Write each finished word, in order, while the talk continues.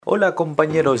Hola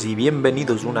compañeros y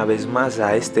bienvenidos una vez más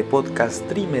a este podcast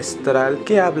trimestral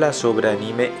que habla sobre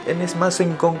anime,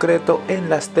 en concreto en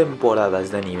las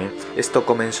temporadas de anime. Esto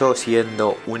comenzó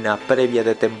siendo una previa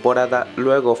de temporada,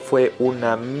 luego fue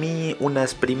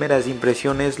unas primeras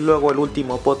impresiones, luego el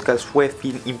último podcast fue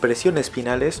impresiones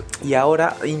finales y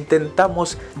ahora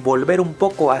intentamos volver un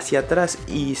poco hacia atrás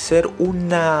y ser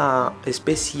una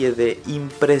especie de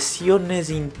impresiones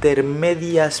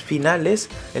intermedias finales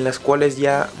en las cuales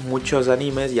ya muchos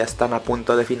animes ya están a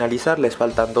punto de finalizar, les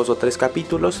faltan 2 o 3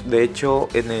 capítulos. De hecho,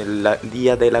 en el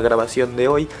día de la grabación de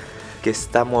hoy, que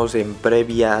estamos en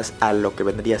previas a lo que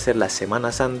vendría a ser la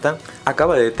Semana Santa,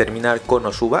 acaba de terminar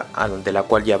Konosuba, de la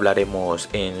cual ya hablaremos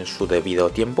en su debido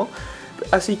tiempo.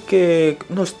 Así que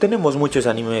tenemos muchos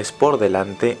animes por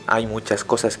delante, hay muchas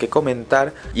cosas que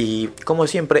comentar y como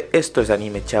siempre esto es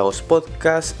Anime Chaos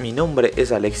Podcast, mi nombre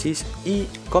es Alexis y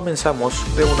comenzamos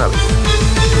de una vez.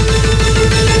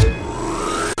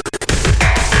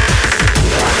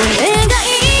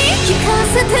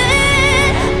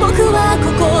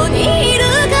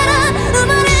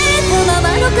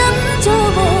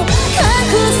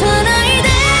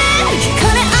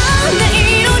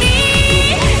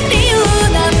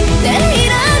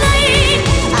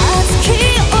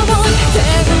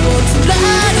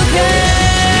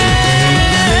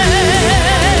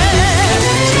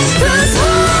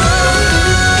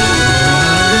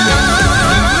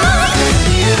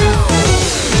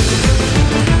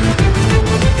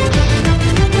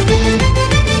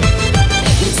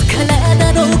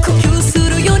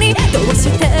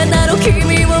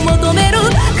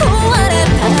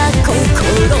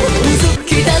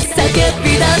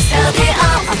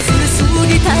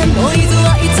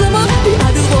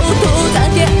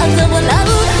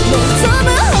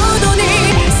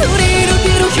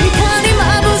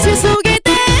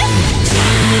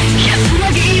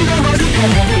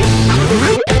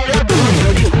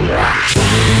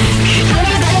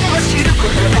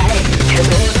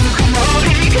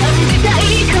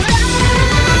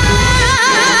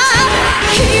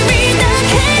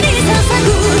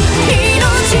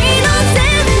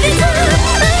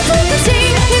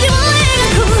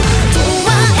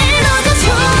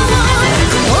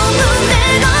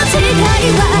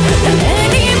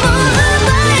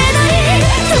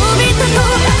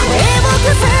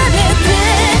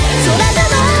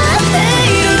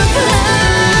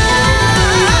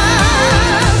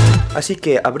 Así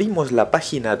que abrimos la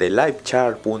página de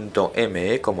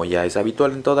livechart.me, como ya es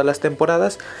habitual en todas las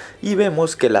temporadas, y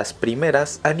vemos que las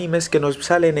primeras animes que nos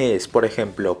salen es, por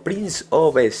ejemplo, Prince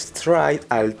of Stride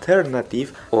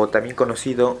Alternative, o también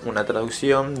conocido una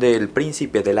traducción del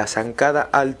Príncipe de la Zancada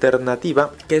Alternativa,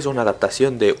 que es una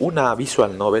adaptación de una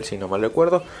visual novel, si no mal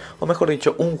recuerdo, o mejor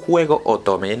dicho, un juego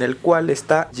otome, en el cual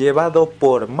está llevado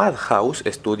por Madhouse,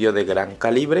 estudio de gran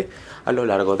calibre, a lo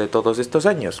largo de todos estos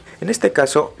años. En este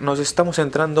caso nos estamos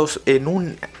centrando en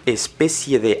una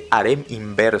especie de harem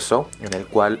inverso en el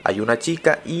cual hay una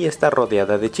chica y está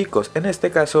rodeada de chicos. En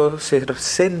este caso se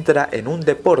centra en un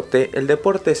deporte. El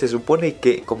deporte se supone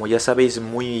que, como ya sabéis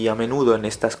muy a menudo en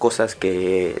estas cosas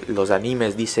que los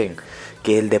animes dicen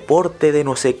que el deporte de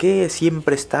no sé qué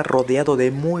siempre está rodeado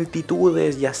de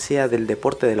multitudes, ya sea del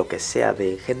deporte de lo que sea,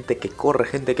 de gente que corre,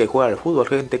 gente que juega al fútbol,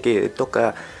 gente que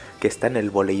toca, que está en el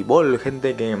voleibol,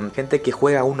 gente que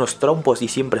juega unos trompos y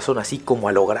siempre son así como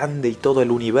a lo grande, y todo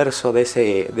el universo de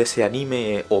ese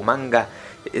anime o manga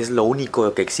es lo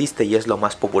único que existe y es lo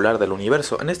más popular del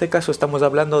universo. En este caso estamos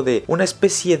hablando de una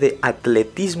especie de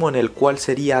atletismo en el cual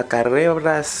sería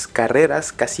carreras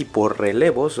casi por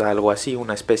relevos, algo así,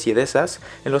 una especie de esas,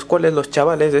 en los cuales los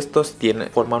chavales estos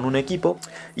forman un equipo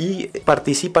y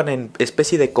participan en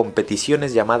especie de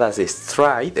competiciones llamadas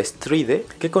Stride,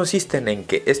 que consisten en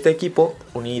que este equipo,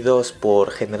 unidos por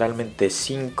generalmente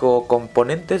 5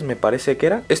 componentes, me parece que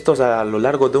era, estos a lo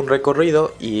largo de un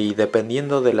recorrido y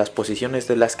dependiendo de las posiciones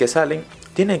de las que salen,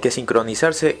 tienen que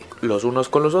sincronizarse los unos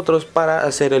con los otros para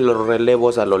hacer los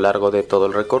relevos a lo largo de todo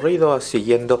el recorrido,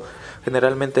 siguiendo,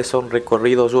 generalmente son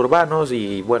recorridos urbanos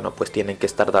y bueno, pues tienen que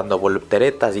estar dando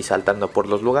volteretas y saltando por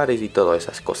los lugares y todas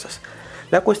esas cosas.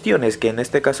 La cuestión es que en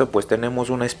este caso pues tenemos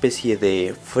una especie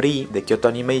de free de Kyoto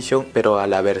Animation, pero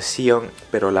la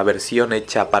versión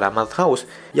hecha para Madhouse,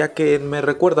 ya que me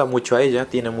recuerda mucho a ella.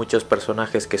 Tiene muchos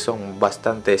personajes que son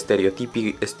bastante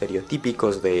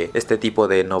estereotípicos de este tipo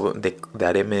de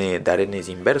arenes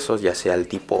inversos, ya sea el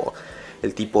tipo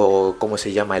el tipo, ¿cómo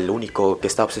se llama? El único que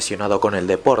está obsesionado con el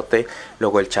deporte,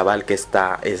 luego el chaval que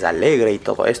es alegre y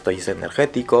todo esto y es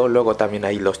energético, luego también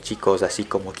hay los chicos así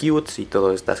como cutes y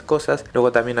todas estas cosas,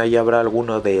 luego también ahí habrá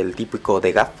alguno del típico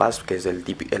de gafas, que es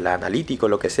el analítico,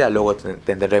 lo que sea, luego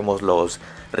tendremos los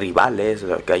rivales,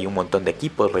 que hay un montón de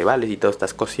equipos rivales y todas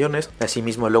estas cuestiones.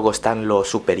 Asimismo luego están los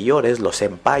superiores, los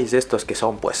senpais, estos que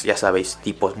son, pues ya sabéis,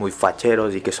 tipos muy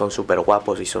facheros y que son súper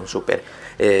guapos y son súper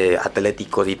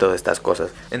atléticos y todas estas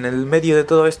cosas. En el medio de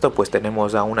todo esto pues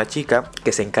tenemos a una chica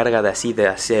que se encarga de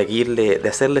seguirle, de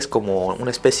hacerles como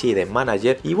una especie de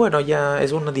manager, y bueno, ya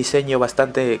es un diseño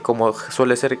bastante como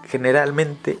suele ser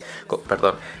generalmente,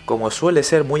 como suele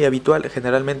ser muy habitual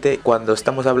generalmente cuando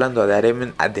estamos hablando de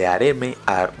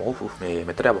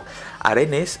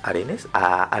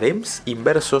harems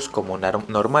inversos como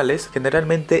normales.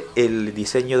 Generalmente el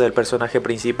diseño del personaje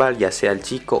principal, ya sea el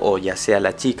chico o ya sea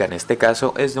la chica en este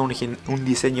caso, es de un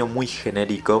diseño muy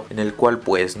genérico en el cual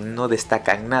pues no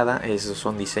destacan nada. Esos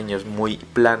son diseños muy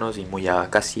planos y muy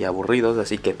casi aburridos,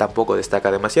 así que tampoco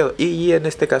destaca demasiado. Y en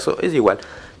este caso es igual,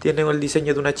 tienen el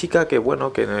diseño de una chica que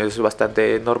bueno, que es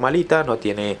bastante normalita, no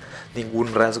tiene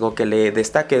ningún rasgo que le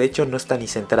destaque, de hecho no está ni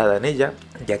centrada en ella,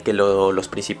 ya que los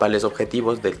principales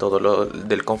objetivos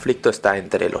del conflicto está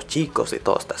entre los chicos y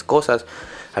todas estas cosas,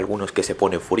 algunos que se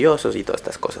ponen furiosos y todas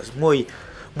estas cosas, muy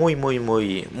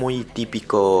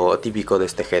típico de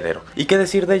este género. ¿Y qué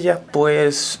decir de ella?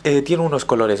 Pues tiene unos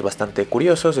colores bastante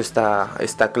curiosos.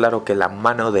 Está claro que la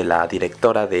mano de la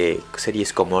directora de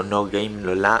series como No Game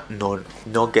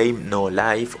No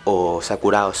Life o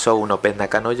Sakurao Sou no Pen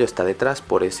Nakanojo está detrás,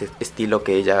 por ese estilo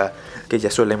que ella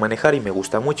suele manejar, y me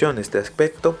gusta mucho en este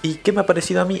aspecto. ¿Y qué me ha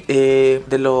parecido a mí?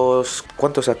 De los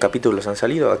 ¿cuántos capítulos han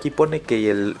salido? Aquí pone que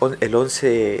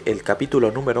el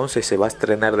capítulo número 11 se va a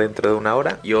estrenar dentro de una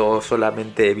hora. Yo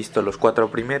solamente he visto los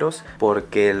 4 primeros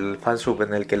porque el fansub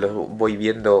en el que lo voy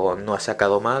viendo no ha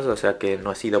sacado más, o sea que no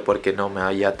ha sido porque no me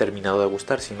haya terminado de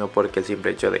gustar, sino porque el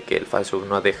simple hecho de que el fansub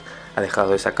no ha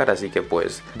dejado de sacar, así que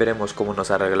pues veremos cómo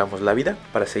nos arreglamos la vida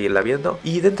para seguirla viendo.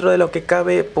 Y dentro de lo que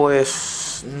cabe,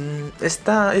 pues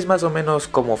es más o menos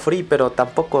como Free, pero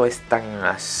tampoco es tan,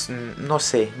 no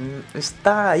sé,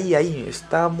 está ahí,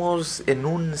 estamos en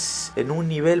un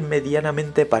nivel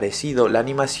medianamente parecido. La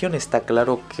animación está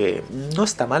claro que no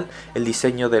está mal, el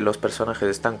diseño de los personajes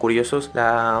están curiosos,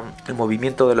 el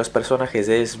movimiento de los personajes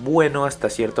es bueno hasta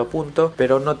cierto punto,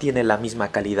 pero no tiene la misma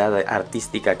calidad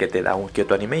artística que te da un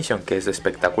Kyoto Animation, que es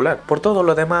espectacular. Por todo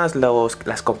lo demás,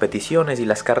 las competiciones y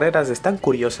las carreras están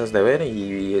curiosas de ver,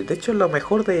 y de hecho lo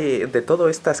mejor de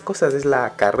todas estas cosas es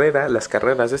las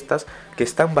carreras estas, que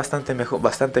están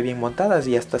bastante bien montadas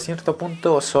y hasta cierto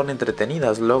punto son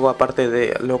entretenidas. Luego aparte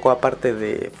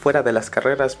de fuera de las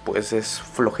carreras, pues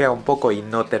flojea un poco y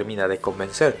no termina de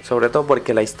convencer, sobre todo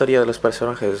porque la historia de los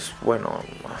personajes, bueno,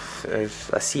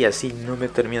 es así no me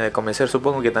termina de convencer.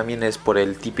 Supongo que también es por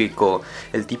el tipo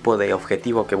de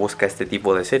objetivo que busca este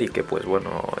tipo de serie, que pues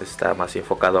bueno, está más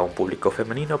enfocado a un público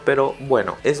femenino, pero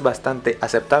bueno, es bastante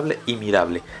aceptable y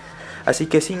mirable. Así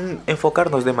que sin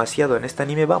enfocarnos demasiado en este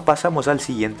anime, pasamos al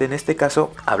siguiente. En este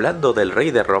caso, hablando del Rey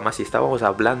de Roma, si estábamos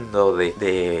hablando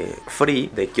de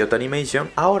Free, de Kyoto Animation,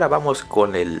 ahora vamos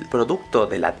con el producto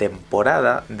de la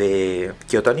temporada de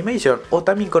Kyoto Animation, o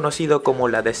también conocido como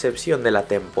la decepción de la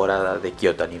temporada de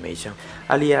Kyoto Animation,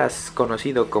 alias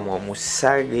conocido como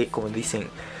Musage, como dicen,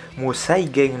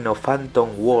 Musaigen no Phantom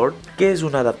World, que es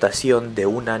una adaptación de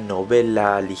una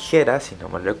novela ligera, si no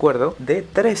mal recuerdo, de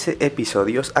 13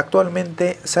 episodios.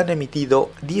 Actualmente se han emitido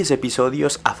 10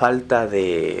 episodios a falta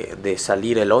de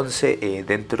salir el 11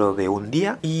 dentro de un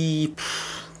día, y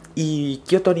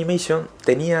Kyoto Animation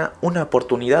tenía una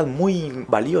oportunidad muy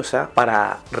valiosa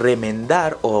para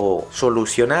remendar o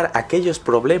solucionar aquellos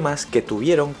problemas que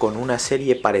tuvieron con una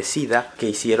serie parecida que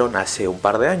hicieron hace un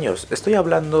par de años. Estoy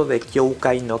hablando de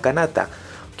Kyoukai no Kanata.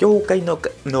 Kyoukai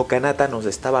no Kanata nos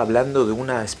estaba hablando de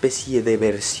una especie de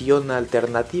versión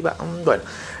alternativa, bueno,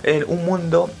 en un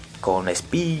mundo con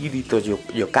espíritus,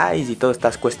 yokais y todas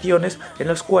estas cuestiones, en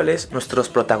los cuales nuestros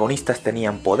protagonistas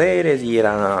tenían poderes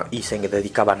y se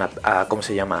dedicaban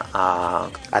a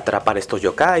atrapar estos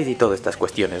yokais y todas estas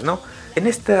cuestiones, ¿no? En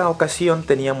esta ocasión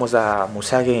teníamos a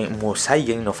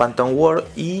Musaigen no Phantom World,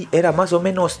 y era más o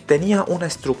menos, tenía una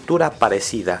estructura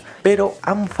parecida, pero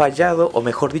han fallado, o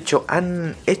mejor dicho,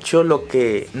 han hecho lo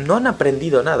que no han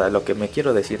aprendido nada, lo que me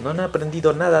quiero decir, no han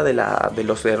aprendido nada de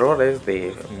los errores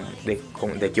de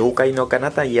Kyoukai no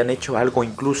Kanata, y han hecho algo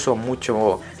incluso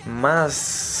mucho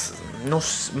más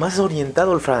más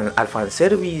orientado al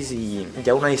fanservice y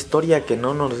ya una historia que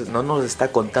no nos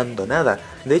está contando nada.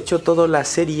 De hecho, toda la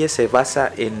serie se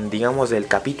basa en, digamos, el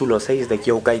capítulo 6 de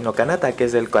Kyoukai no Kanata, que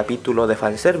es el capítulo de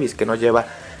fanservice que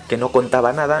no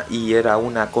contaba nada y era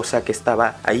una cosa que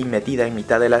estaba ahí metida en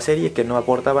mitad de la serie, que no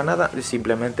aportaba nada,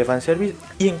 simplemente fanservice.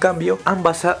 Y en cambio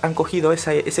han cogido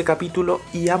ese capítulo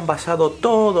y han basado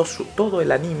todo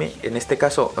el anime, en este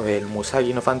caso el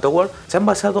Musagi no Phantom War, se han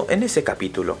basado en ese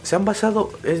capítulo.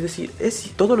 Es decir,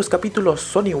 todos los capítulos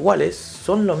son iguales,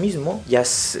 son lo mismo,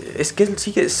 es que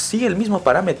sigue el mismo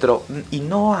parámetro y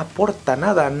no aporta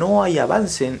nada, no hay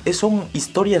avance, son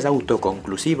historias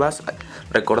autoconclusivas.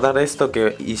 Recordar esto,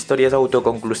 que historias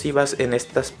autoconclusivas en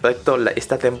este aspecto,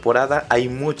 esta temporada hay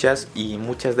muchas y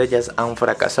muchas de ellas han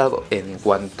fracasado en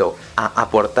cuanto a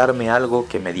aportarme algo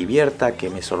que me divierta, que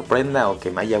me sorprenda o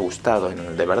que me haya gustado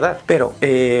de verdad. Pero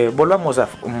volvamos a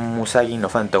Musagi no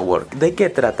Phantom War. ¿De qué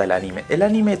trata el anime? El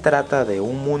anime trata de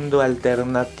un mundo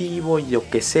alternativo, yo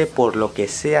que sé, por lo que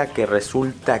sea, que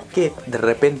resulta que de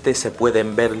repente se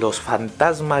pueden ver los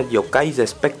fantasmas, yokais,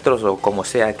 espectros o como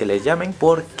sea que les llamen,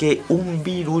 porque un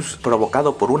virus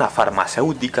provocado por una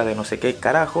farmacéutica de no sé qué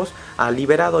carajos ha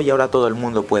liberado y ahora todo el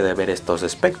mundo puede ver estos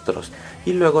espectros.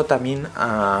 Y luego también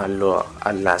a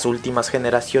las últimas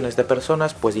generaciones de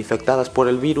personas pues infectadas por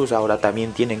el virus ahora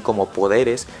también tienen como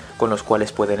poderes con los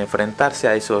cuales pueden enfrentarse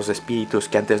a esos espíritus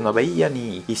que antes no veían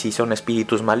y si son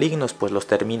espíritus malignos pues los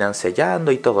terminan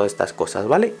sellando y todas estas cosas,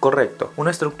 ¿vale? Correcto,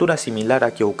 una estructura similar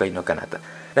a Kyoukai no Kanata.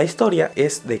 La historia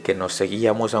es de que nos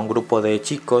seguíamos a un grupo de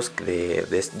chicos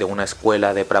de una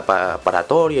escuela de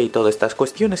preparatoria y todas estas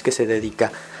cuestiones que se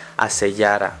dedica a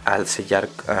sellar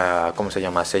 ¿cómo se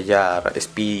llama? Sellar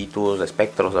espíritus,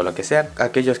 espectros o lo que sean,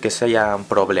 aquellos que sean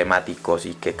problemáticos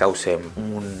y que causen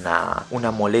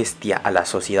una molestia a la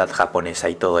sociedad japonesa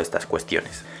y todas estas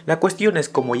cuestiones. La cuestión es,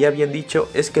 como ya habían dicho,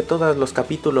 es que todos los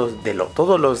capítulos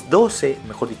todos los 12,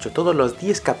 mejor dicho, todos los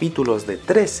 10 capítulos de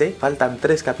 13, faltan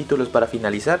 3 capítulos para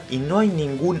finalizar y no hay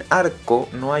ningún arco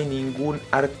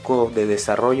de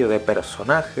desarrollo de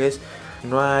personajes.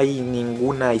 No hay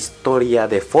ninguna historia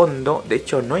de fondo. De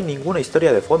hecho, no hay ninguna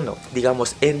historia de fondo.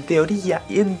 Digamos, en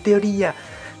teoría,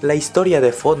 la historia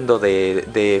de fondo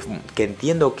que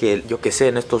entiendo que, yo que sé,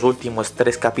 en estos últimos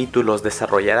 3 capítulos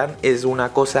desarrollarán, es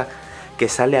una cosa que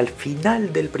sale al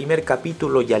final del primer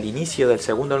capítulo y al inicio del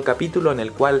segundo capítulo, en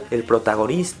el cual el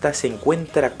protagonista se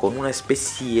encuentra con una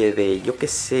especie de, yo que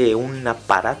sé, un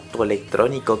aparato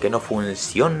electrónico que no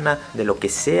funciona, de lo que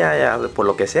sea, por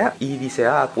lo que sea, y dice,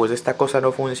 pues esta cosa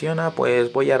no funciona,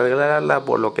 pues voy a arreglarla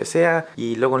por lo que sea,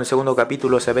 y luego en el segundo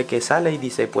capítulo se ve que sale y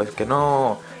dice, pues que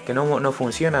no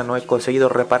funciona, no he conseguido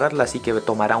repararla, así que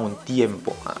tomará un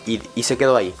tiempo, y se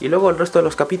quedó ahí. Y luego el resto de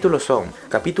los capítulos son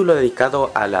capítulo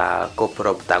dedicado a la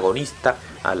coprotagonista,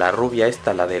 a la rubia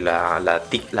esta,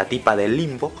 la tipa del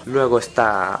limbo. Luego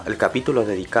está el capítulo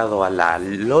dedicado a la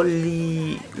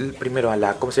loli, primero a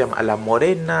la, ¿cómo se llama? A la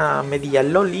morena media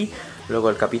loli. Luego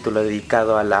el capítulo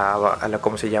dedicado a la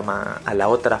 ¿cómo se llama? A la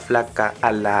otra flaca,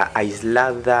 a la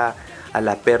aislada, a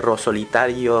la perro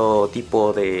solitario,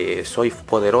 tipo de soy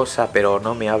poderosa pero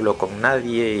no me hablo con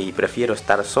nadie y prefiero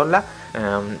estar sola.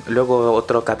 Luego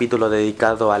otro capítulo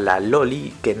dedicado a la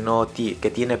loli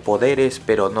que tiene poderes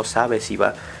pero no sabe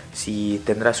si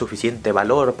tendrá suficiente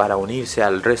valor para unirse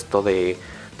al resto de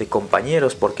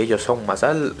compañeros porque ellos son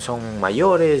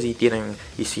mayores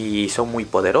y si son muy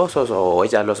poderosos, o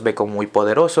ella los ve como muy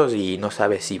poderosos y no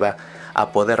sabe si va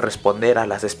a poder responder a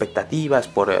las expectativas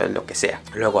por lo que sea.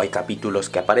 Luego hay capítulos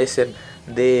que aparecen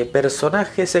de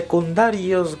personajes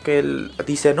secundarios que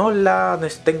dicen hola,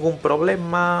 tengo un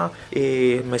problema,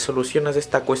 me solucionas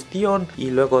esta cuestión, y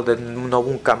luego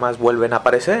nunca más vuelven a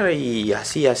aparecer, y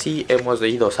así hemos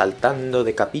ido saltando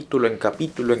de capítulo en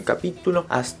capítulo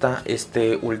hasta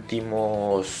este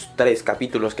últimos 3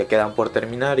 capítulos que quedan por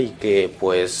terminar, y que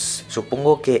pues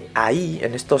supongo que ahí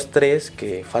en estos 3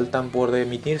 que faltan por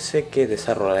emitirse que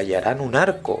desarrollarán un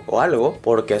arco o algo,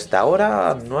 porque hasta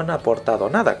ahora no han aportado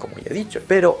nada, como ya he dicho.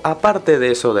 Pero aparte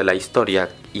de eso, de la historia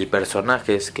y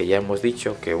personajes, que ya hemos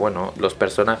dicho que bueno, los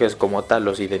personajes como tal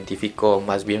los identifico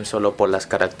más bien solo por las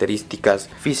características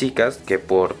físicas, que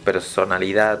por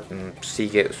personalidad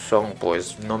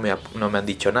pues no me han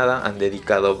dicho nada. Han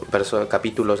dedicado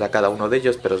capítulos a cada uno de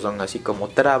ellos, pero son así como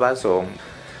trabas o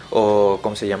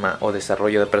 ¿cómo se llama? O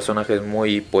desarrollo de personajes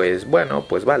muy, pues bueno,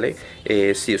 pues vale.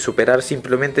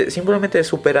 Simplemente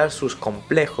superar sus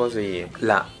complejos. Y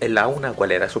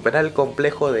 ¿cuál era? Superar el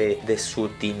complejo de su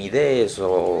timidez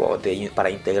para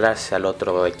integrarse al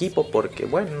otro equipo, porque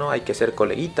bueno, hay que ser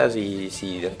coleguitas y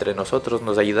si entre nosotros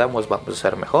nos ayudamos vamos a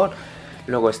ser mejor.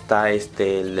 Luego está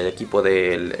el equipo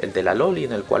el de la Loli,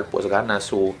 en el cual pues gana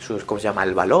 ¿cómo se llama?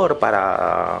 El valor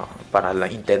para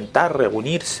intentar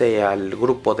reunirse al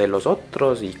grupo de los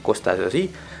otros y cosas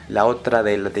así. La otra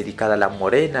dedicada a la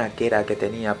morena, que era que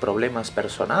tenía problemas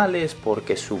personales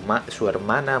porque su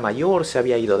hermana mayor se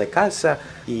había ido de casa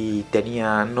y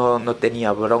no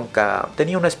tenía bronca,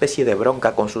 tenía una especie de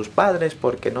bronca con sus padres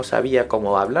porque no sabía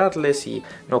cómo hablarles y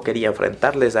no quería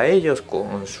enfrentarles a ellos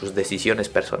con sus decisiones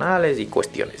personales y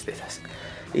cuestiones de esas.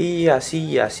 Y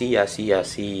así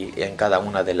en cada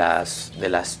una de las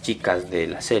chicas de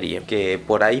la serie, que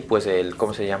por ahí pues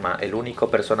 ¿cómo se llama? El único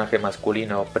personaje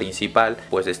masculino principal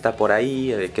pues está por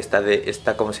ahí, que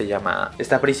está ¿cómo se llama?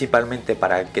 Está principalmente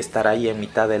para que estar ahí en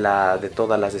mitad de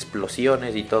todas las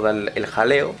explosiones y todo el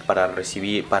jaleo para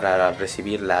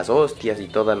recibir las hostias y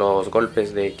todos los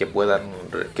golpes que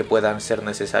puedan ser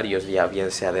necesarios, ya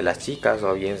bien sea de las chicas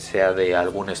o bien sea de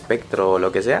algún espectro o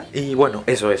lo que sea. Y bueno,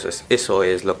 eso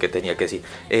es lo que tenía que decir.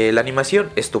 La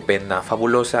animación estupenda,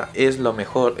 fabulosa, es lo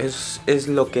mejor, es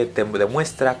lo que te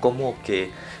demuestra como que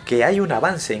hay un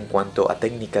avance en cuanto a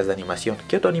técnicas de animación.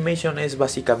 Kyoto Animation es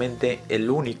básicamente el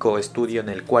único estudio en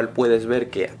el cual puedes ver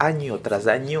que año tras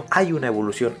año hay una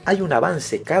evolución, hay un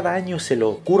avance, cada año se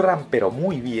lo curran pero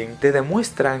muy bien, te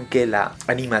demuestran que la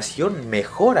animación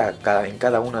mejora en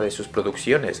cada una de sus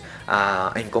producciones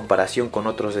en comparación con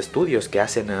otros estudios que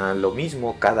hacen lo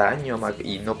mismo cada año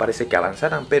y no parece que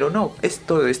avanzaran, pero no,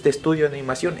 este estudio de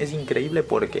animación es increíble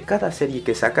porque cada serie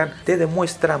que sacan te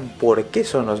demuestran por qué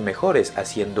son los mejores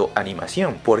haciendo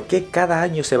animación, porque cada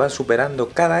año se van superando,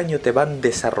 cada año te van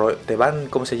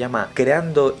 ¿cómo se llama?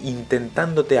 Creando,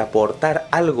 intentándote aportar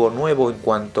algo nuevo en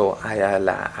cuanto a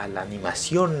la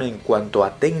animación, en cuanto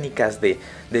a técnicas de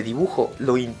dibujo,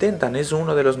 lo intentan, es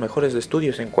uno de los mejores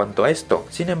estudios en cuanto a esto.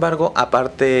 Sin embargo,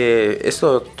 aparte,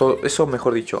 eso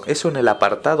mejor dicho, eso en el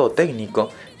apartado técnico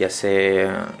es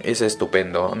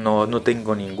estupendo. No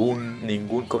tengo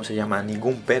ningún ¿cómo se llama?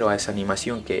 Ningún pero a esa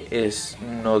animación, que es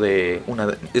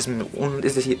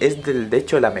es decir, es de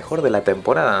hecho la mejor de la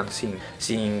temporada,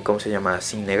 sin ¿cómo se llama?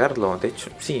 Sin negarlo. De hecho,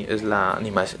 sí, es la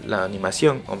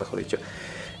animación, o mejor dicho,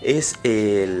 es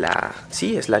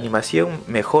la animación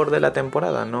mejor de la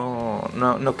temporada.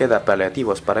 No queda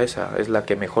paliativos para esa. Es la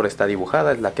que mejor está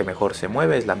dibujada, es la que mejor se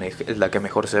mueve, es la que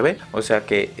mejor se ve. O sea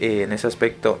que en ese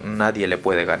aspecto nadie le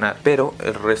puede ganar. Pero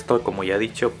el resto, como ya he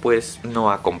dicho, pues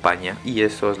no acompaña. Y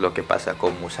eso es lo que pasa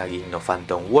con Musagi no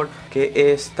Phantom World,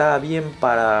 que está bien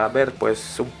para ver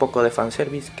pues un poco de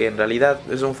fanservice, que en realidad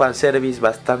es un fanservice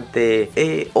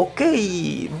bastante ok.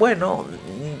 Bueno,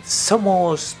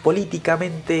 somos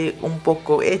políticamente un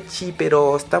poco ecchi,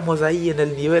 pero estamos ahí en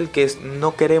el nivel que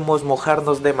no queremos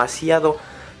mojarnos demasiado,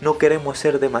 no queremos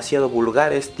ser demasiado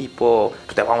vulgares, tipo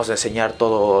te vamos a enseñar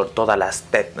todo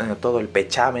el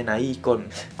pechamen ahí con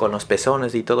los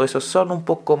pezones y todo eso. Son un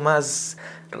poco más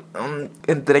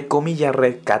entre comillas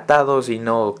recatados y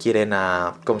no quieren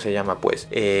 ¿cómo se llama? Pues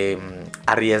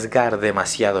arriesgar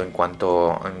demasiado en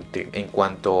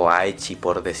cuanto a ecchi,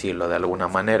 por decirlo de alguna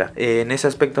manera. En ese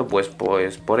aspecto pues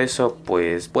por eso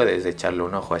pues puedes echarle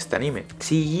un ojo a este anime.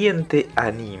 Siguiente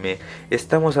anime,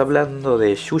 estamos hablando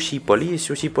de Sushi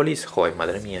Police. Joder,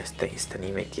 madre mía, este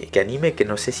anime, que anime, que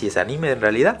no sé si es anime en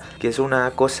realidad, que es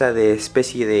una cosa de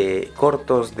especie de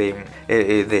cortos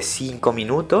de 5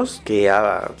 minutos, que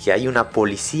hay una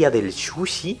policía del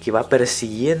sushi que va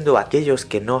persiguiendo a aquellos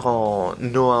que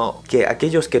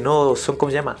aquellos que no son, ¿cómo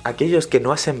se llama? Aquellos que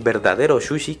no hacen verdadero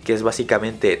sushi, que es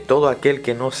básicamente todo aquel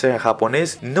que no sea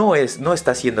japonés, no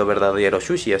está haciendo verdadero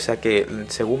sushi. O sea que,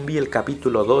 según vi el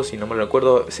capítulo 2, si no me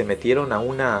recuerdo, se metieron a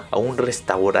un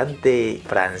restaurante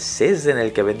francés en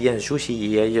el que vendían sushi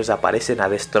y ellos aparecen a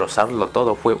destrozarlo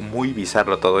todo. Fue muy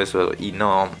bizarro todo eso y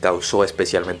no causó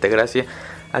especialmente gracia.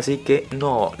 Así que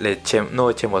no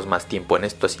echemos más tiempo en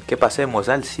esto, así que pasemos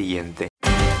al siguiente.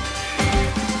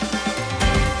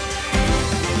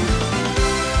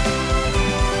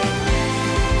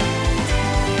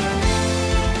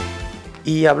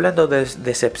 Y hablando de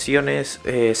decepciones,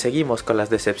 seguimos con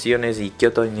las decepciones, y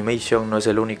Kyoto Animation no es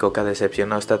el único que ha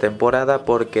decepcionado esta temporada,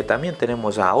 porque también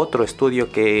tenemos a otro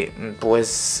estudio que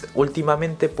pues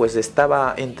últimamente pues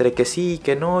estaba entre que sí y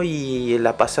que no, y el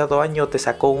pasado año te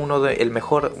sacó uno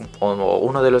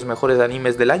de los mejores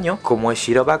animes del año, como es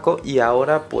Shirobako, y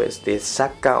ahora pues te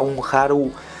saca un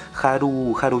Haru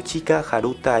chica,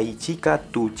 Haruta y chica,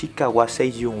 tu chica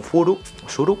Waseijun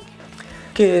Suru.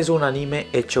 que es un anime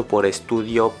hecho por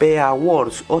estudio PA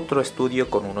Works, otro estudio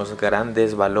con unos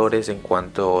grandes valores en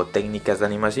cuanto a técnicas de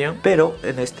animación, pero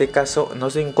en este caso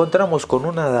nos encontramos con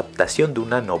una adaptación de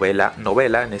una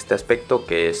novela en este aspecto,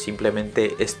 que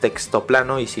simplemente es texto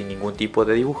plano y sin ningún tipo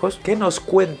de dibujos, que nos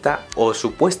cuenta, o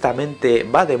supuestamente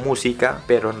va de música,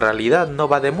 pero en realidad no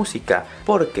va de música,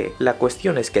 porque la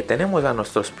cuestión es que tenemos a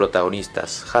nuestros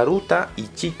protagonistas Haruta y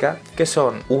Chika, que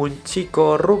son un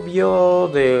chico rubio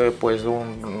de pues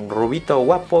un rubito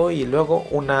guapo, y luego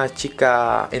una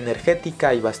chica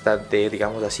energética y bastante,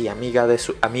 digamos así,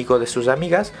 amigo de sus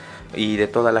amigas y de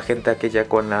toda la gente aquella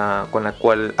con la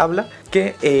cual habla,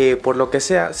 que por lo que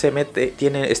sea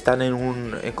están en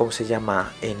un, ¿cómo se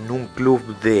llama? En un club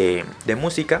de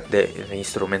música, de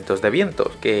instrumentos de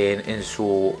viento, que en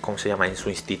su, ¿cómo se llama? En su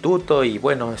instituto, y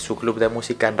bueno, su club de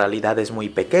música en realidad es muy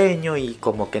pequeño y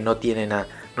como que no tienen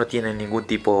ningún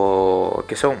tipo,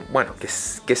 que son, bueno,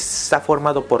 que está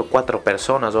formado por 4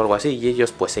 personas o algo así, y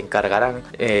ellos pues se encargarán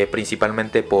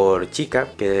principalmente por Chika,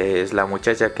 que es la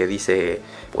muchacha que dice,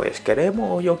 pues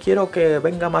yo quiero que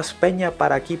venga más peña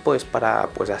para aquí, pues para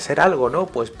pues hacer algo, ¿no?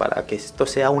 Pues para que esto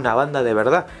sea una banda de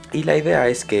verdad. Y la idea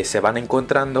es que se van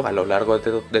encontrando a lo largo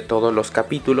de todos los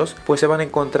capítulos, pues se van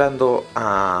encontrando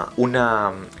a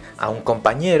un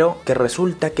compañero, que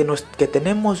resulta que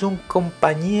tenemos un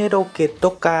compañero que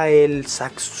toca el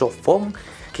saxofón,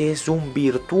 que es un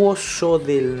virtuoso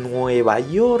del Nueva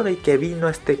York y que vino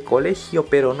a este colegio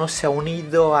pero no se ha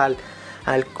unido al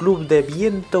club de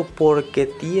viento porque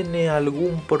tiene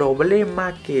algún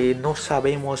problema que no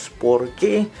sabemos por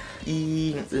qué,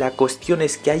 y la cuestión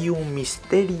es que hay un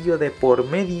misterio de por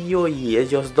medio y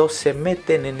ellos dos se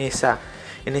meten en ese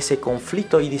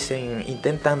conflicto y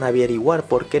intentan averiguar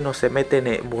por qué no se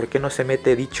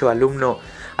mete dicho alumno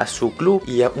a su club,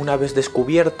 y una vez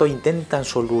descubierto intentan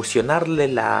solucionarle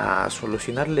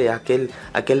aquel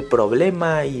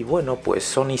problema. Y bueno, pues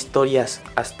son historias,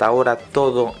 hasta ahora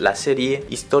todo la serie,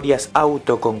 historias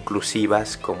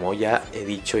autoconclusivas, como ya he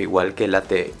dicho, igual que el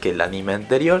anime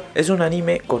anterior. Es un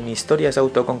anime con historias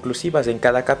autoconclusivas en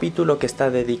cada capítulo, que está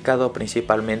dedicado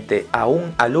principalmente a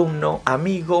un alumno,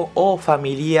 amigo o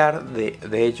familiar de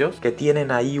ellos, que tienen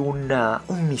ahí un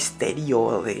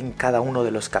misterio en cada uno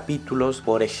de los capítulos.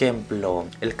 Por ejemplo,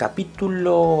 el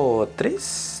capítulo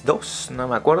 3, 2, no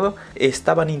me acuerdo,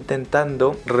 estaban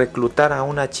intentando reclutar a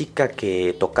una chica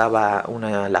que tocaba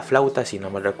la flauta, si no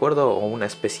me recuerdo, o una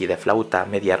especie de flauta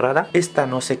media rara. Esta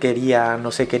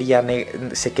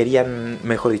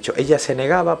mejor dicho, ella se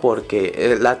negaba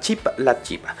porque la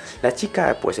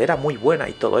chica pues era muy buena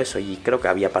y todo eso, y creo que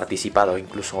había participado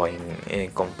incluso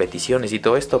en competiciones y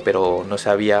todo esto, pero no se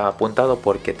había apuntado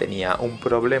porque tenía un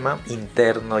problema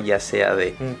interno, ya sea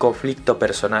de un conflicto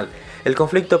personal. El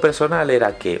conflicto personal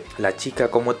era que la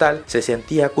chica como tal se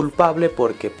sentía culpable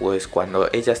porque pues cuando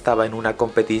ella estaba en una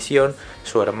competición,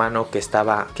 su hermano que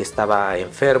estaba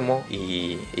enfermo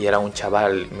y era un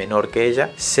chaval menor que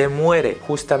ella, se muere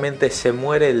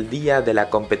el día de la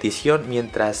competición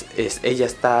mientras ella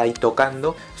está ahí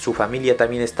tocando. Su familia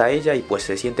también está ella y pues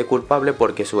se siente culpable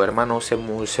porque su hermano se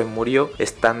murió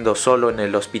estando solo en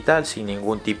el hospital sin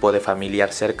ningún tipo de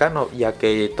familiar cercano, ya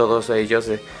que todos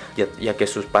ellos, ya que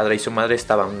sus padres y su madre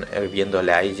estaban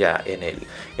viéndole a ella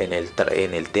en el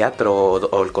teatro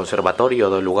o el conservatorio,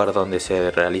 del lugar donde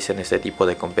se realicen este tipo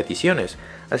de competiciones.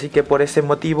 Así que por ese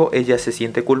motivo ella se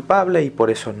siente culpable y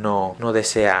por eso no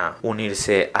desea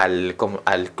unirse al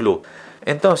club.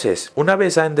 Entonces, una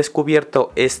vez han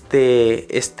descubierto este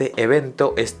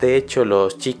evento, este hecho,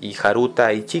 los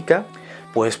Haruta y Chika,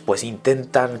 pues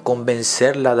intentan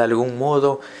convencerla de algún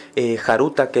modo.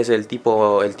 Haruta, que es el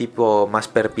tipo más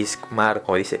perspicaz,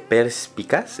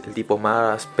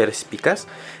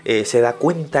 se da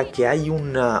cuenta que hay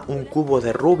un cubo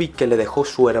de Rubik que le dejó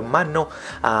su hermano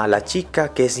a la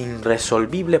chica, que es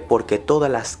irresolvible porque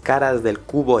todas las caras del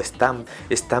cubo están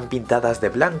pintadas de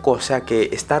blanco, o sea que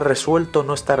está resuelto,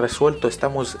 no está resuelto.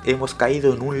 Hemos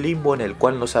caído en un limbo en el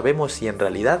cual no sabemos si en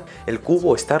realidad el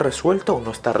cubo está resuelto o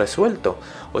no está resuelto.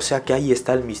 O sea que ahí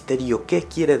está el misterio. ¿Qué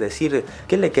quiere decir?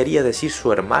 ¿Qué le quería decir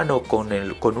su hermano con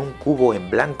un cubo en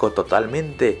blanco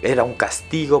totalmente? ¿Era un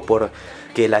castigo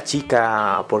porque la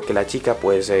chica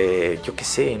pues yo qué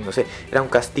sé, no sé, era un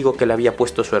castigo que le había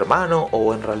puesto su hermano,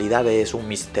 o en realidad es un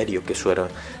misterio que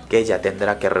ella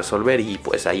tendrá que resolver? Y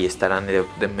pues ahí estarán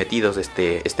metidos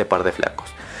este par de flacos.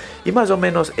 Y más o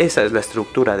menos esa es la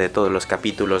estructura de todos los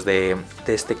capítulos de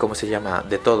 ¿cómo se llama?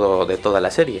 De toda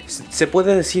la serie. ¿Se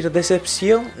puede decir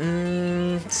decepción?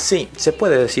 Sí, se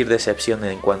puede decir decepción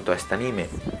en cuanto a este anime,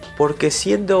 porque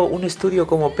siendo un estudio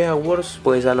como P.A. Wars,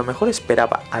 pues a lo mejor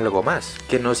esperaba algo más,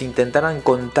 que nos intentaran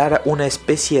contar una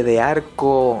especie de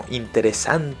arco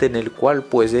interesante en el cual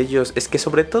pues ellos, es que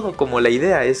sobre todo como la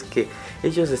idea es que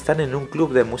ellos están en un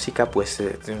club de música, pues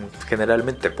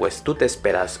generalmente pues tú te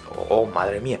esperas, oh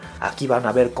madre mía, aquí van a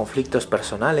haber conflictos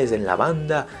personales en la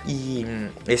banda y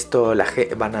esto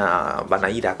van a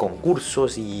ir a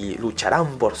concursos y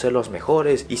lucharán por ser los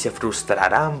mejores y se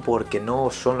frustrarán porque no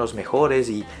son los mejores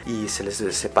y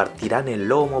se partirán el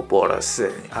lomo por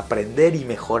aprender y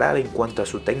mejorar en cuanto a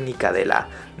su técnica de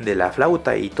la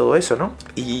flauta y todo eso, ¿no?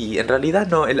 Y en realidad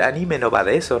no, el anime no va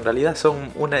de eso, en realidad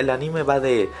el anime va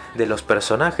de los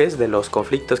personajes, de los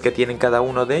conflictos que tienen cada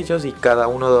uno de ellos y cada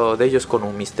uno de ellos con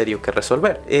un misterio que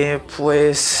resolver.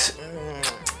 Pues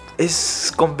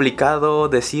es complicado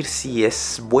decir si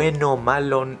es bueno o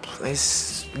malo.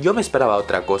 Yo me esperaba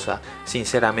otra cosa,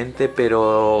 sinceramente,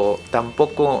 pero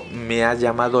tampoco me ha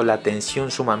llamado la atención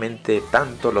sumamente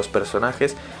tanto los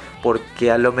personajes, porque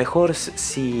a lo mejor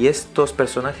si estos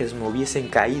personajes me hubiesen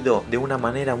caído de una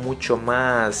manera mucho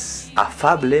más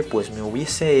afable, pues me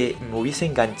hubiese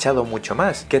enganchado mucho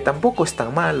más, que tampoco es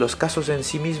tan mal. Los casos en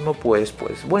sí mismo pues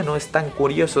bueno, están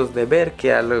curiosos de ver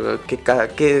qué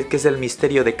es el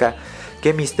misterio de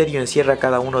qué misterio encierra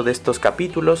cada uno de estos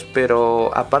capítulos, pero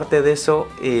aparte de eso,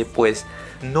 pues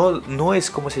no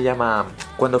es como se llama,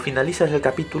 cuando finalizas el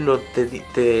capítulo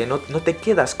no te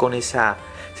quedas con esa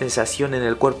sensación en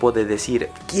el cuerpo de decir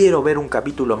quiero ver un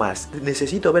capítulo más,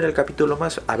 necesito ver el capítulo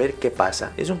más a ver qué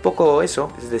pasa. Es un poco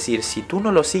eso, es decir, si tú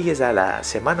no lo sigues a la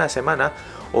semana a semana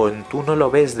o tú no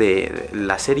lo ves de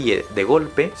la serie de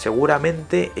golpe,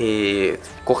 seguramente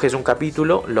coges un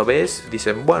capítulo, lo ves,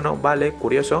 dicen bueno, vale,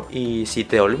 curioso, y si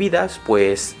te olvidas,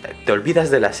 pues te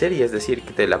olvidas de la serie, es decir,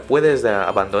 que te la puedes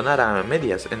abandonar a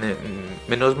medias.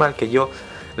 Menos mal que yo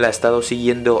la he estado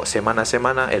siguiendo semana a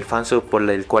semana. El fansub por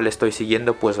el cual estoy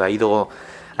siguiendo pues ha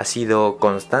sido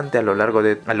constante a lo largo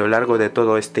de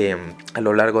todo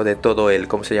el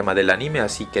 ¿cómo se llama? Del anime,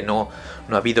 así que no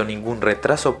ha habido ningún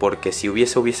retraso, porque si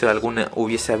hubiese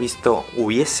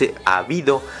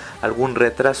habido algún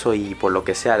retraso y por lo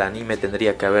que sea el anime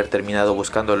tendría que haber terminado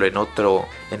buscándolo en otro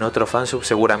fansub,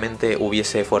 seguramente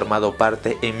hubiese formado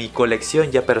parte en mi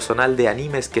colección ya personal de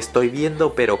animes que estoy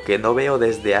viendo pero que no veo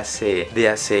desde hace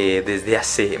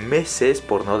meses,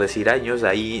 por no decir años.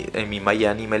 Ahí en mi My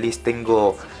Anime List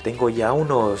tengo ya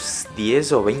unos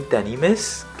 10 o 20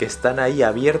 animes que están ahí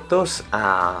abiertos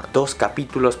a 2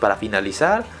 capítulos para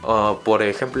finalizar. Por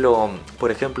ejemplo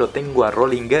tengo a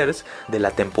Rolling Girls de la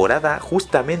temporada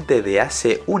justamente de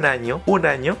hace un año,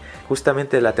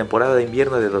 justamente de la temporada de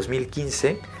invierno de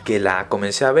 2015, que la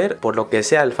comencé a ver. Por lo que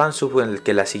sea, el fansub en el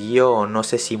que la siguió no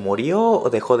sé si murió o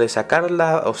dejó de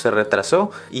sacarla o se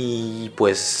retrasó, y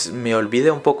pues me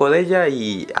olvidé un poco de ella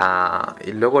y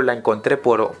luego la encontré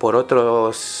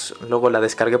luego la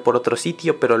descargué por otro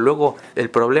sitio, pero luego el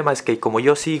problema es que como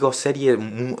yo sigo series,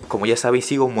 como ya sabéis,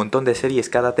 sigo un montón de series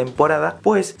cada temporada,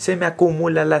 pues se me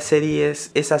acumulan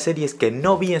esas series que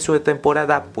no vi en su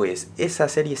temporada, pues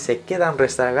esas series se quedan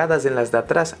rezagadas en las de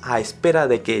atrás a espera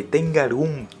de que tenga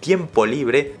algún tiempo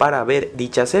libre para ver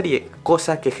dicha serie,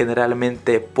 cosa que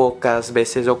generalmente pocas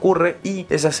veces ocurre, y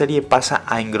esa serie pasa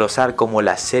a engrosar como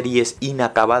las series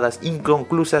inacabadas,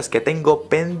 inconclusas que tengo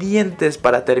pendientes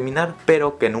para terminar,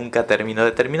 pero que nunca termino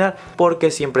de terminar porque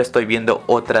siempre estoy viendo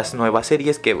otras nuevas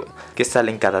series que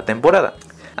salen cada temporada.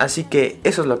 Así que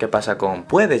eso es lo que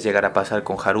puede llegar a pasar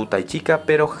con Haruta y Chika,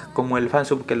 pero como el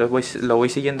fansub que lo voy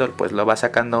siguiendo, pues lo va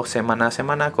sacando semana a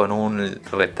semana con un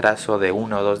retraso de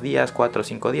 1 o 2 días, 4 o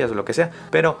 5 días, lo que sea,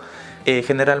 pero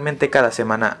generalmente cada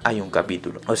semana hay un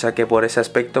capítulo. O sea que por ese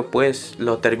aspecto pues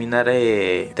lo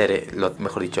terminaré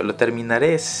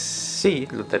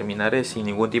sin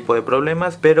ningún tipo de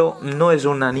problemas, pero no es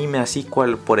un anime así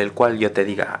por el cual yo te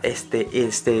diga este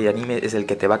anime es el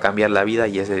que te va a cambiar la vida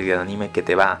y es el anime que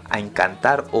te va a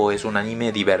encantar, o es un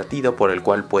anime divertido por el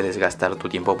cual puedes gastar tu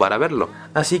tiempo para verlo.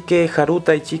 Así que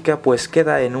Haruta y Chika pues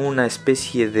queda en una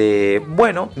especie de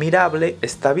mirable,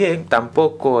 está bien,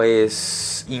 tampoco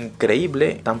es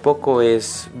increíble, tampoco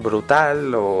es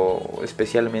brutal o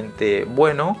especialmente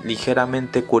bueno,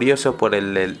 ligeramente curioso por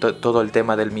todo el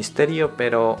tema del misterio,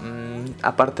 pero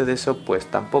aparte de eso, pues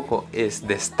tampoco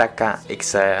destaca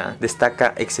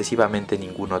excesivamente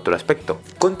ningún otro aspecto.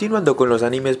 Continuando con los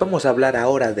animes, vamos a hablar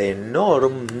ahora de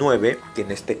Norm 9, que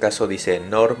en este caso dice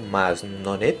Norm más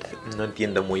Nonet. No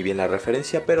entiendo muy bien la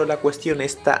referencia, pero la cuestión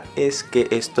esta es que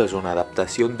esto es una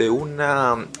adaptación de un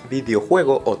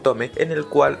videojuego otome en el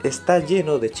cual está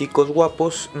lleno de chicos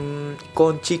guapos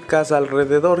con chicas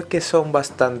alrededor que son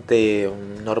bastante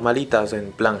normalitas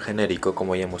en plan genérico,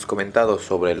 como ya hemos comentado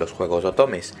sobre los juegos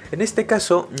otomes. En este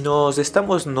caso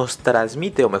nos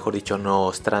transmite, o mejor dicho,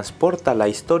 nos transporta la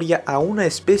historia a una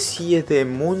especie de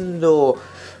mundo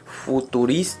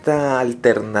futurista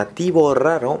alternativo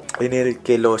raro en el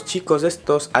que los chicos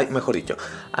estos,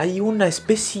 hay una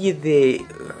especie de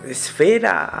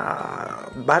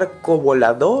esfera, barco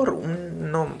volador,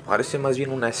 parece más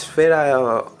bien una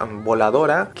esfera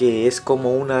voladora que es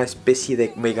como una especie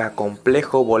de mega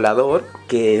complejo volador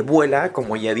que vuela,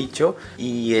 como ya he dicho,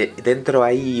 y dentro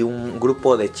hay un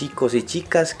grupo de chicos y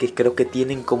chicas que creo que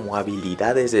tienen como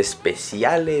habilidades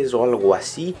especiales o algo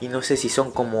así, y no sé si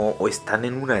son como o están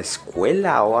en una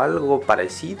escuela o algo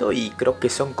parecido, y creo que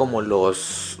son como no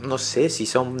sé si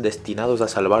son destinados a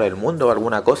salvar el mundo o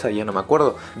alguna cosa, ya no me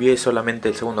acuerdo, vi solamente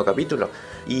el segundo capítulo,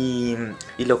 y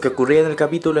lo que ocurría en el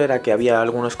capítulo era que había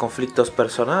algunos conflictos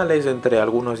personales entre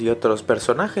algunos y otros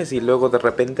personajes, y luego de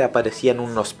repente aparecían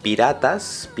unos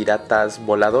piratas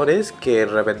voladores que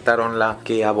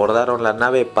que abordaron la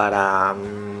nave para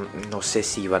no sé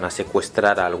si iban a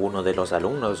secuestrar a alguno de los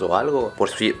alumnos o algo.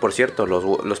 Por cierto,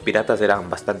 los piratas eran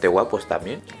bastante guapos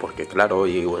también, porque claro,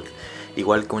 igual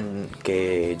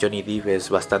que Johnny Depp es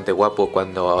bastante guapo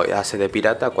cuando hace de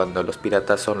pirata, cuando los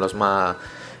piratas son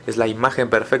es la imagen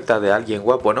perfecta de alguien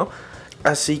guapo, ¿no?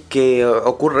 Así que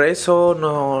ocurre eso,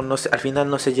 no sé, al final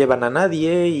no se llevan a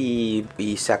nadie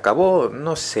y se acabó,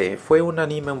 no sé, fue un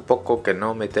anime un poco que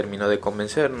no me terminó de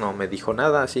convencer, no me dijo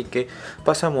nada, así que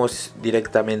pasamos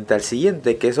directamente al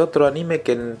siguiente, que es otro anime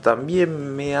que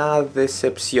también me ha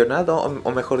decepcionado,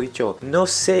 o mejor dicho, no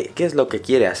sé qué es lo que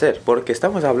quiere hacer, porque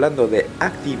estamos hablando de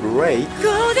Active Raid.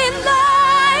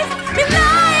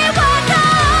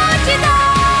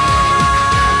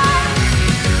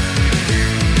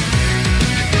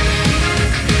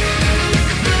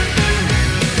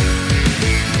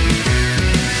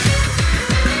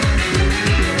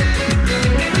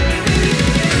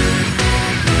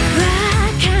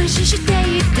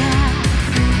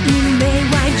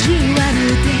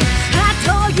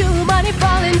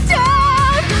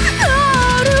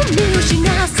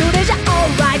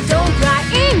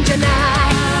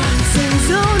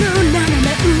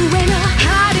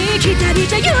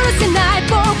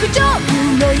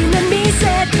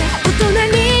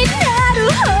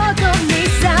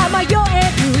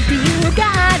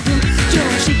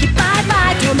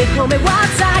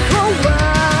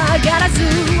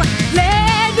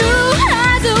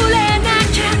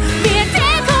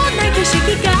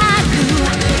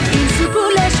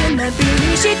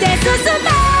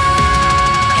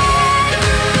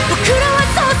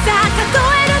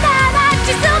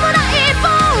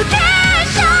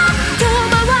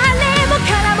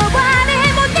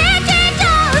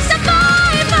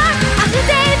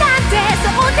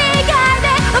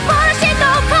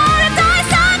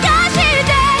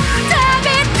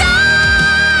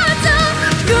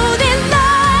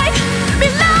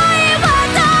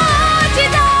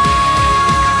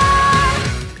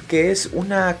 Que es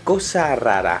una cosa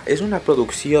rara, es una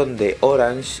producción de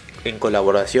Orange en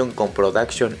colaboración con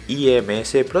Production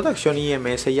IMS. Production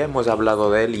IMS ya hemos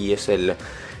hablado de él y es el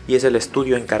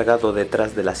estudio encargado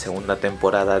detrás de la segunda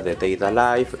temporada de Date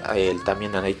Alive. Él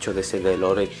también han hecho desde el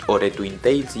Ore Twin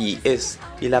Tales y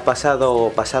el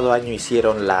pasado año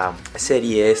hicieron la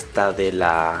serie esta de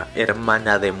la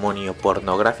hermana demonio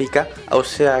pornográfica. O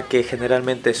sea que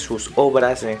generalmente sus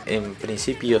obras en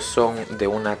principio son de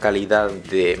una calidad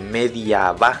de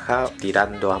media baja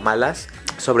tirando a malas.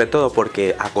 Sobre todo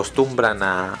porque acostumbran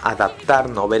a adaptar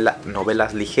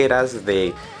novelas ligeras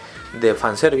de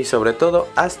fanservice sobre todo,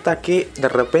 hasta que de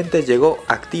repente llegó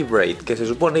Active Raid, que se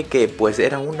supone que pues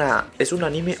es un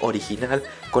anime original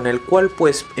con el cual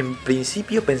pues en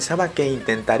principio pensaba que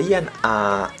intentarían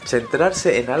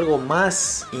centrarse en algo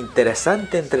más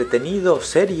interesante, entretenido,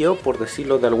 serio, por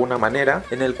decirlo de alguna manera,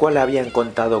 en el cual habían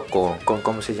contado con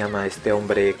 ¿cómo se llama este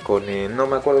hombre? No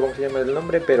me acuerdo cómo se llama el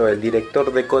nombre, pero el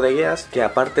director de Code Geass, que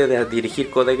aparte de dirigir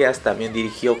Code Geass también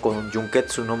dirigió con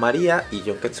Junketsu no Maria, y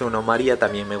Junketsu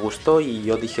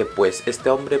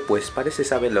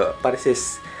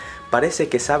parece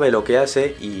que sabe lo que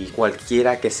hace y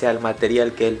cualquiera que sea el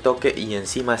material que él toque, y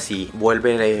encima si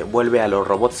vuelve a los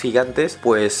robots gigantes,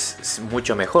 pues es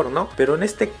mucho mejor, ¿no? Pero en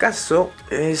este caso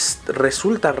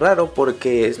resulta raro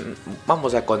porque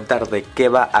vamos a contar de qué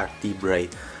va Active Raid.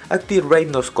 Active Raid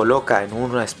nos coloca en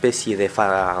una especie de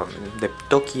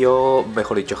Tokio,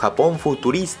 mejor dicho, Japón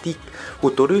futurista,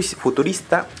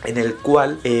 en el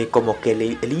cual como que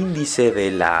el índice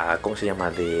de la, ¿cómo se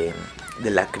llama?, de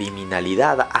la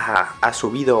criminalidad ha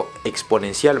subido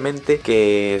exponencialmente,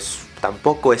 que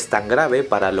tampoco es tan grave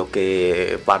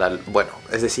bueno,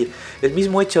 es decir, el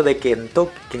mismo hecho de que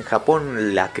en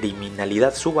Japón la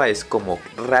criminalidad suba es como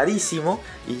rarísimo,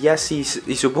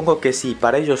 y supongo que si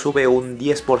para ellos sube un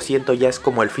 10% ya es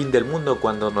como el fin del mundo,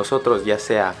 cuando nosotros, ya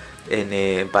sea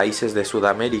en países de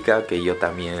Sudamérica, que yo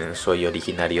también soy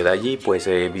originario de allí, pues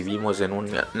vivimos en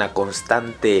una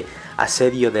constante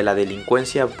asedio de la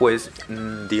delincuencia, pues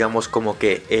digamos como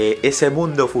que ese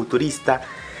mundo futurista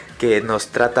que nos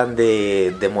tratan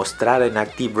de demostrar en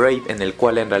Active Raid, en el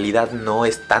cual en realidad no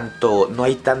hay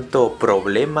tanto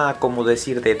problema, como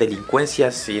decir, de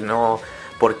delincuencia, sino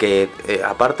porque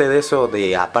aparte de eso,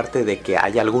 aparte de que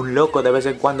hay algún loco de vez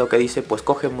en cuando que dice, pues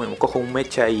cojo un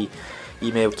mecha y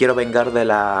me quiero vengar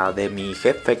de mi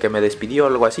jefe que me despidió o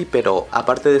algo así, pero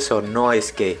aparte de eso no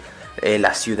es que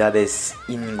la ciudad es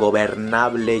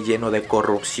ingobernable, lleno de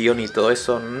corrupción y todo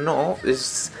eso, no,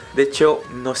 de hecho,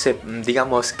 no sé,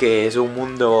 digamos que es un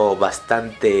mundo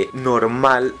bastante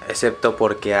normal, excepto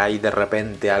porque hay de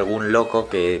repente algún loco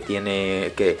que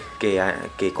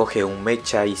coge un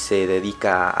mecha y se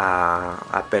dedica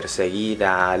a perseguir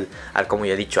como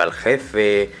ya he dicho, al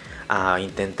jefe, a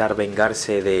intentar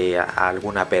vengarse de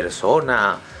alguna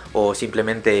persona, o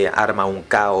simplemente arma un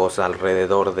caos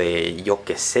alrededor de, yo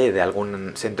que sé, de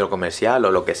algún centro comercial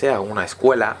o lo que sea, una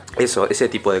escuela, ese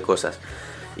tipo de cosas.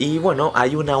 Y bueno,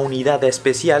 hay una unidad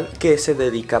especial que se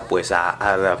dedica pues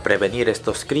a prevenir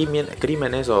estos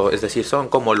crímenes, o es decir, son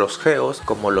como los GEOs,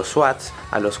 como los SWATs,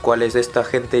 a los cuales esta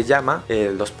gente llama,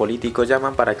 los políticos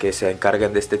llaman para que se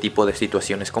encarguen de este tipo de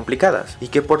situaciones complicadas. Y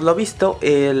que por lo visto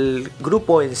el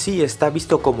grupo en sí está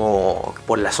visto como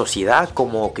por la sociedad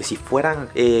como que si fueran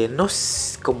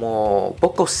como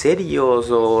poco serios,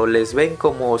 o les ven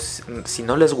como si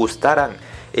no les gustaran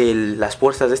las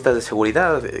fuerzas estas de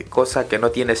seguridad, cosa que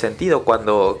no tiene sentido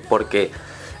porque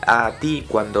a ti,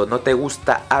 cuando no te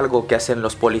gusta algo que hacen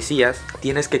los policías,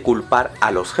 tienes que culpar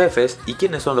a los jefes. ¿Y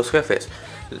quiénes son los jefes?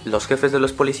 Los jefes de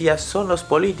los policías son los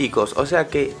políticos, o sea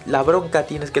que la bronca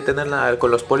tienes que tenerla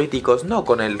con los políticos, no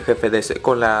con el jefe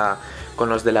con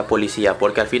los de la policía,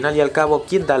 porque al final y al cabo,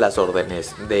 ¿quién da las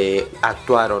órdenes de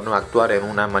actuar o no actuar en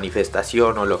una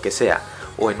manifestación o lo que sea,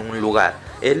 o en un lugar?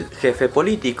 El jefe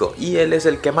político, y él es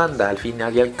el que manda al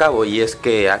final y al cabo. Y es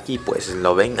que aquí pues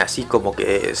lo ven así como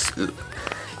que es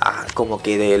como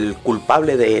que el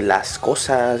culpable de las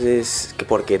cosas es que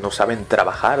porque no saben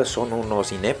trabajar, son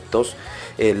unos ineptos.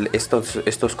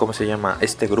 Estos ¿cómo se llama?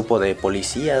 Este grupo de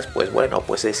policías, pues bueno,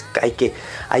 pues hay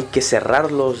que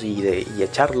cerrarlos y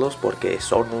echarlos, porque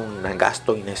son un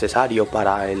gasto innecesario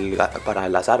para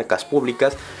las arcas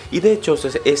públicas. Y de hecho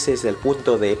ese es el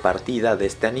punto de partida de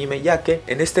este anime, ya que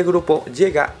en este grupo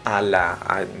llega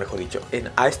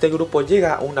a este grupo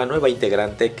llega una nueva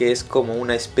integrante que es como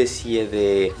una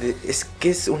especie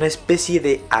es una especie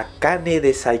de Akane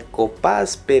de Psycho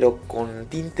Pass, pero con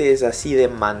tintes así de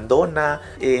mandona.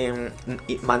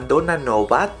 Mandona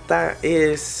novata,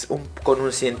 con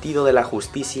un sentido de la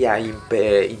justicia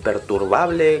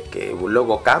imperturbable, que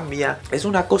luego cambia. Es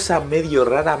una cosa medio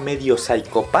rara, medio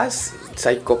Psycho Pass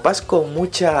con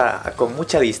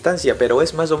mucha distancia, pero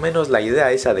es más o menos la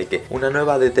idea esa de que una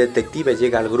nueva detective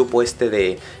llega al grupo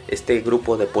este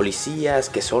grupo de policías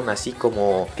que son así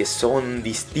como que son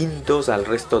distintos al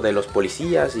resto de los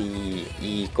policías,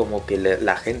 y como que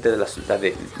la gente de la ciudad,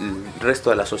 el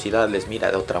resto de la sociedad les mira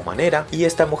de otra manera. Y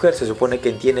esta mujer se supone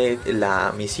que tiene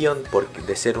la misión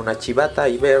de ser una chivata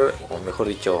y ver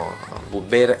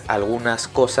algunas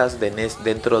cosas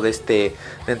dentro de este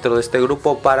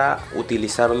grupo, para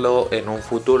utilizarlo en un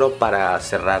futuro para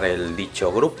cerrar el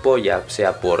dicho grupo, ya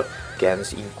sea por que han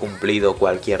incumplido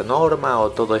cualquier norma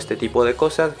o todo este tipo de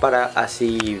cosas, para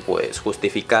así pues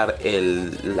justificar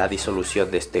la disolución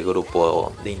de este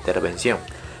grupo de intervención.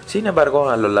 Sin embargo,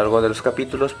 a lo largo de los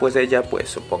capítulos, pues ella, pues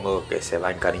supongo que se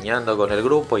va encariñando con el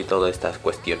grupo y todas estas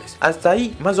cuestiones. Hasta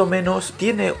ahí, más o menos,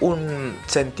 tiene un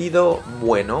sentido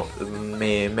bueno.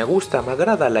 Me gusta, me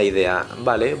agrada la idea.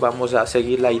 Vale, vamos a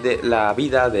seguir la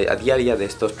vida diaria de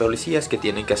estos policías que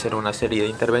tienen que hacer una serie de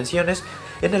intervenciones,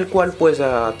 en el cual pues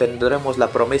tendremos la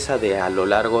promesa de a lo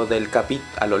largo de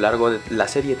la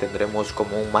serie tendremos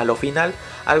como un malo final,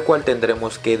 al cual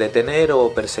tendremos que detener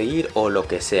o perseguir o lo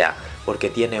que sea, porque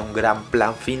tiene un gran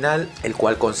plan final, el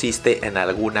cual consiste en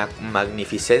alguna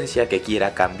magnificencia que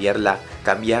quiera cambiar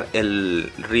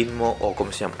el ritmo o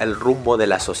el rumbo de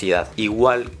la sociedad,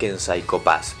 igual que en Psycho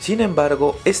Pass. Sin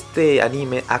embargo, este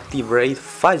anime Active Raid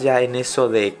falla en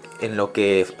lo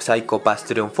que Psycho Pass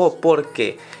triunfó,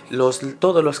 porque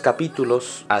todos los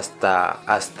capítulos hasta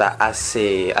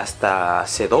hace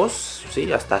 2,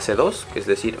 ¿sí? Hasta hace 2, es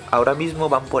decir, ahora mismo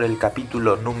van por el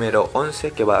capítulo número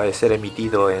 11, que va a ser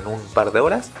emitido en un par de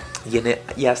horas,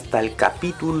 y hasta el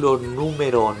capítulo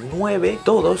número 9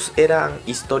 todos eran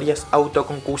historias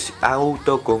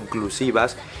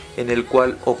autoconclusivas, en el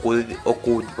cual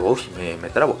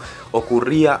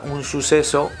ocurría un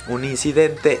suceso, un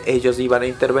incidente, ellos iban a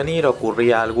intervenir,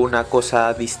 ocurría alguna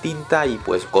cosa distinta y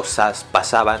pues cosas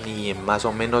pasaban, y más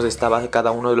o menos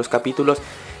cada uno de los capítulos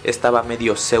estaba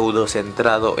medio pseudo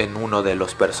centrado en uno de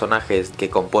los personajes que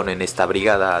componen esta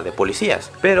brigada de policías,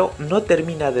 pero no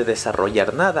termina de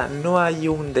desarrollar nada, no hay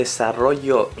un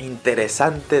desarrollo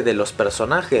interesante de los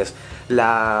personajes.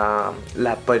 La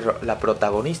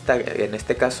protagonista en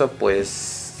este caso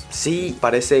pues sí,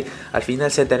 parece, al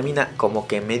final se termina como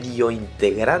que medio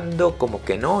integrando, como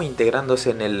que no, integrándose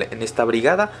en esta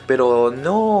brigada, pero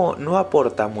no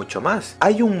aporta mucho más.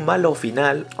 Hay un malo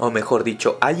final, o mejor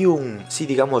dicho, hay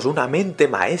una mente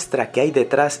maestra que hay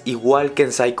detrás, igual que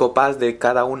en Psycho Pass de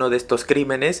cada uno de estos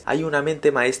crímenes, hay una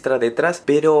mente maestra detrás,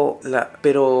 pero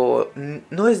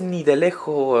no es ni de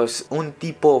lejos un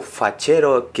tipo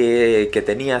fachero que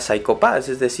tenía Psycho Pass,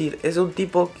 es decir, es un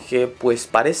tipo que pues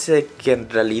parece que en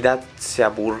realidad se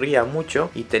aburría mucho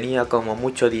y tenía como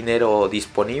mucho dinero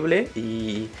disponible,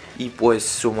 y pues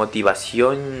su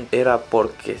motivación era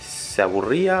porque se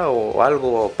aburría o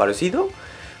algo parecido,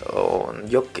 o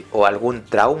algún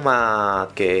trauma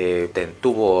que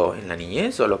tuvo en la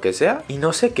niñez o lo que sea, y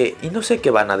no sé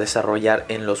qué van a desarrollar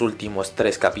en los últimos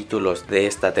 3 capítulos de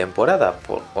esta temporada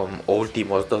o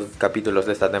últimos 2 capítulos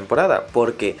de esta temporada,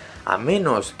 porque a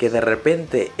menos que de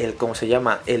repente el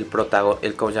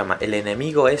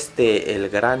enemigo el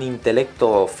gran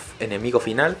intelecto enemigo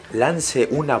final lance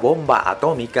una bomba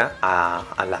atómica a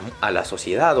la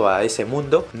sociedad o a ese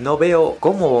mundo, no veo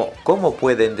cómo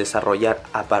pueden desarrollar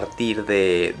a partir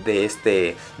de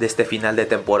este final de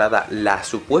temporada la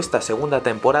supuesta segunda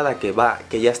temporada que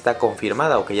ya está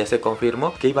confirmada, o que ya se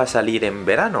confirmó que iba a salir en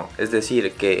verano. Es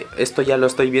decir, que esto ya lo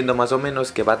estoy viendo más o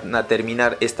menos, que van a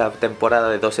terminar esta temporada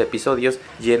de 12 episodios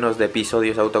llenos de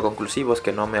episodios autoconclusivos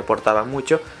que no me aportaban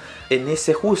mucho, en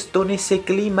ese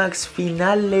clímax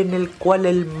final en el cual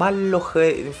el malo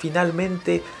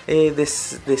finalmente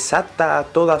desata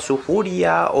toda su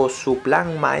furia o su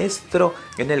plan maestro,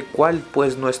 en el cual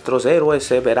pues nuestros héroes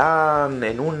se verán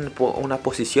en una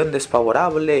posición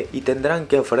desfavorable y tendrán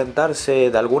que enfrentarse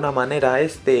de alguna manera a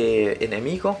este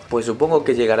enemigo. Pues supongo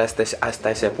que llegará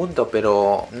hasta ese punto,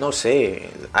 pero no sé,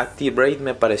 Active Raid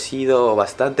me ha parecido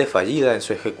bastante fallida en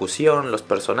su ejecución. Los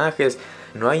personajes,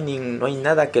 no hay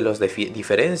nada que los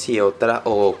diferencie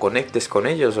o conectes con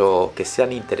ellos o que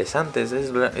sean interesantes.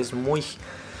 Es muy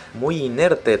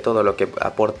inerte todo lo que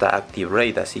aporta Active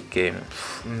Raid, así que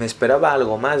me esperaba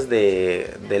algo más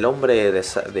del hombre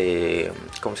de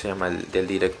 ¿cómo se llama? Del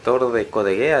director de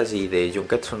Code Geass y de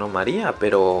Junketsu no Maria,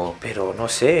 pero no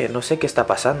sé qué está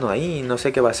pasando ahí, no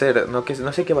sé qué va a ser, no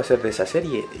sé qué va a ser de esa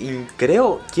serie, y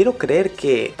quiero creer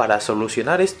que para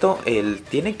solucionar esto él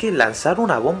tiene que lanzar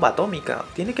una bomba atómica,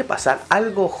 tiene que pasar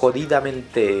algo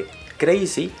jodidamente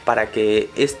crazy para que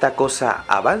esta cosa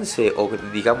avance, o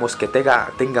digamos que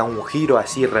tenga un giro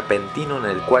así repentino en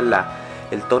el cual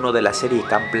el tono de la serie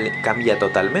cambia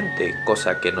totalmente,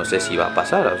 cosa que no sé si va a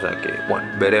pasar, o sea que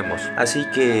bueno, veremos. Así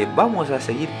que vamos a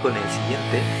seguir con el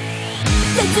siguiente.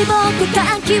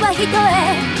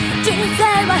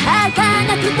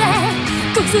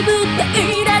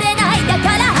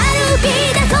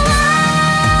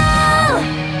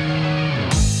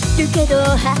 けど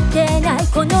果てない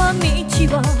この道を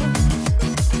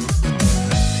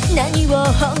何を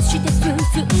欲して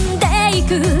進んでい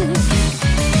く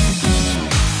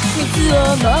水を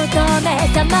求め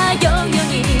さまようよう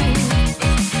に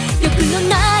欲の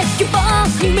ない希望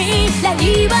に未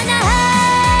来はな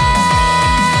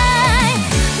い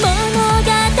物語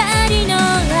のア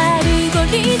ルゴ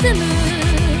リズ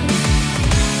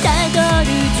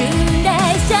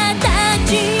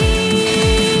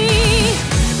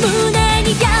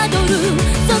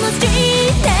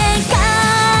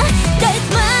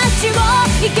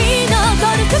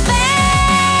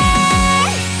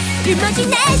ジ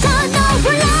ネーションの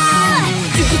フラー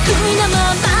純粋なま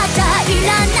まじゃい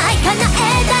らない叶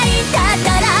えたいんだった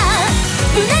ら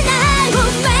ぶれない運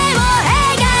命を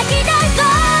描き出そ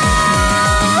う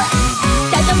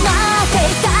ただ待って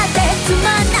いたってつま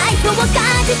んないそう感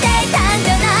じていたんじ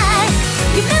ゃない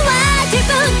夢は自分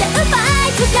で奪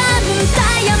いつかむ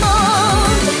ダイヤモ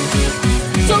ン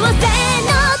ド挑戦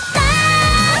の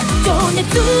情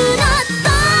熱の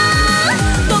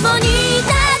共にな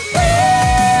って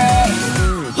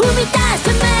踏み出して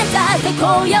目指せ荒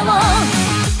野を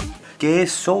que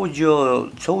es Soujo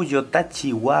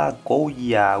Tachi wa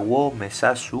Kouya wo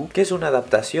Mesasu, que es una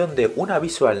adaptación de una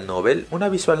visual novel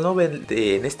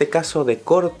en este caso de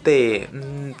corte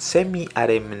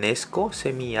semi-haremnesco,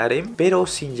 semi-harem, pero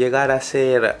sin llegar a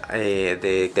ser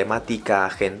de temática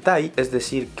hentai, es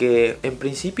decir que en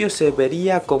principio se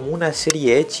vería como una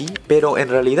serie ecchi, pero en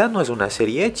realidad no es una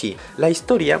serie ecchi. La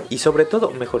historia, y sobre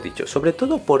todo, mejor dicho, sobre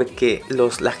todo porque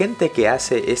la gente que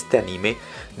hace este anime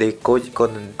de ¿cómo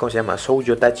se llama?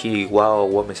 Soujo Tachi wa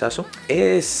Mesasu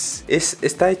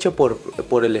está hecho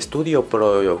por el estudio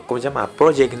 ¿cómo se llama?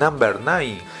 Project Number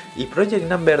 9. Y Project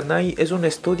Number 9 es un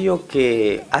estudio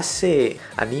que hace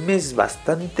animes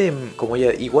bastante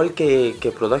igual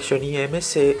que Production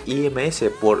IMS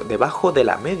por debajo de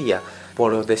la media.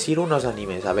 Por decir unos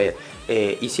animes, a ver,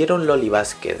 hicieron Loli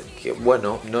Basket, que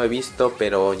bueno, no he visto,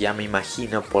 pero ya me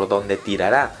imagino por dónde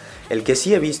tirará. El que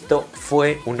sí he visto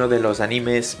fue uno de los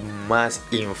animes más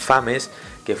infames,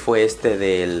 que fue este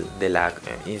de la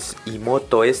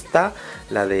Imoto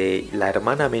la de la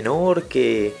hermana menor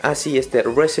que...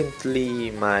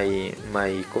 Recently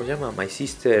 ¿cómo se llama? My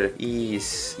sister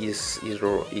is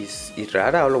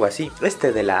rara o algo así.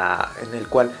 En el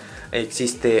cual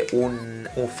existe un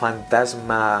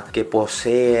fantasma que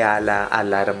posee a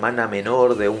la hermana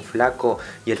menor de un flaco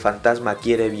y el fantasma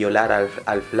quiere violar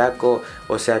al flaco,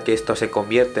 o sea que esto se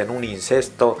convierte en un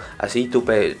incesto, así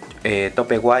tope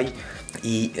guay.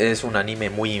 Y es un anime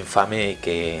muy infame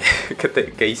que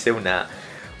hice una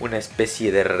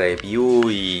especie de review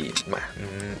y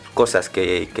cosas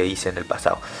que hice en el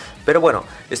pasado. Pero bueno,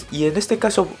 y en este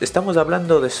caso estamos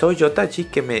hablando de Soujo Tachi,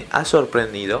 que me ha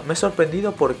sorprendido. Me ha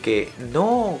sorprendido porque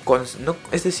no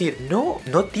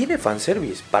tiene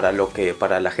fanservice para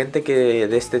la gente que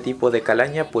de este tipo de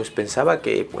calaña pues pensaba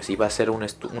que pues iba a ser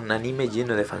un anime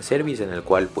lleno de fanservice, en el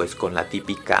cual pues con la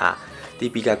típica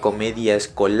comedia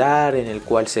escolar en el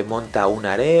cual se monta un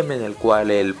harem, en el cual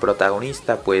el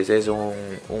protagonista pues es un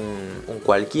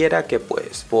cualquiera que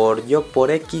pues por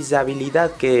X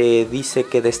habilidad que dice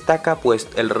que destaca, pues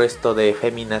el resto de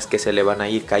féminas que se le van a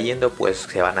ir cayendo pues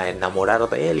se van a enamorar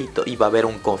de él y va a haber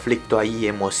un conflicto ahí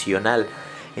emocional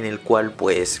en el cual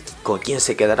pues con quién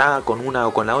se quedará, con una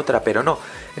o con la otra, pero no.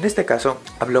 En este caso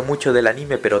hablo mucho del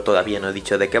anime, pero todavía no he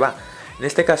dicho de qué va. En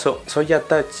este caso,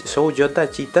 Soujo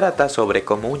Tachi trata sobre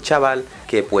como un chaval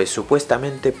que pues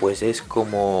supuestamente pues es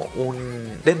como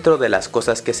dentro de las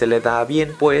cosas que se le da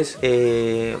bien, pues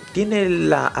tiene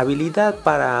la habilidad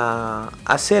para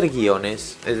hacer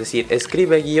guiones, es decir,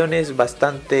 escribe guiones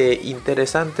bastante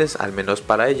interesantes, al menos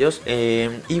para ellos,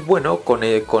 y bueno,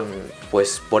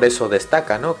 pues por eso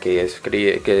destaca, ¿no? Que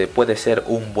puede ser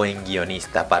un buen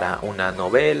guionista para una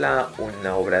novela,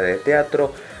 una obra de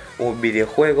teatro, un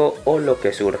videojuego o lo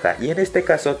que surja. Y en este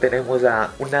caso tenemos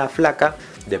a una flaca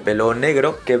de pelo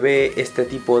negro que ve este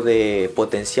tipo de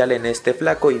potencial en este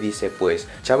flaco y dice pues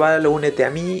chaval, únete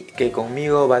a mí que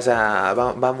conmigo vamos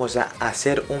a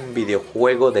hacer un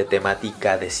videojuego de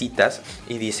temática de citas.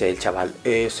 Y dice el chaval,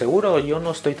 seguro, yo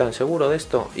no estoy tan seguro de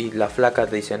esto. Y la flaca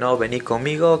te dice, no, vení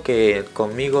conmigo, que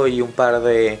conmigo y un par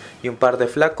de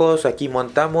flacos aquí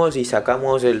montamos y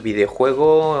sacamos el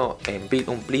videojuego en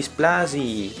un plis plus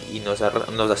y nos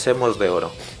hacemos de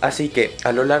oro. Así que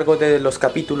a lo largo de los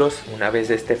capítulos, una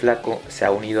vez este flaco se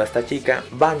ha unido a esta chica,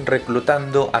 van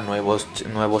reclutando a nuevos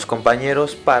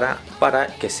compañeros para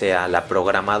que sea la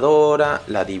programadora,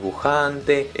 la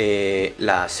dibujante,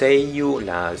 la seiyuu,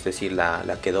 es decir,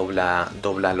 la que dobla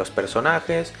los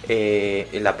personajes,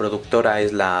 la productora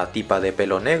es la tipa de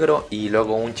pelo negro y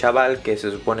luego un chaval que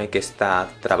se supone que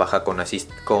trabaja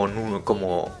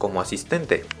como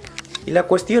asistente. Y la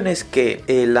cuestión es que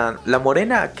la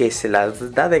morena que se la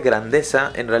da de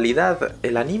grandeza, en realidad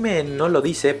el anime no lo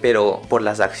dice, pero por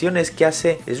las acciones que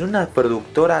hace es una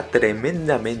productora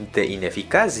tremendamente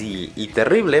ineficaz y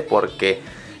terrible, porque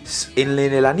en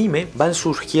el anime van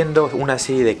surgiendo una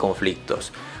serie de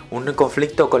conflictos. Un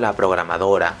conflicto con la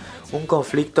programadora, un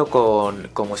conflicto con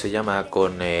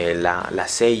la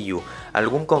seiyuu.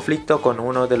 algún conflicto con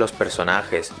uno de los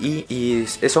personajes y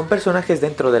son personajes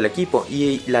dentro del equipo,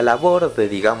 y la labor de,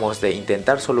 digamos, de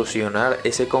intentar solucionar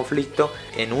ese conflicto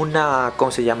en una,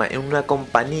 ¿cómo se llama?, en una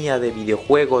compañía de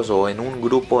videojuegos o en un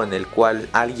grupo en el cual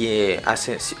alguien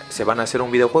se van a hacer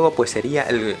un videojuego, pues sería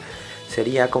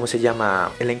 ¿cómo se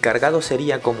llama? El encargado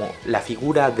sería como la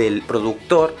figura del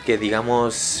productor que,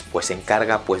 digamos, pues se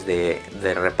encarga pues de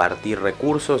repartir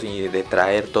recursos y de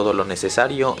traer todo lo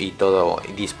necesario y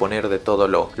disponer de todo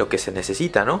lo que se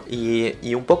necesita, ¿no?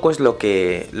 Y un poco es lo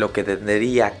que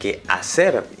tendría que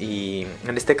hacer, y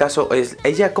en este caso es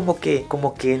ella como que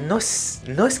no es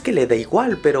que le da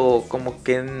igual, pero como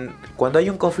que cuando hay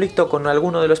un conflicto con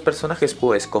alguno de los personajes,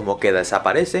 pues como que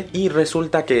desaparece, y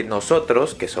resulta que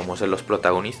nosotros, que somos los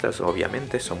protagonistas,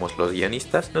 obviamente somos los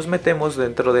guionistas, nos metemos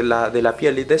dentro de la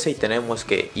piel de ese y tenemos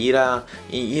que ir a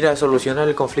solucionar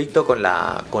el conflicto con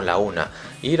la una,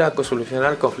 ir a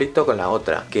solucionar el conflicto con la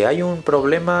otra, que hay un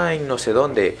problema en no sé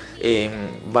dónde,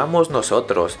 vamos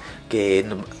nosotros, que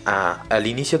al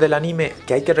inicio del anime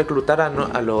que hay que reclutar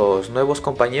a los nuevos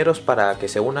compañeros para que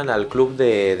se unan al club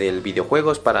del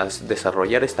videojuegos para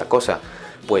desarrollar esta cosa.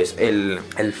 Pues el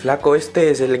flaco este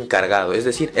es el encargado, es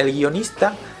decir, el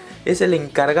guionista es el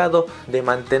encargado de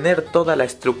mantener toda la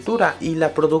estructura, y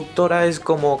la productora es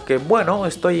como que, bueno,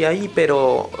 estoy ahí,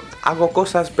 pero hago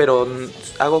cosas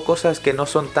que no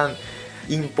son tan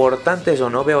importantes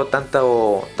o no veo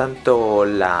tanto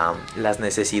las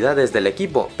necesidades del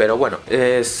equipo, pero bueno,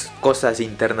 es cosas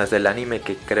internas del anime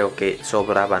que creo que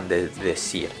sobraban de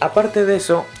decir. Aparte de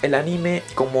eso, el anime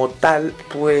como tal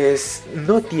pues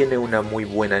no tiene una muy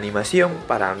buena animación,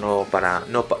 no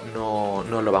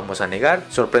lo vamos a negar.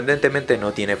 Sorprendentemente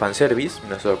no tiene fanservice,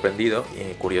 me ha sorprendido,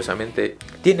 curiosamente.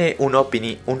 Tiene un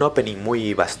opening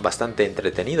muy bastante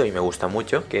entretenido y me gusta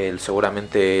mucho, que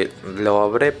seguramente lo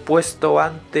habré puesto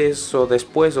antes o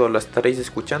después, o lo estaréis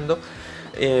escuchando,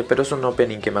 pero es un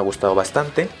opening que me ha gustado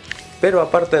bastante. Pero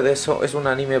aparte de eso, es un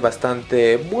anime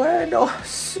bastante bueno,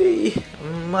 sí,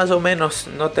 más o menos.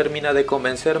 No termina de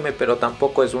convencerme, pero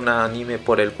tampoco es un anime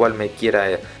por el cual me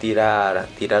quiera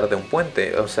tirar de un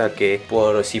puente. O sea que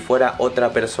por si fuera otra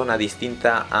persona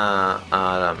distinta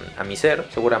a mi ser,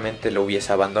 seguramente lo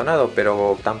hubiese abandonado,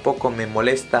 pero tampoco me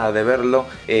molesta de verlo.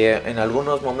 En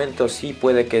algunos momentos sí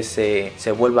puede que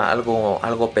se vuelva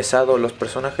algo pesado. Los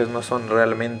personajes no son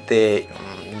realmente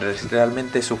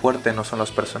su fuerte, no son los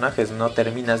personajes, no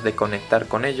terminas de conectar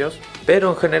con ellos, pero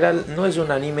en general no es un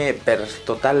anime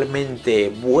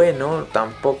totalmente bueno,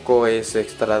 tampoco es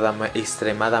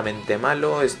extremadamente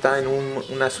malo, está en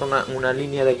una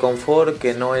línea de confort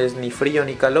que no es ni frío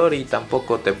ni calor y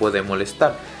tampoco te puede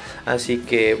molestar, así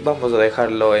que vamos a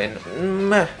dejarlo en un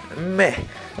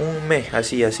me,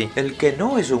 así. El que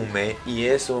no es un me, y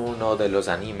es uno de los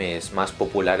animes más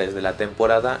populares de la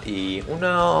temporada, y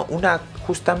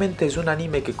justamente es un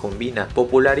anime que combina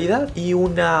popularidad y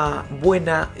una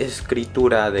buena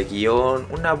escritura de guión,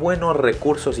 buenos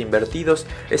recursos invertidos,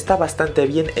 está bastante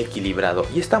bien equilibrado,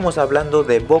 y estamos hablando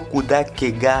de Boku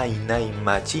Dake ga Inai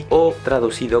Machi, o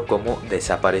traducido como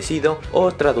desaparecido,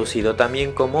 o traducido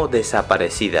también como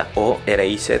desaparecida, o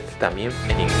Erased también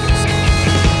en inglés.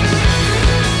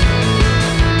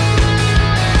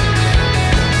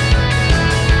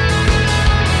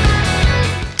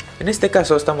 En este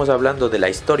caso estamos hablando de la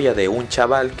historia de un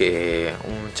chaval de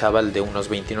unos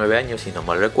 29 años, si no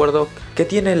mal recuerdo, que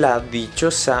tiene la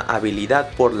dichosa habilidad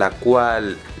por la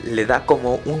cual le da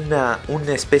como una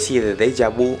especie de déjà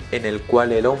vu, en el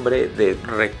cual el hombre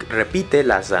repite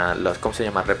 ¿cómo se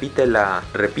llama? Repite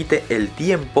el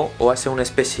tiempo, o hace una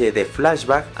especie de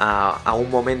flashback a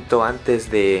un momento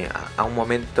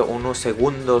unos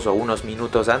segundos o unos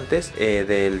minutos antes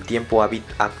del tiempo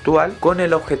actual, con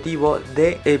el objetivo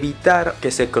de evitar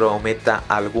que se cometa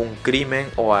algún crimen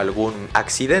o algún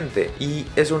accidente. Y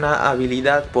es una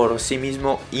habilidad por sí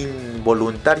mismo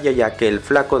involuntaria, ya que el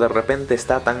flaco de repente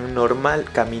está tan normal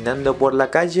caminando por la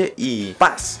calle y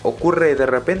 ¡paz! Ocurre de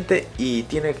repente y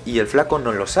el flaco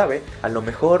no lo sabe. A lo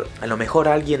mejor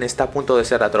alguien está a punto de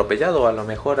ser atropellado, a lo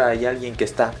mejor hay alguien que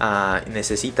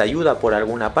necesita ayuda por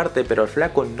alguna parte, pero el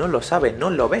flaco no lo sabe, no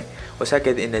lo ve. O sea que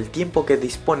en el tiempo que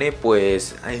dispone,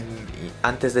 pues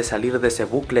antes de salir de ese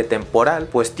bucle temporal,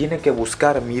 pues tiene que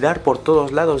mirar por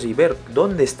todos lados y ver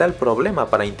dónde está el problema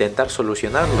para intentar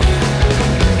solucionarlo.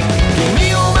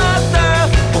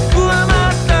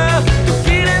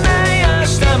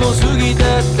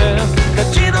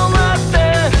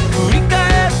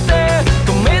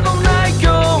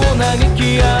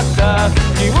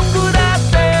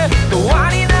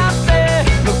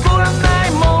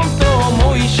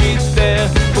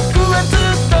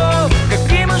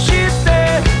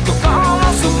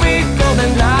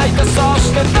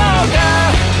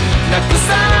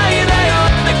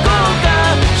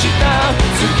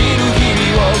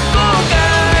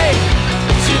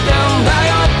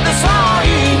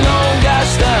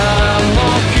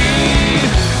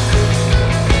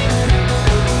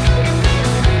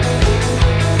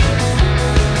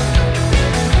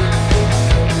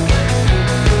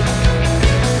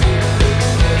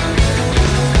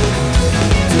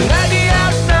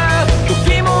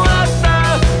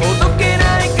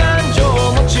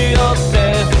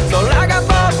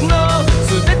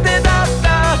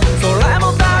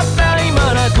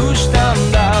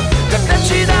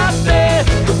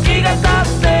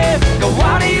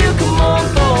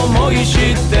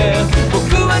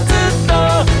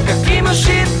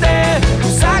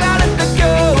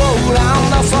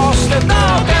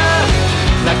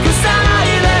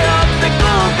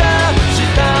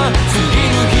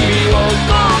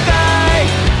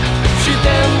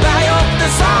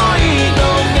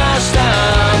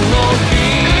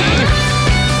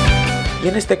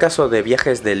 este caso de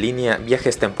viajes de línea,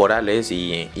 viajes temporales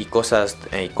y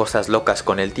cosas locas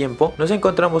con el tiempo, nos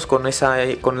encontramos con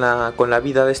la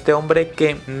vida de este hombre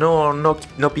que no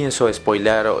pienso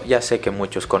spoilear. Ya sé que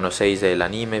muchos conocéis del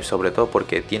anime, sobre todo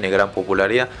porque tiene gran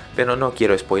popularidad, pero no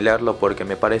quiero spoilearlo porque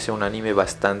me parece un anime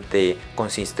bastante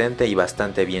consistente y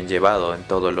bastante bien llevado en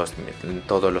todos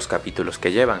los capítulos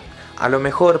que llevan. A lo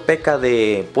mejor peca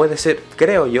de, puede ser,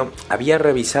 creo yo, había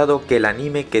revisado que el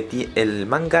anime el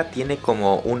manga tiene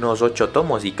como unos 8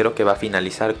 tomos y creo que va a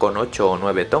finalizar con 8 o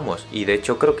 9 tomos, y de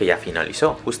hecho creo que ya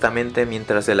finalizó. Justamente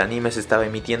mientras el anime se estaba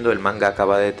emitiendo, el manga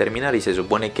acaba de terminar y se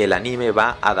supone que el anime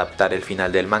va a adaptar el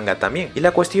final del manga también. Y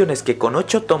la cuestión es que con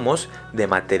 8 tomos de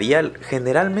material,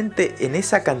 generalmente en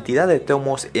esa cantidad de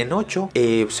tomos, en 8,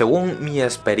 según mi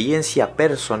experiencia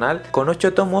personal, con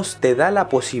 8 tomos te da la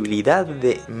posibilidad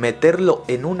de meterlo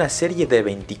en una serie de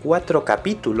 24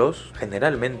 capítulos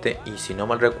generalmente. Y si no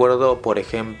mal recuerdo, por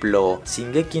ejemplo,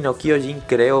 Shingeki no Kyojin,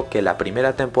 creo que la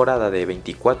primera temporada de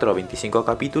 24 o 25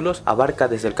 capítulos abarca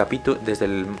desde el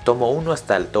tomo 1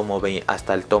 hasta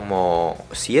el tomo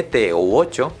 7 u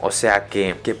 8, o sea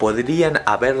que podrían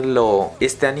haberlo,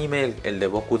 este anime, el de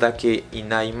Bokudake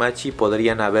Inaimachi,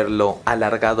 podrían haberlo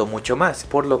alargado mucho más,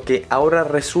 por lo que ahora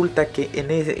resulta que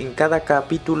en cada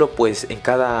capítulo, pues en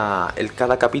cada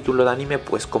capítulo de anime,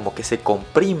 pues como que se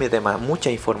comprime de mucha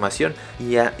información,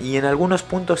 y en algunos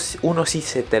puntos uno sí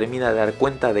se termina de dar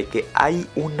cuenta de que hay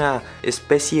una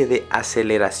especie de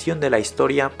aceleración de la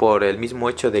historia por el mismo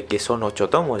hecho de que son 8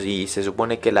 tomos y se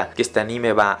supone que este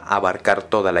anime va a abarcar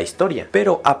toda la historia.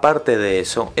 Pero aparte de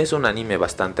eso, es un anime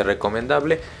bastante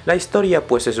recomendable. La historia,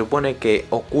 pues se supone que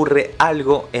ocurre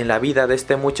algo en la vida de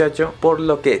este muchacho, por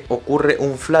lo que ocurre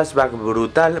un flashback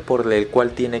brutal por el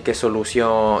cual tiene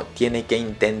que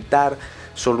intentar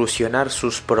solucionar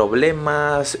sus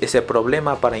problemas, ese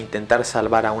problema, para intentar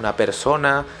salvar a una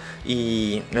persona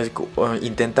y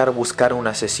intentar buscar un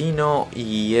asesino,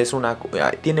 y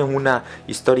tiene una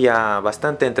historia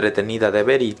bastante entretenida de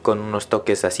ver y con unos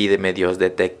toques así de medios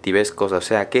detectivescos, o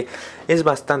sea que es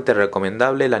bastante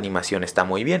recomendable. La animación está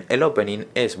muy bien, el opening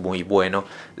es muy bueno,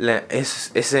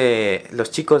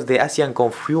 los chicos de Asian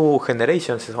Kung Fu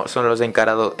Generation son los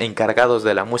encargados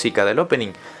de la música del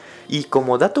opening. Y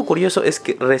como dato curioso es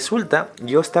que resulta,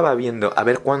 yo estaba viendo a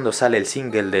ver cuándo sale el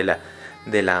single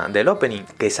del opening,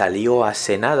 que salió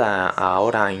hace nada,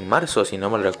 ahora en marzo si no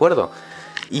me recuerdo.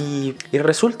 Y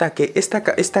resulta que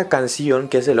esta canción,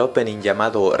 que es el opening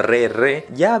llamado Re,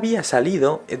 ya había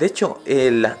salido. De hecho,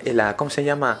 ¿cómo se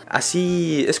llama?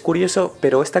 Así es curioso,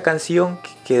 pero esta canción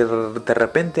que de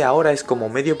repente ahora es como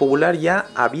medio popular, ya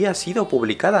había sido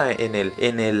publicada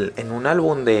en un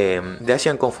álbum de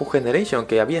Asian Kung Fu Generation,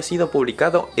 que había sido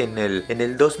publicado en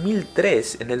el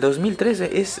 2003. En el 2003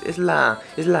 es la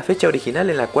fecha original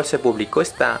en la cual se publicó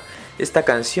esta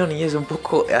canción, y es un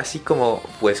poco así como,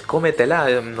 pues cómetela,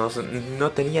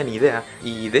 no tenía ni idea.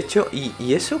 Y de hecho,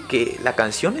 y eso que la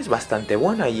canción es bastante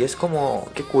buena, y es como,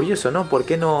 qué curioso, ¿no? ¿Por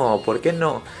qué no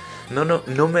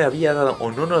me había dado,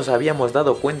 o no nos habíamos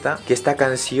dado cuenta que esta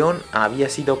canción había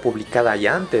sido publicada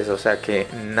ya antes? O sea que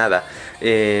nada,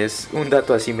 es un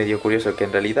dato así medio curioso, que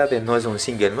en realidad no es un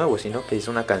single nuevo, sino que es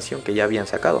una canción que ya habían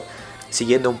sacado,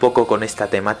 siguiendo un poco con esta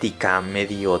temática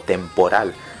medio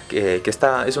temporal.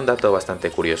 Es un dato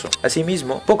bastante curioso.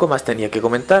 Asimismo, poco más tenía que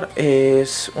comentar.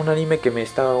 Es un anime que me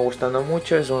está gustando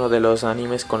mucho. Es uno de los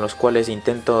animes con los cuales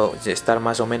intento estar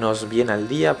más o menos bien al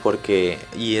día,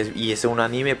 y es un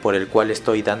anime por el cual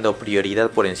estoy dando prioridad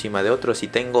por encima de otros. Y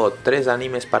tengo 3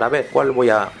 animes para ver. ¿Cuál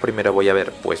primero voy a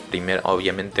ver? Pues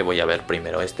obviamente voy a ver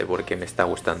primero este, porque me está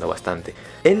gustando bastante.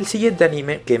 El siguiente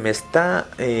anime que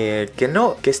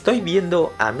que estoy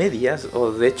viendo a medias,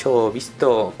 o de hecho he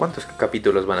visto, ¿cuántos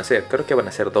capítulos van a ser? Creo que van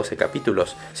a ser 12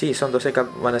 capítulos. Sí,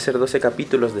 van a ser 12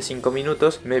 capítulos de 5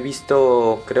 minutos. Me he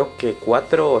visto creo que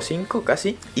 4 o 5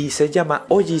 casi. Y se llama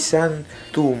Oji-san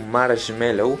to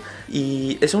Marshmallow.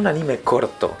 Y es un anime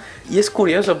corto. Y es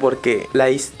curioso porque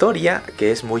la historia,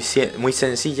 que es muy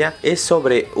sencilla, es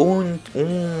sobre un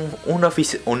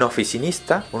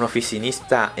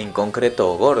oficinista en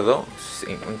concreto gordo.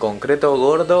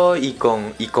 Y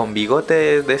con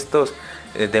bigotes de estos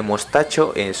de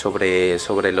mostacho sobre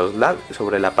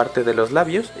la parte de los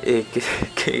labios,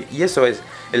 y eso es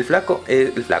el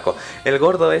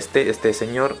gordo. Este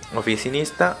señor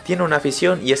oficinista tiene una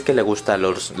afición, y es que le gustan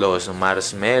los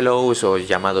marshmallows, o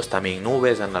llamados también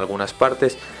nubes en algunas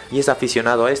partes, y es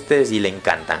aficionado a y le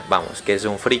encantan, vamos, que es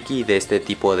un friki de este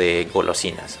tipo de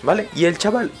golosinas, ¿vale? Y el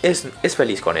chaval es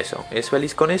feliz con eso,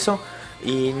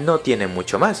 y no tiene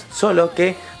mucho más, solo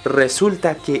que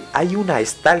resulta que hay una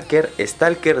stalker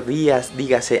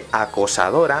dígase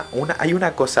acosadora, hay una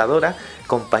acosadora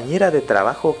compañera de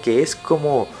trabajo que es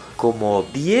como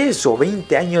 10 o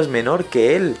 20 años menor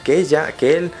que él, que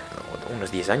él,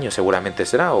 unos 10 años seguramente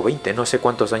será, o 20, no sé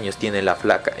cuántos años tiene la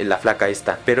flaca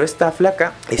esta, pero esta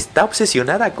flaca está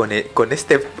obsesionada con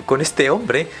este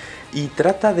hombre y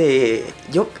trata de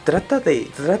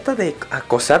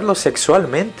acosarlo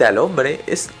sexualmente al hombre.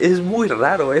 Es muy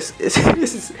raro, es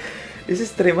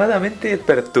extremadamente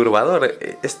perturbador.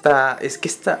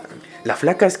 La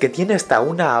flaca es que tiene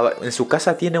en su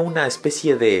casa tiene una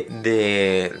especie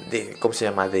de ¿cómo se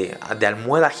llama? De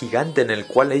almohada gigante en el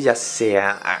cual ella se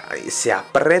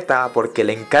aprieta porque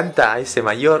le encanta a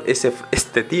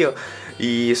este tío.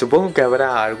 Y supongo que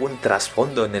habrá algún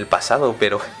trasfondo en el pasado,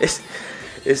 pero es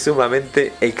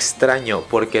sumamente extraño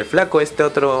porque el flaco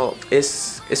otro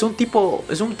es un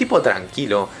tipo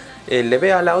tranquilo. Le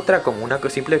ve a la otra como una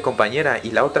simple compañera,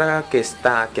 y la otra que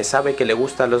sabe que le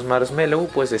gustan los marshmallow,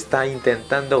 pues está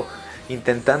intentando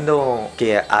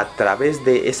que a través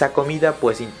de esa comida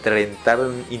pues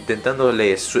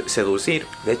intentándole seducir.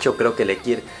 De hecho creo que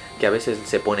que a veces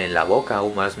se pone en la boca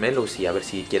un marshmallow y a ver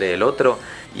si quiere el otro,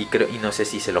 y no sé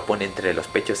si se lo pone entre los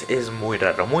pechos. Es muy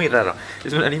raro,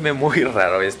 es un anime muy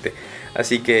raro este.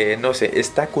 Así que no sé,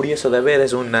 está curioso de ver.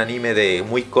 Es un anime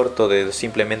muy corto, de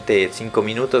simplemente 5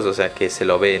 minutos, o sea que se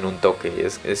lo ve en un toque.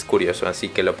 Es curioso, así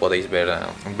que lo podéis ver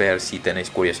si tenéis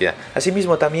curiosidad.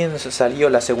 Asimismo también salió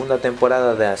la segunda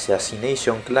temporada de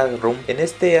Assassination Classroom. En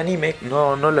este anime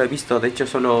no lo he visto, de hecho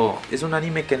solo es un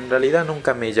anime que en realidad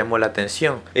nunca me llamó la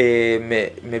atención.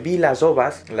 Me vi las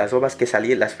ovas que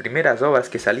salieron, las primeras ovas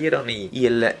que salieron, y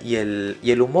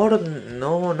el humor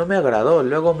no me agradó.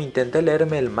 Luego me intenté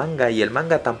leerme el manga y el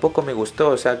manga tampoco me gustó,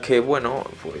 o sea que bueno,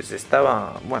 pues está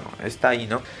ahí,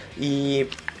 ¿no?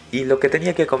 Y lo que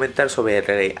tenía que comentar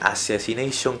sobre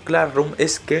Assassination Classroom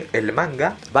es que el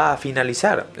manga va a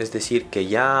finalizar, es decir, que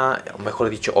ya, o mejor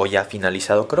dicho, o ya ha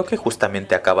finalizado, creo que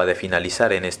justamente acaba de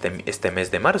finalizar en este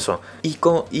mes de marzo.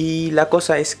 Y la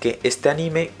cosa es que este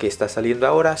anime que está saliendo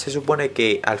ahora, se supone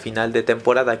que al final de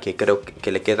temporada, que creo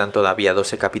que le quedan todavía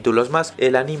 12 capítulos más,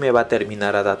 el anime va a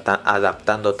terminar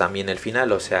adaptando también el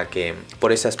final, o sea que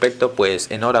por ese aspecto,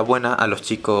 pues enhorabuena a los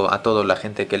chicos, a toda la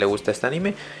gente que le gusta este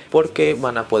anime, porque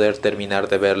van a poder terminar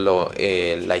de verlo,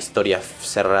 la historia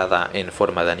cerrada en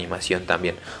forma de animación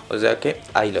también, o sea que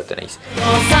ahí lo tenéis.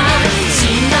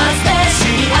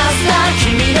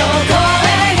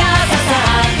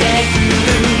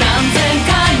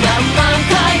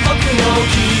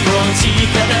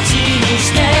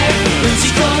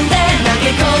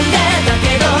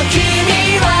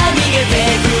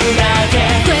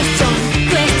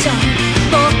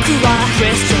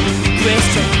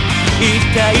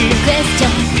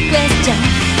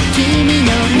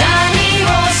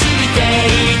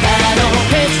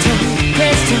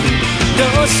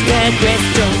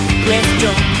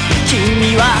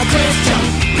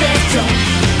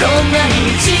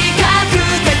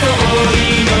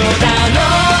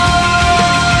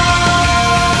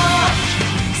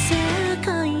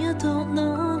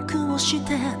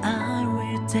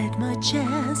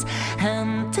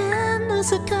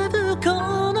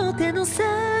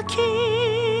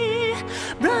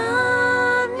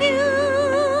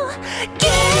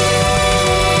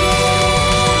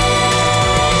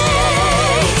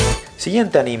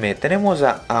 Siguiente anime, tenemos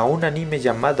a un anime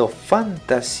llamado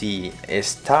Phantasy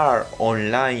Star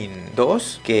Online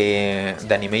 2, de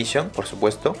animation, por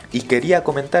supuesto, y quería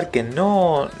comentar que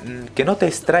no te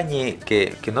extrañe,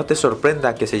 que no te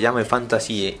sorprenda que se llame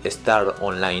Phantasy Star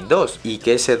Online 2 y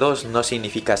que ese 2 no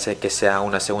significa que sea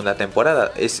una segunda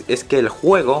temporada. Es que el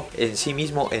juego en sí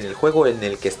mismo, en el juego en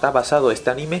el que está basado este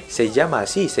anime, se llama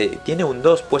así, tiene un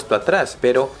 2 puesto atrás,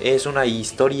 pero es una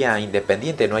historia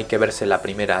independiente, no hay que verse la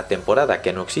primera temporada,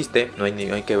 que no existe, no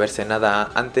hay que verse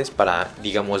nada antes para,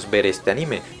 digamos, ver este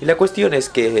anime. Y la cuestión es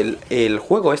que el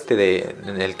juego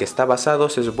en el que está basado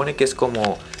se supone que es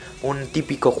como un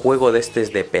típico juego de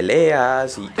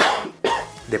peleas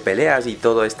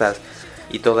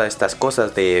y todas estas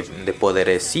cosas de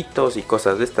poderecitos y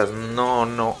cosas de estas.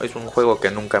 No es un juego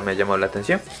que nunca me ha llamado la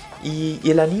atención. Y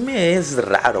el anime es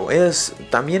raro,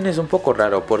 también es un poco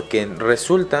raro, porque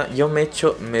resulta, yo me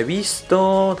he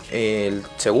visto el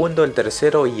segundo, el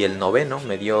tercero y el noveno.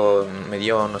 Me dio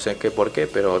no sé qué por qué,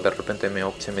 pero de repente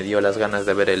se me dio las ganas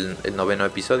de ver el noveno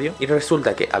episodio. Y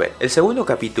resulta que, a ver, el segundo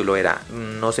capítulo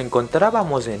nos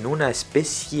encontrábamos en una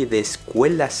especie de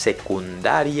escuela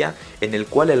secundaria en el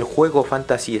cual el juego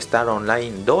Phantasy Star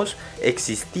Online 2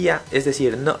 existía, es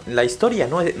decir, la historia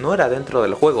no era dentro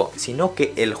del juego, sino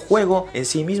que el juego juego en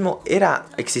sí mismo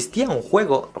existía un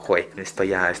juego,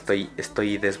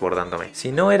 estoy desbordándome,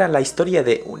 si no era la historia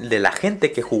de la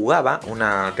gente que jugaba,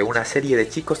 de una serie de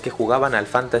chicos que jugaban al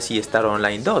Phantasy Star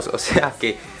Online 2, o sea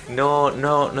que no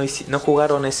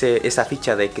jugaron esa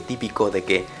ficha de que típico de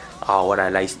que ahora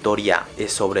la historia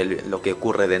es sobre lo que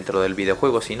ocurre dentro del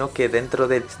videojuego, sino que dentro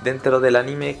del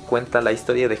anime cuenta la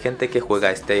historia de gente que juega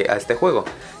a este juego.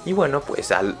 Y bueno,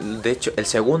 pues de hecho el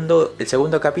segundo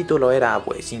capítulo era,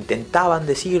 pues intentaban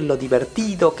decir lo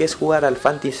divertido que es jugar al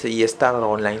Phantasy Star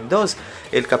Online 2.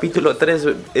 El capítulo 3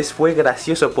 fue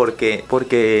gracioso porque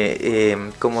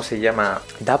 ¿cómo se llama?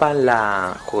 Daban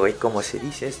 ¿cómo se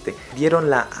dice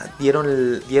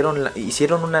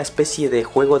hicieron una especie de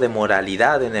juego de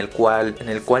moralidad en el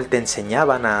cual te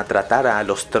enseñaban a tratar a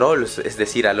los trolls, es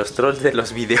decir, a los trolls de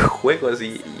los videojuegos,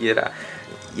 y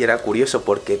era curioso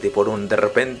porque de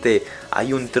repente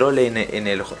hay un troll en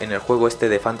el juego este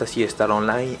de Phantasy Star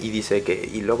Online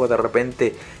y luego de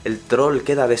repente el troll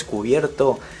queda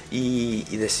descubierto y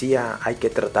decía hay que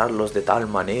tratarlos de tal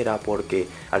manera porque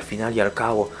al final y al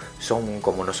cabo son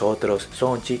como nosotros,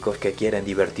 son chicos que quieren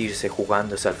divertirse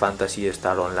jugándose al Phantasy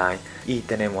Star Online y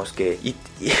tenemos que y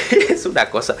es una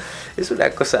cosa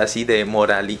así de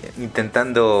moral,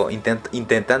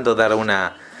 intentando dar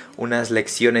unas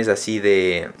lecciones así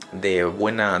de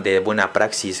buena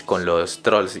praxis con los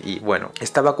trolls. Y bueno,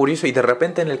 estaba curioso, y de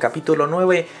repente en el capítulo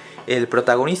 9 el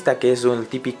protagonista, que es un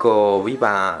típico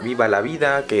viva la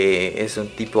vida, que es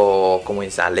un tipo como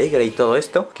es alegre y todo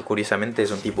esto, que curiosamente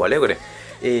es un tipo alegre,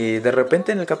 de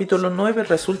repente en el capítulo 9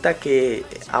 resulta que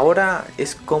ahora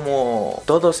es como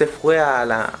todo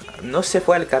no se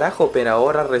fue al carajo, pero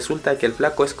ahora resulta que el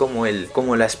flaco es como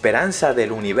la esperanza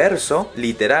del universo,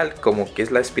 literal, como que es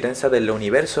la esperanza del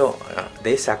universo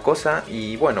de esa cosa.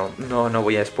 Y bueno, no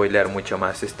voy a spoilear mucho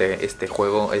más este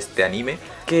juego, este anime,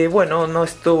 que bueno, no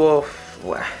estuvo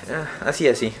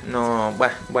así, no,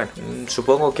 bueno,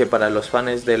 supongo que para los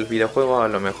fans del videojuego a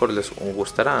lo mejor les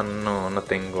gustará, no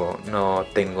tengo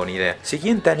ni idea.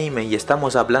 Siguiente anime, y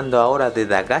estamos hablando ahora de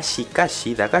Dagashi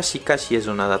Kashi. Dagashi Kashi es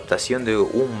una adaptación de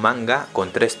un manga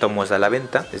con 3 tomos a la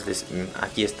venta, es decir,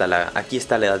 aquí está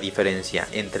la diferencia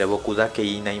entre Bokudake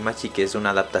y Inaimachi, que es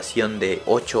una adaptación de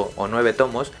 8 o 9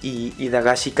 tomos, y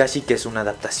Dagashi Kashi, que es una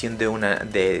adaptación de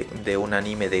un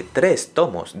anime de 3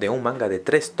 tomos, de un manga de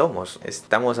 3 tomos.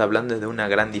 Estamos hablando de una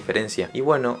gran diferencia. Y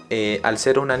bueno, al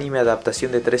ser un anime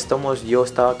adaptación de 3 tomos, yo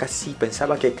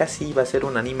pensaba que casi iba a ser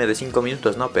un anime de 5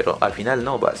 minutos, no, pero al final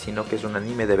no va, sino que es un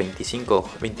anime de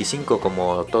 25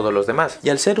 como todos los demás. Y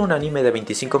al ser un anime de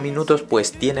 25 minutos,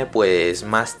 pues tiene pues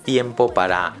más tiempo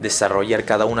para desarrollar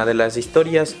cada una de las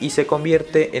historias, y se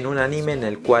convierte en un anime en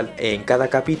el cual en cada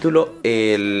capítulo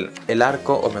el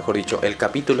arco, o mejor dicho, el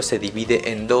capítulo se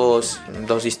divide en dos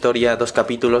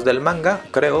capítulos del manga,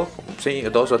 creo, sí,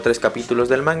 2 o 3 capítulos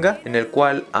del manga, en el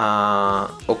cual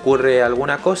ocurre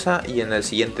alguna cosa y en el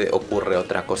siguiente ocurre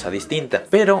otra cosa distinta.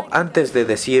 Pero antes de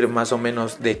decir más o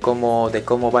menos de cómo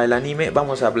va el anime,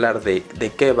 vamos a hablar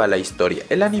de qué va la historia.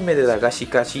 El anime de Dagashi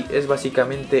Kashi es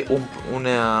básicamente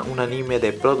un anime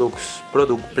de product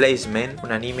placement,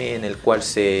 un anime en el cual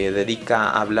se dedica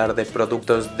a hablar de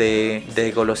productos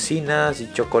de golosinas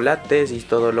y chocolates y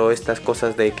todo estas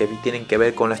cosas que tienen que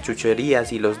ver con las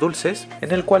chucherías y los dulces,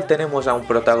 en el cual tenemos a un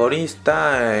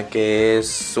protagonista que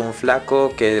es un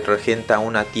flaco que regenta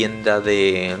una tienda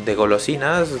de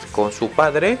golosinas con su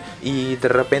padre, y de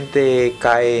repente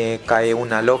cae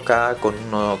una loca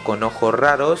con ojos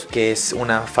raros que es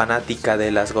una fanática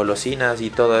de las golosinas y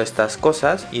todas estas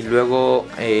cosas, y luego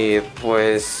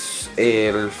pues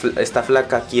esta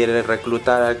flaca quiere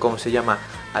reclutar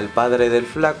al padre del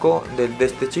flaco, de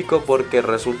este chico, porque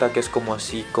resulta que es como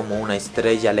una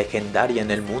estrella legendaria en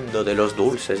el mundo de los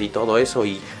dulces y todo eso,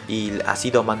 y ha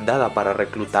sido mandada para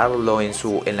reclutarlo en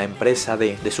la empresa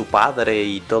de su padre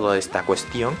y toda esta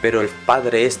cuestión. Pero el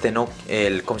padre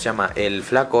el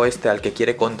flaco al que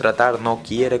quiere contratar no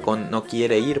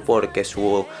quiere ir porque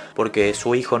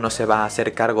su hijo no se va a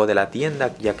hacer cargo de la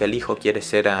tienda, ya que el hijo quiere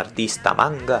ser artista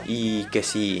manga, y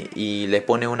le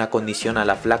pone una condición a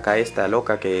la flaca esta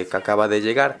loca que acaba de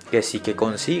llegar, que si que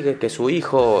consigue que su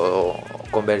hijo,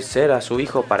 convencer a su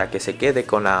hijo para que se quede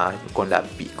con la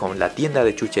tienda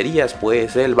de chucherías,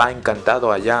 pues él va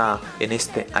encantado allá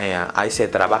a ese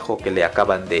trabajo que le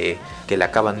acaban de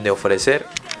ofrecer.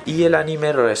 Y el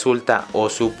anime resulta, o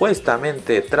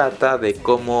supuestamente trata, de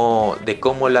cómo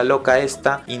la loca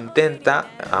esta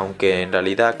intenta, aunque en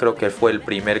realidad creo que fue el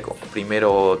primero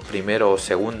o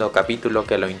segundo capítulo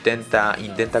que lo intenta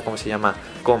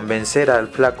convencer al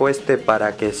flaco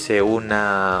para que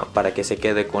se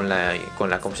quede con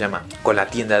la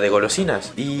tienda de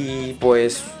golosinas. Y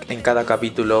pues en cada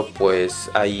capítulo pues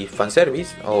hay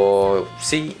fanservice, o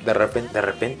sí, de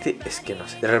repente, es que no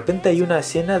sé, de repente hay una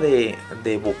escena de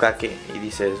bukkake y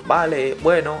dices, vale,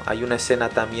 bueno, hay una escena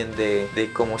también de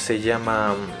 ¿cómo se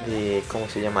llama?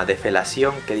 De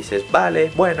felación, que dices,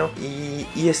 vale, bueno,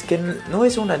 y es que no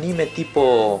es un anime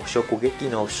tipo Shokugeki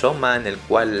no Soma en el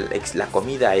cual la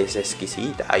comida es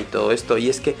exquisita y todo esto, y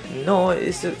es que no,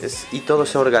 y todos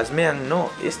se orgasmean, no,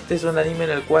 este es un anime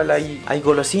en el cual hay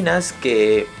golosinas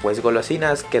que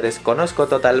desconozco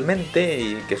totalmente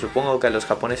y que supongo que a los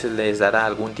japoneses les dará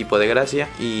algún tipo de gracia,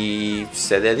 y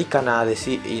se dedican a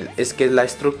decir, y es que la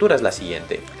estructura es la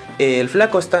siguiente. El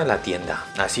flaco está en la tienda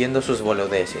haciendo sus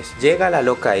boludeces. Llega la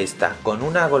loca esta con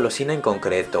una golosina en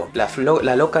concreto.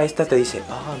 La loca esta te dice,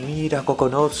 mira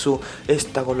Kokonotsu,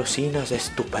 esta golosina es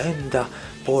estupenda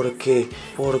porque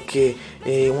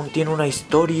tiene una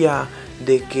historia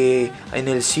de que en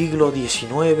el siglo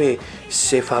XIX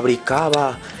se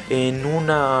fabricaba en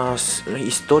unas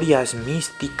historias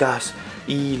místicas,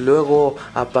 y luego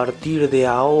a partir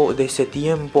de ese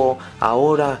tiempo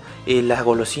ahora la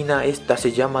golosina esta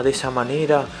se llama de esa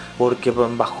manera porque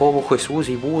bajó Jesús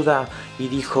y Buda y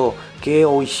dijo qué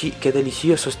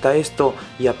delicioso está esto,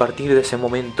 y a partir de ese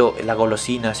momento la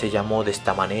golosina se llamó de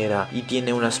esta manera y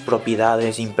tiene unas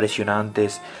propiedades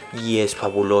impresionantes y es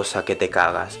fabulosa que te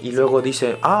cagas. Y luego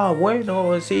dice,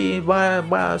 bueno, sí,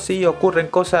 sí, ocurren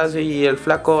cosas, y el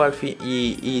flaco al fin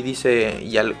y dice,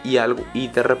 y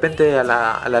de repente a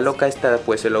la loca esta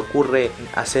pues se le ocurre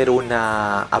hacer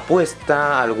una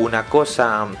apuesta, alguna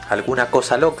cosa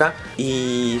loca,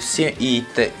 y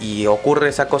ocurre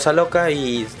esa cosa loca,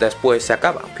 y después se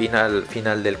acaba,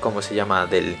 final del, ¿cómo se llama?,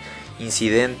 del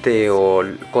incidente o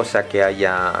cosa que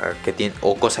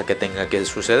tenga que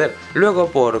suceder.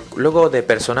 Luego de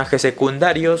personajes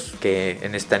secundarios, que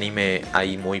en este anime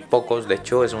hay muy pocos, de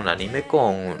hecho es un anime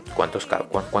con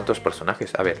 ¿cuántos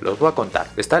personajes? A ver, los voy a contar.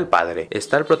 Está el padre,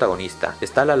 está el protagonista,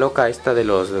 está la loca esta de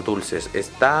los dulces,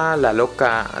 está la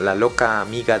loca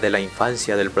amiga de la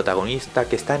infancia del protagonista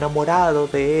que está enamorado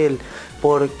de él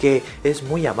porque es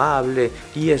muy amable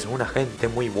y es una gente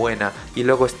muy buena, y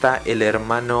luego está el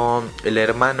hermano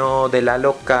de la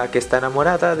loca que está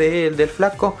enamorada de él, del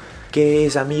flaco, que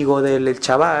es amigo del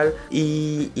chaval,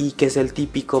 y que es el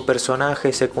típico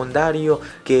personaje secundario,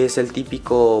 que es el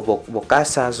típico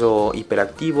bocazas o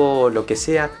hiperactivo o lo que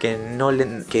sea,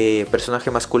 que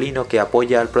personaje masculino que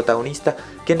apoya al protagonista,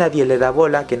 que nadie le da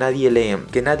bola, que nadie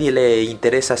le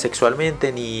interesa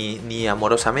sexualmente ni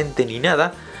amorosamente ni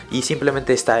nada, y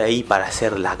simplemente está ahí para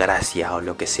hacer la gracia o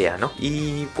lo que sea, ¿no?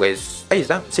 Y pues ahí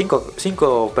está,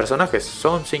 cinco personajes,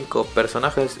 son 5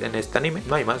 personajes en este anime,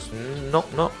 no hay más, no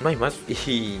hay más,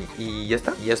 y ya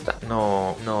está,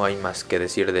 no hay más que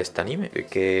decir de este anime,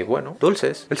 que bueno,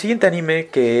 dulces. El siguiente anime,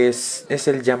 que es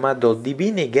el llamado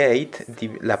Divine Gate,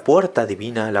 la puerta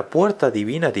divina.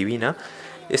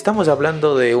 Estamos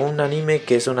hablando de un anime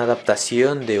que es una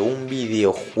adaptación de un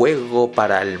videojuego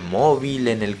para el móvil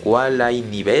en el cual hay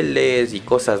niveles y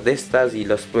cosas de estas, y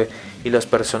los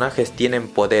personajes tienen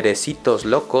poderecitos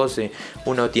locos.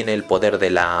 Uno tiene el poder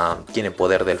del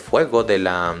fuego, del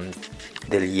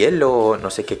hielo, no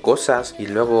sé qué cosas, y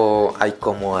luego hay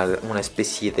como una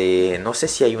especie de, no sé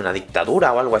si hay una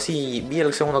dictadura o algo así. Vi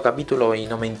el segundo capítulo y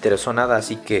no me interesó nada,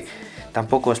 así que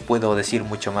tampoco os puedo decir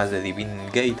mucho más de Divine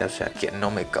Gate, o sea que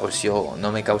no me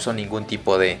causó ningún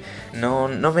tipo de, no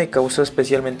me causó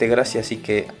especialmente gracia, así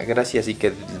que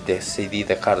decidí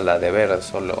dejarla de ver.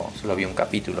 Solo vi un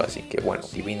capítulo, así que bueno,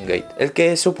 Divine Gate. El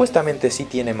que supuestamente sí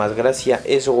tiene más gracia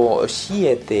es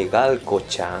Oshiete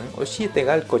Galko-chan. Oshiete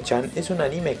Galko-chan es un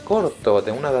anime corto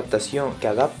de una adaptación que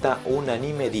adapta un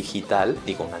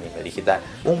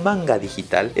manga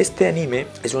digital. Este anime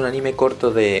es un anime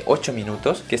corto de 8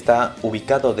 minutos que está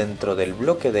ubicado dentro del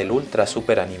bloque del Ultra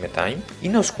Super Anime Time, y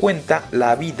nos cuenta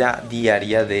la vida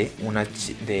diaria de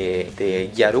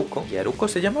Yaruko. ¿Yaruko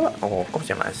se llamaba? ¿O cómo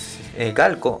se llama?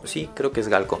 Galko, sí, creo que es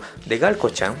Galko. De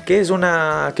Galko-chan, que es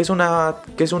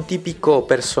un típico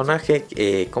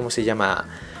personaje, ¿cómo se llama?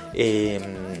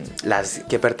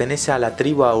 Que pertenece a la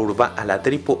tribu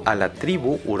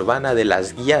urbana de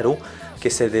las Gyaru,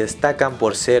 que se destacan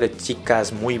por ser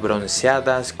chicas muy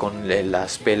bronceadas, con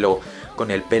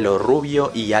el pelo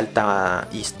rubio y alta,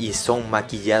 y son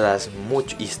maquilladas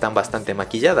mucho, y están bastante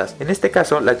maquilladas. En este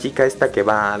caso, la chica esta que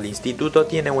va al instituto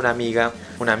tiene una amiga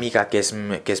que es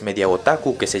media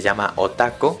otaku, que se llama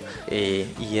Otako,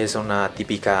 y es una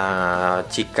típica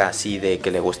chica así de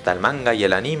que le gusta el manga y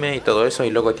el anime y todo eso.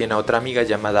 Y luego tiene otra amiga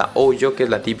llamada Ouyo, que es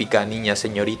la típica niña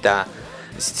señorita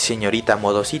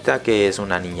modosita, que es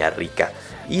una niña rica.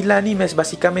 Y el anime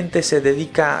básicamente se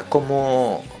dedica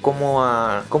como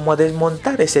a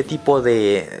desmontar ese tipo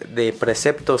de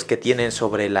preceptos que tienen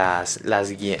sobre las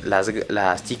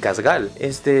chicas gal.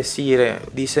 Es decir,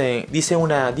 dice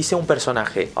un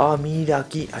personaje: ah, mira,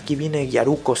 aquí viene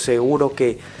Yaruko, seguro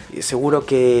que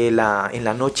en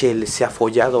la noche él se ha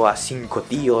follado a 5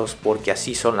 tíos porque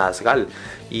así son las gal.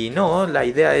 Y no, la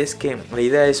idea es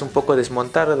un poco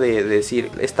desmontar, de decir,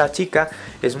 esta chica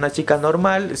es una chica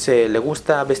normal, le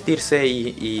gusta vestirse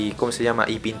y ¿cómo se llama?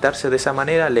 Y pintarse de esa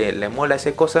manera, le mola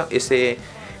ese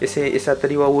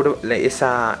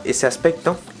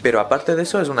aspecto, pero aparte de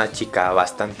eso es una chica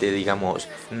bastante, digamos,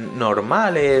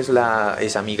 normal, es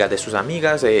amiga de sus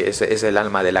amigas, es el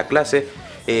alma de la clase,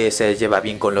 se lleva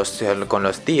bien con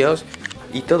los tíos.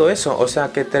 Y todo eso, o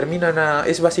sea, que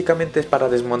es básicamente para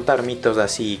desmontar mitos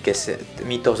así,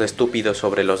 mitos estúpidos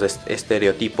sobre los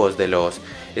estereotipos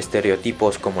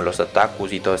como los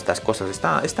otakus y todas estas cosas.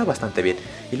 Está bastante bien.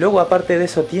 Y luego, aparte de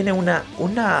eso, tiene un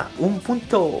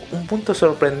punto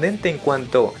sorprendente en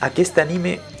cuanto a que este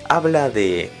anime habla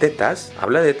de tetas,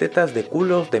 de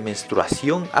culos, de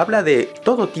menstruación, habla de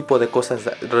todo tipo de cosas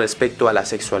respecto a la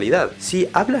sexualidad. Sí,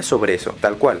 habla sobre eso,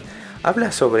 tal cual.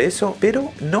 Habla sobre eso,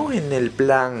 pero no en el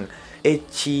plan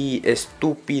ecchi,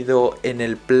 estúpido, en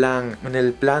el plan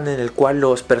en el cual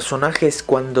los personajes,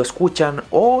 cuando escuchan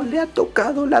 "oh, le ha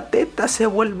tocado la teta", se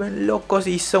vuelven locos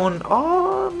y son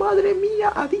 "oh, madre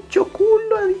mía, ha dicho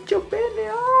culo, ha dicho pene,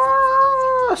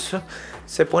 ah",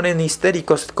 se ponen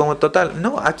histéricos como total.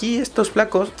 No, aquí estos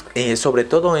flacos, sobre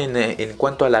todo en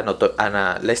cuanto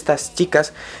a estas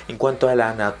chicas, en cuanto a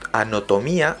la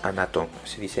anatomía,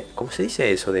 ¿cómo se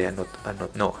dice eso de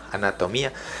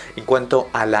anatomía? En cuanto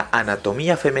a la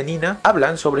anatomía femenina,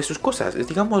 hablan sobre sus cosas,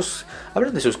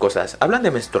 hablan de sus cosas, hablan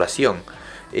de menstruación.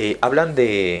 Hablan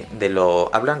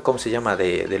 ¿cómo se llama?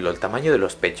 Del tamaño de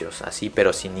los pechos, así,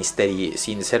 pero sin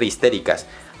ser histéricas.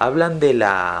 Hablan del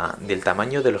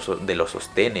tamaño de los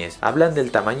sostenes. Hablan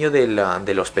del tamaño de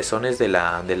los pezones de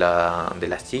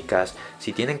las chicas,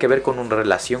 si tienen que ver con una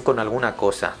relación con alguna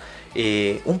cosa.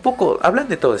 Un poco hablan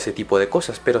de todo ese tipo de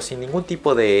cosas, pero sin ningún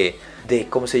tipo de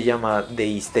 ¿cómo se llama? De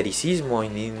histericismo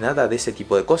ni nada de ese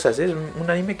tipo de cosas. Es un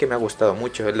anime que me ha gustado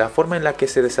mucho. La forma en la que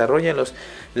se desarrollan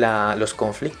los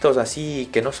conflictos, así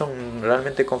que no son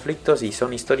realmente conflictos y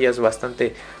son historias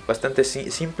bastante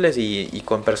simples y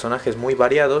con personajes muy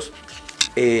variados.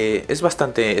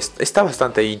 Está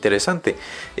bastante interesante.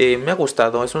 Me ha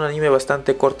gustado. Es un anime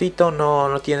bastante cortito,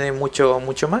 no tiene mucho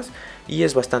más, y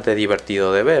es bastante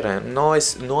divertido de ver. No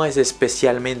es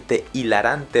especialmente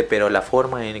hilarante, pero la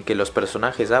forma en que los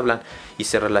personajes hablan y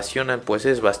se relacionan, pues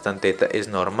es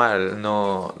normal.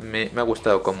 No me ha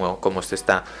gustado cómo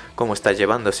está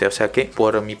llevándose, o sea que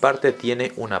por mi parte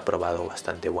tiene un aprobado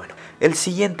bastante bueno. El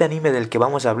siguiente anime del que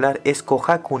vamos a hablar es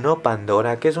Kohaku no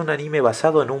Pandora, que es un anime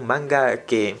basado en un manga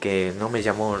que no me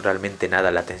llamó realmente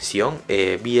nada la atención.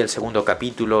 Vi el segundo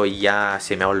capítulo y ya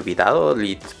se me ha olvidado.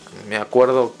 Me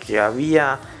acuerdo que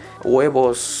había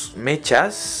huevos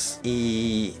mechas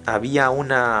y había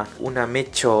una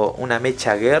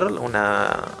mecha girl,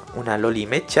 una loli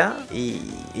mecha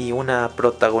y una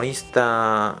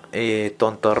protagonista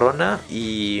tontorrona,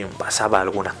 y pasaba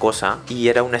alguna cosa y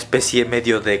era una especie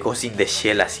medio de Ghost in the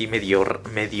Shell, así medio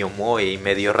moe y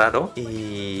medio raro,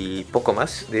 y poco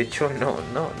más. De hecho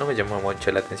no me llamó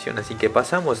mucho la atención, así que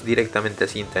pasamos directamente al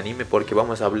siguiente anime porque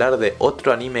vamos a hablar de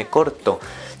otro anime corto,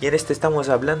 y en este estamos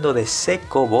hablando de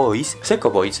Seko Boys.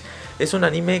 Seko Boys es un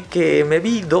anime que me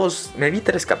vi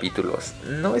 3 capítulos.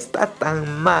 No está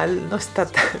tan mal, no está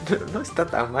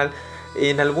tan mal.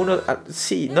 En algunos,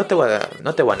 sí, no te voy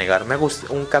a negar, me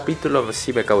gustó. Un capítulo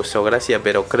sí me causó gracia,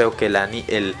 pero creo que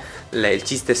el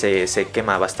chiste se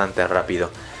quema bastante rápido.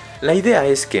 La idea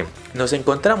es que nos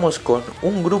encontramos con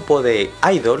un grupo de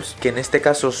idols, que en este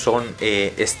caso son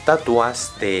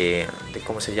estatuas de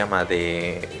 ¿cómo se llama?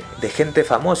 De gente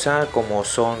famosa, como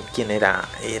son, ¿quién eran?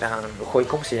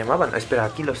 ¿Cómo se llamaban? Espera,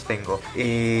 aquí los tengo.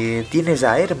 Tienes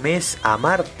a Hermes, a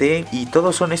Marte, y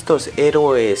todos son estos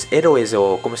héroes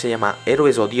o ¿cómo se llama?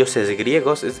 Héroes o dioses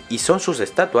griegos, y son sus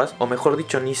estatuas, o mejor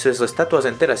dicho, ni sus estatuas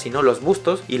enteras, sino los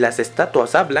bustos, y las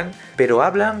estatuas hablan,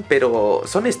 pero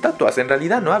son estatuas, en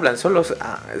realidad no hablan, solo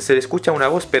se escucha una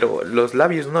voz, pero los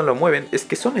labios no lo mueven. Es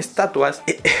que son estatuas.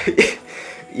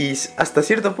 Y hasta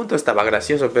cierto punto estaba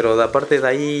gracioso, pero aparte de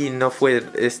ahí no fue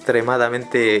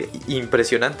extremadamente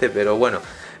impresionante, pero bueno,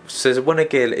 se supone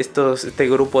que este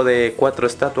grupo de 4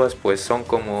 estatuas pues son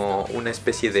como una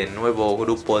especie de nuevo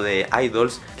grupo de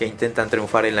idols que intentan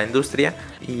triunfar en la industria,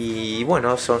 y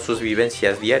bueno, son sus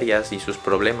vivencias diarias y sus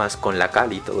problemas con la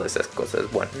cal y todas esas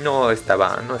cosas. Bueno, no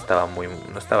estaba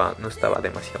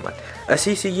demasiado mal.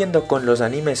 Así, siguiendo con los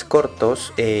animes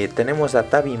cortos, tenemos a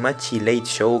Tabi Machi Late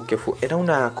Show, que era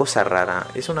una cosa rara,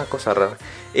 es una cosa rara.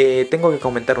 Tengo que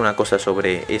comentar una cosa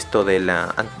sobre esto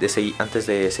antes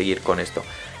de seguir con esto.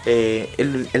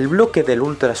 El bloque del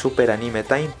Ultra Super Anime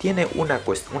Time tiene una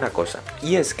cosa,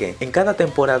 y es que en cada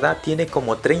temporada tiene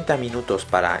como 30 minutos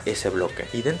para ese bloque,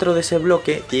 y dentro de ese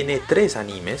bloque tiene 3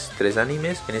 animes.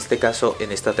 En este caso,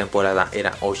 en esta temporada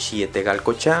era Oshiete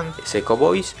Galko-chan, Seco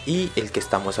Boys y el que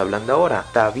estamos hablando ahora,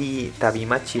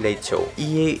 Tabimachi Late Show.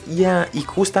 Y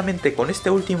justamente con este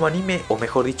último anime, o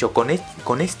mejor dicho, con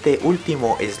este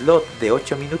último slot de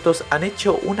 8 minutos, han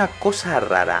hecho una cosa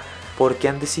rara, porque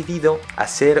han decidido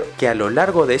hacer que a lo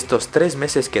largo de estos 3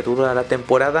 meses que dura la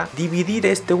temporada, dividir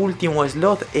este último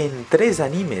slot en 3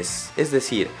 animes. Es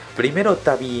decir, primero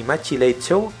Tabimachi Late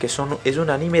Show, que es un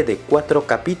anime de 4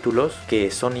 capítulos que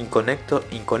son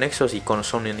inconexos y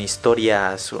son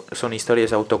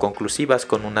historias autoconclusivas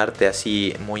con un arte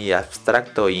así muy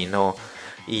abstracto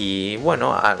y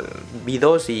bueno, vi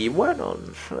 2 y bueno,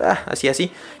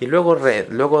 así. Y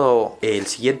luego el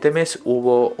siguiente mes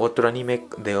hubo otro anime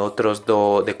de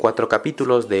de 4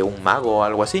 capítulos de un mago o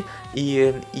algo así.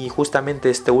 Y justamente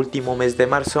este último mes de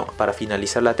marzo, para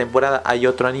finalizar la temporada, hay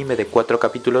otro anime de 4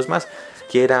 capítulos más,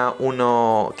 que era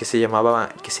uno que se llama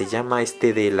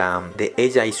de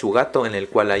ella y su gato, en el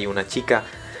cual hay una chica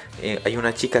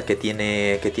que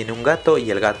tiene un gato,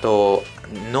 y el gato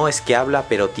no es que habla,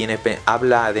 pero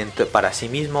habla dentro para sí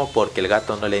mismo, porque el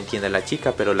gato no le entiende a la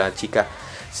chica, pero la chica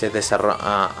se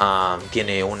desarrolla,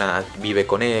 vive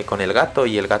con el gato,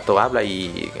 y el gato habla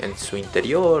y en su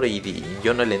interior, y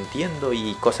yo no le entiendo,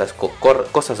 y cosas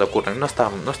ocurren. No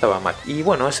estaba mal. Y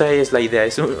bueno, esa es la idea.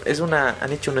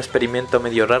 Han hecho un experimento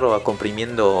medio raro,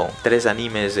 comprimiendo 3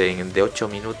 animes de 8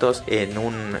 minutos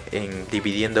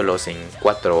dividiéndolos en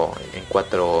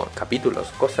 4 capítulos.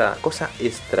 Cosa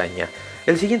extraña.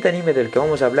 El siguiente anime del que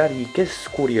vamos a hablar, y que es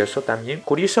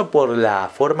curioso por la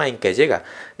forma en que llega,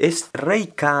 es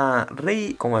Reiken-san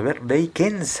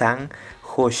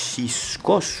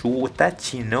Hoshikosu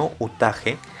Utachi no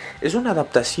Utage. Es una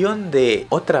adaptación de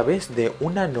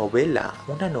una novela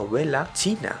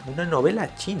china,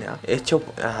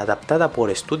 adaptada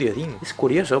por Studio Deen. Es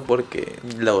curioso porque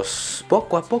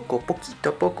poquito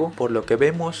a poco, por lo que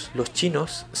vemos, los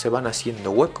chinos se van haciendo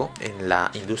hueco en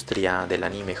la industria del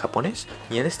anime japonés,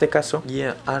 y en este caso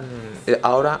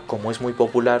ahora, como es muy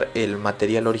popular el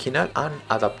material original, han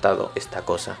adaptado esta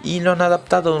cosa, y lo han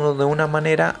adaptado de una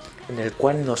manera en el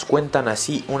cual nos cuentan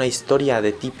así una historia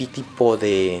de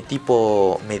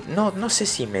no sé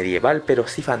si medieval, pero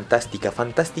sí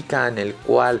fantástica, en el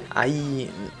cual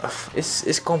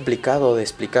es complicado de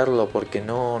explicarlo, porque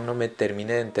no me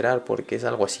terminé de enterar, porque es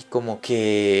algo así como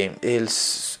que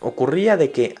ocurría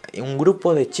de que un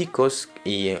grupo de chicos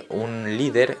y un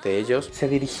líder de ellos se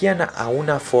dirigían a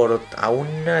una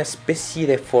especie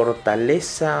de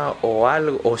fortaleza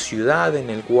o ciudad, en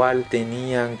el cual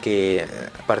tenían que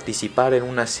participar en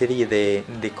una serie de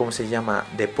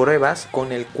pruebas,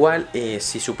 con el cual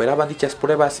si superaban dichas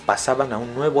pruebas pasaban a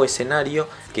un nuevo escenario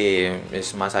que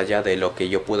es más allá de lo que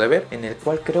yo pude ver, en el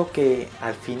cual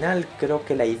al final creo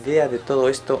que la idea de todo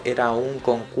esto era un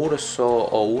concurso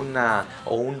o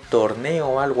un torneo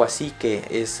o algo así, que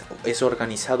es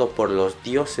organizado por los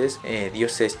dioses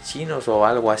chinos o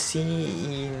algo así,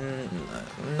 y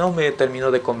no me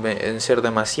terminó de convencer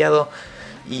demasiado.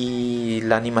 Y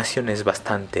la animación es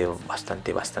bastante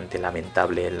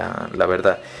lamentable, la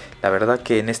verdad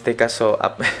que en este caso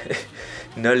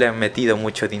no le han metido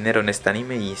mucho dinero en este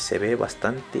anime y se ve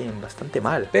bastante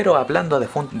mal. Pero hablando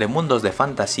de mundos de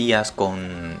fantasías,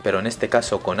 pero en este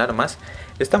caso con armas,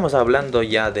 estamos hablando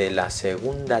ya de la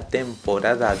segunda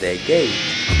temporada de Gate.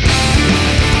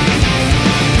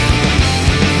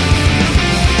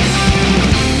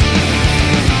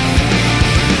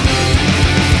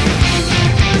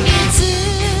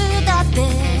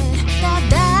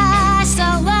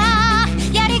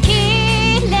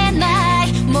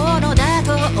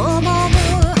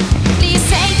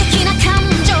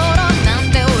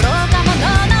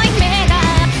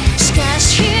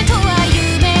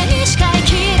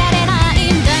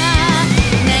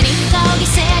 何かを犠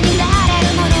牲になれ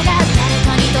るもの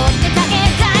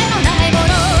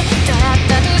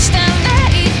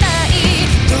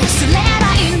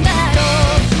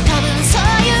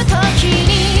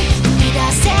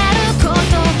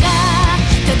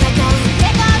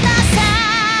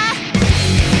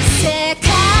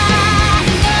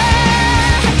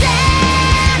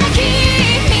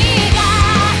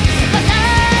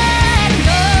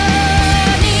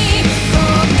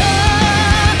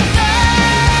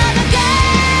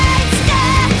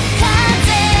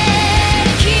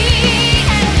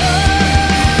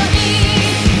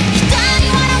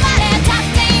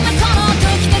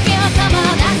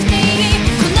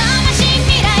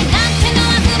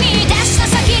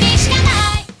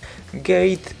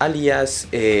Gate, alias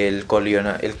el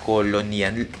colonialismo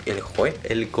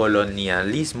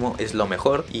es lo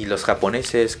mejor y los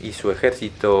japoneses y su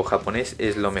ejército japonés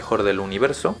es lo mejor del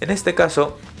universo. En este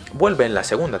caso vuelve en la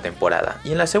segunda temporada.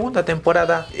 Y en la segunda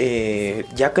temporada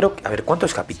ya creo... A ver,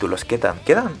 ¿cuántos capítulos quedan?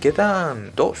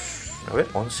 Quedan 2. A ver,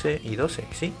 11 y 12.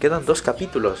 Sí, quedan 2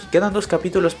 capítulos. Quedan 2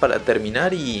 capítulos para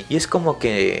terminar y es como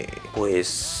que...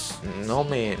 Pues... No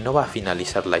va a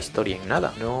finalizar la historia en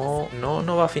nada. No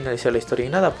va a finalizar la historia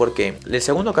en nada porque el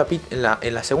segundo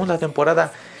en la segunda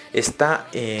temporada está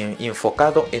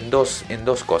enfocado en dos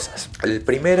cosas. El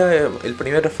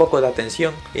primer foco de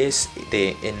atención es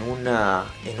el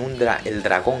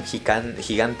dragón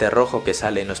gigante rojo que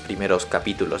sale en los primeros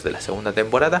capítulos de la segunda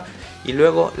temporada, y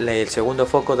luego el segundo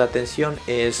foco de atención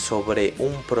es sobre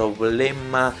un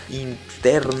problema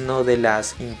interno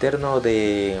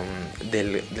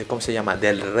 ¿cómo se llama?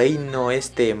 Del reino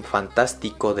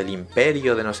fantástico, del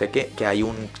imperio, de no sé qué, que hay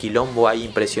un quilombo ahí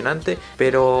impresionante,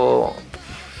 pero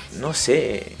no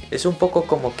sé, es un poco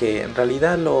como que en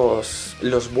realidad los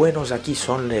buenos aquí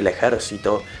son el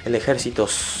ejército.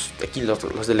 Aquí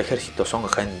los del ejército son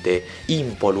gente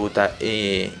impoluta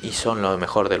y son lo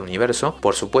mejor del universo.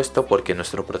 Por supuesto, porque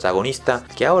nuestro protagonista,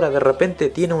 que ahora de repente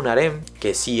tiene un harem,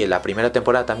 que sí, en la primera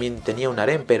temporada también tenía un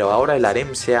harem, pero ahora el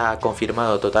harem se ha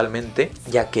confirmado totalmente,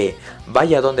 ya que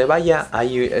vaya donde vaya,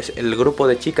 el grupo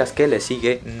de chicas que le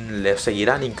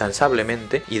seguirán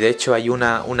incansablemente, y de hecho hay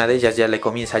una de ellas ya le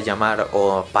comienza a llamar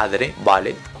padre,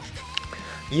 ¿vale?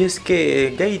 Y es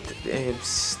que Gate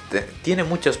tiene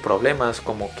muchos problemas,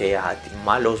 como que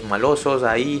malosos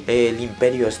ahí, el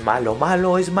imperio es malo,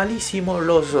 es malísimo,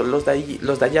 los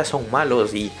de allá son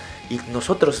malos, y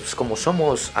nosotros, como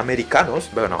somos americanos,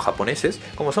 bueno, japoneses,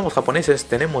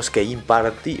 tenemos que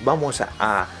impartir, vamos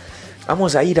a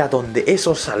ir a donde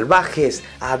esos salvajes,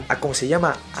 ¿cómo se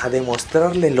llama? A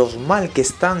demostrarle los mal que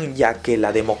están, ya que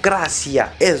la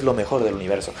democracia es lo mejor del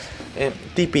universo.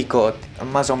 Típico,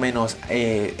 más o menos,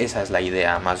 esa es la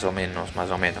idea, más o menos.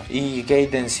 Y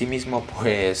Gate en sí mismo,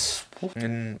 pues,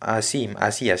 así.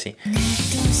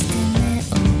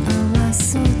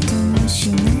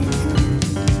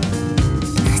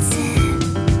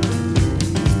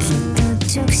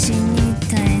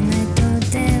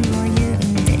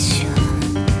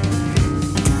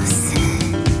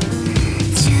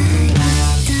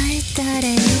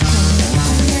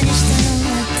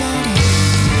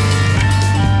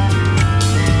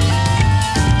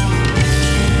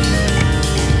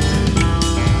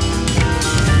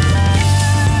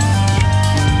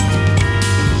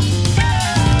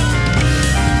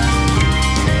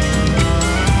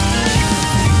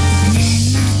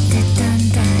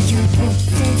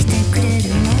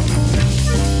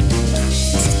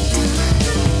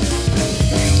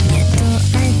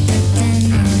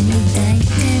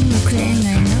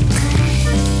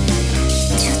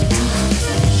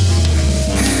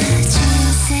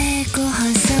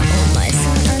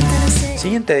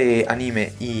 Siguiente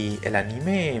anime, y el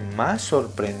anime más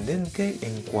sorprendente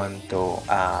en cuanto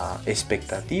a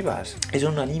expectativas. Es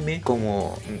un anime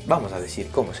como, vamos a decir,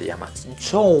 ¿cómo se llama?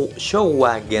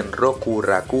 Shouwa Genroku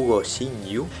Rakugo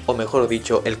Shinju, o mejor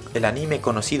dicho, el anime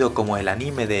conocido como el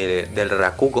anime del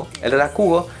Rakugo. El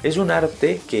Rakugo es un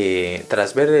arte que,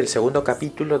 tras ver el segundo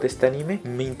capítulo de este anime,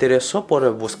 me interesó por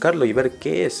buscarlo y ver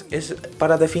qué es. Es,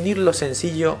 para definirlo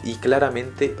sencillo y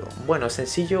claramente, bueno,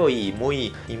 sencillo y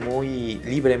muy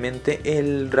libremente,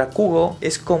 el Rakugo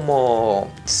es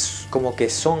como que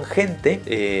son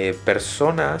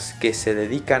personas que se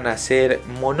dedican a hacer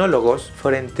monólogos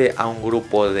frente a un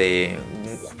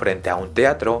frente a un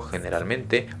teatro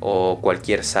generalmente, o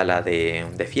cualquier sala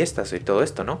de fiestas y todo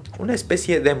esto, ¿no? Una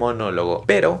especie de monólogo,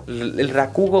 pero el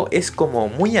Rakugo es como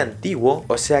muy antiguo,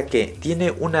 o sea que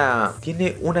tiene una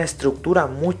estructura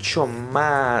mucho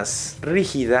más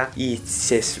rígida y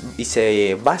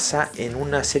se basa en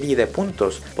una serie de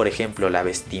puntos. Por ejemplo, la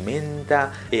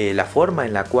vestimenta, la forma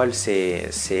en la cual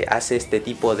se hace este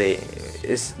tipo de...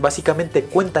 básicamente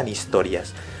cuentan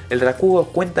historias. El Rakugo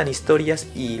cuentan historias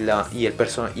y la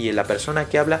persona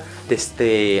que habla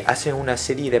hace una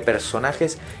serie de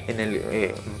personajes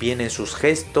bien en sus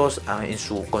gestos,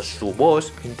 con su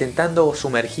voz, intentando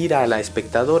sumergir al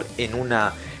espectador en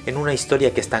en una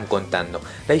historia que están contando.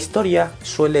 La historia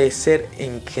suele ser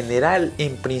en general,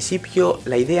 en principio,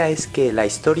 la idea es que la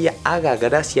historia haga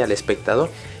gracia al espectador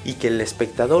y que el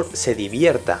espectador se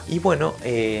divierta. Y bueno,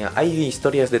 hay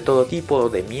historias de todo tipo,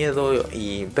 de miedo,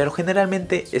 pero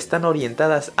generalmente están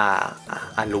orientadas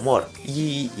al humor.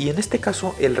 Y en este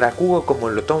caso el Rakugo, como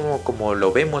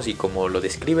lo vemos y como lo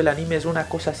describe el anime, es una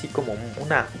cosa así como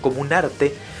un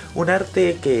arte. Un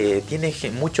arte que tiene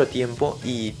mucho tiempo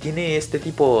y tiene este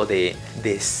tipo de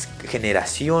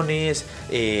generaciones,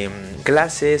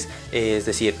 clases, es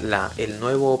decir, el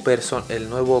nuevo,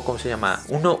 ¿cómo se llama?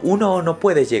 Uno no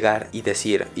puede llegar y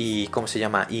decir, y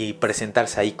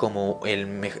presentarse ahí como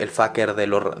el fucker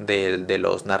de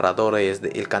los narradores,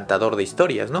 el cantador de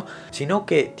historias, ¿no? Sino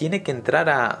que tiene que entrar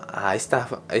a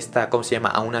esta, ¿cómo se llama?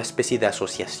 A una especie de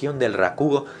asociación del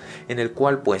Rakugo, en el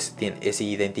cual pues es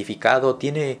identificado,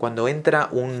 cuando entra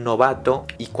un novato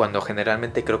y cuando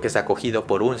generalmente creo que es acogido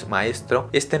por un maestro,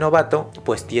 este novato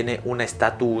pues tiene un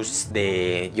estatus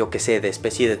de, yo que sé, de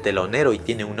especie de telonero y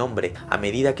tiene un nombre. A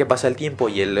medida que pasa el tiempo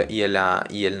y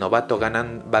el novato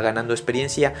va ganando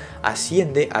experiencia,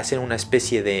 asciende a ser una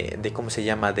especie de ¿cómo se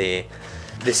llama? De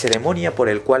ceremonia por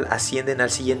el cual ascienden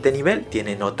al siguiente nivel,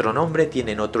 tienen otro nombre,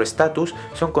 tienen otro estatus,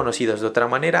 son conocidos de otra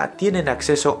manera, tienen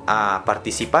acceso a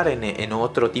participar en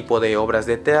otro tipo de obras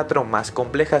de teatro más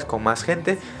complejas, con más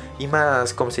gente y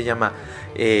más, ¿cómo se llama?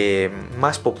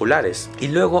 Más populares. Y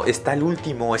luego está el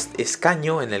último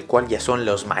escaño, en el cual ya son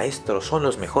los maestros, son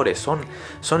los mejores, son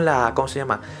la, ¿cómo se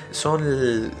llama?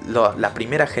 Son la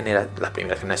primera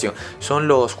generación, son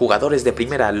los jugadores de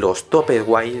primera, los top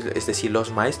guays, es decir, los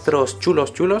maestros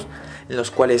chulos, en los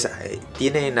cuales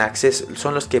tienen acceso,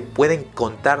 son los que pueden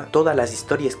contar todas las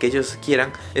historias que ellos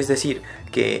quieran. Es decir,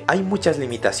 que hay muchas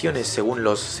limitaciones según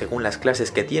las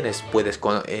clases que tienes. Puedes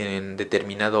en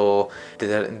determinado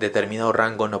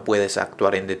rango no puedes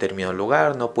actuar en determinado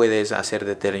lugar, no puedes hacer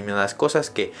determinadas cosas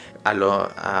que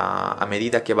a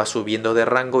medida que vas subiendo de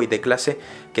rango y de clase,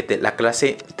 que la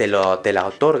clase te la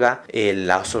otorga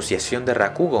la asociación de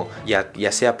Rakugo,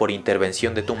 ya sea por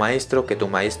intervención de tu maestro, que tu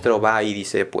maestro va y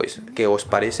dice, pues, ¿qué os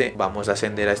parece? Vamos a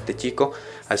ascender a este chico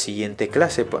a siguiente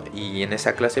clase, y en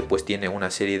esa clase pues tiene una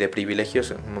serie de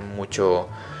privilegios mucho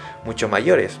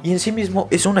mayores. Y en sí mismo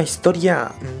es una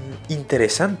historia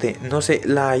interesante. No sé,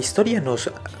 la historia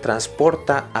nos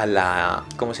transporta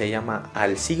 ¿cómo se llama?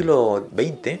 Al siglo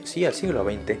XX. Sí, al siglo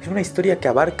XX. Es una historia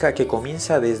que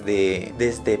comienza desde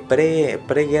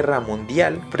pre-guerra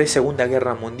mundial, pre-segunda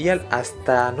guerra mundial,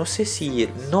 hasta, no sé si,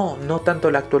 no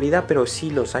tanto la actualidad, pero sí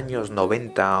los años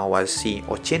 90 o así,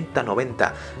 80,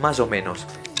 90, más o menos.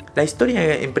 La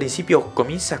historia en principio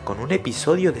comienza con un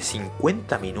episodio de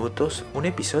 50 minutos, un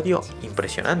episodio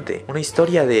impresionante. Una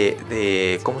historia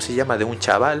de ¿cómo se llama? De un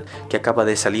chaval que acaba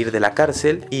de salir de la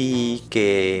cárcel y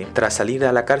que tras salir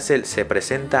de la cárcel se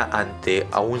presenta ante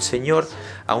a un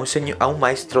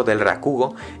maestro del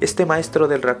Rakugo. Este maestro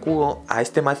del Rakugo, a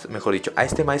este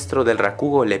maestro del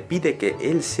Rakugo le pide que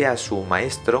él sea su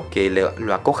maestro, que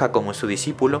lo acoja como su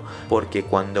discípulo, porque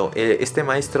cuando este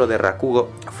maestro de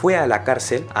Rakugo fue a la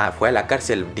cárcel a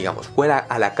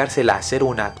hacer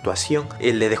una actuación,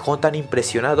 él le dejó tan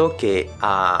impresionado que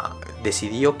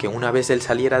decidió que una vez él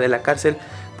saliera de la cárcel,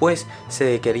 pues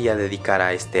se quería dedicar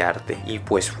a este arte, y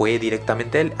pues fue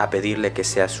directamente él a pedirle que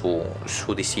sea su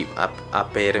discípulo, a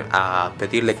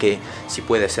pedirle que si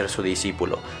puede ser su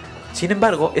discípulo. Sin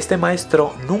embargo, este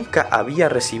maestro nunca había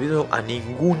recibido a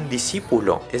ningún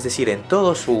discípulo, es decir, en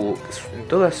toda su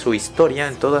historia,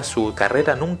 en toda su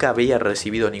carrera, nunca había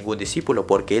recibido ningún discípulo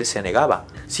porque él se negaba.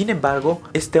 Sin embargo,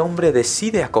 este hombre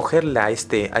decide acogerle a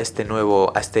este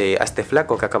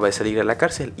flaco que acaba de salir de la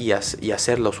cárcel y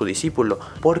hacerlo su discípulo.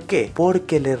 ¿Por qué?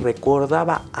 Porque le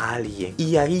recordaba a alguien.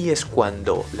 Y ahí es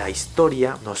cuando la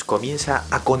historia nos comienza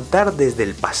a contar desde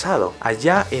el pasado,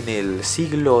 allá en el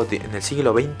siglo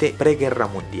XX, preguerra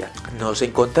mundial. Nos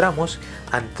encontramos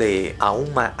ante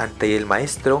el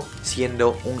maestro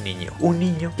siendo un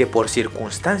niño que por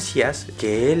circunstancias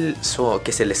que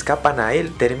se le escapan a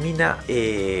él termina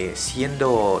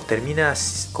siendo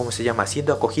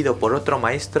acogido por otro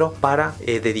maestro para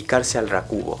dedicarse al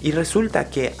Rakugo. Y resulta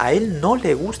que a él no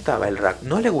le gustaba el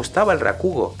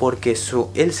Rakugo porque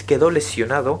él quedó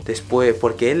lesionado después,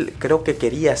 porque él creo que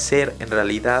quería ser en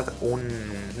realidad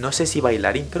no sé si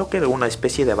bailarín, creo que era una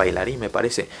especie de bailarín me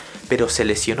parece, pero se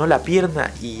lesionó la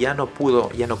pierna y ya no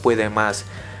puede más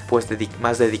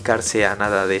dedicarse a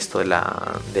nada de esto del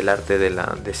arte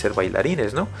de ser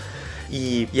bailarines, ¿no?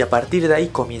 y a partir de ahí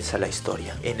comienza la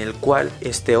historia, en el cual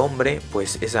este hombre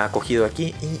pues es acogido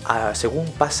aquí y según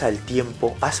pasa el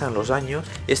tiempo, pasan los años,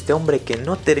 este hombre que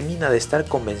no termina de estar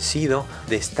convencido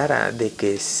de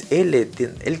que es él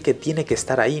que tiene que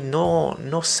estar ahí, no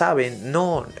sabe,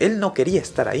 él no quería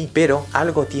estar ahí, pero a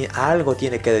algo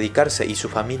tiene que dedicarse y su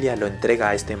familia lo entrega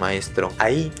a este maestro.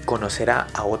 Ahí conocerá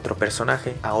a otro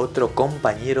personaje, a otro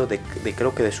compañero de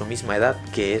creo que de su misma edad,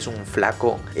 que es un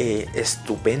flaco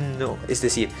estupendo. Es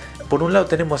decir, por un lado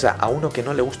tenemos a uno que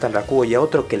no le gusta el rakugo y a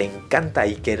otro que le encanta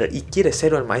y quiere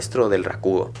ser el maestro del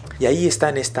rakugo. Y ahí está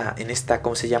en esta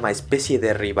 ¿cómo se llama? Especie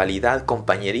de rivalidad,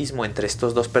 compañerismo entre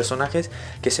estos dos personajes,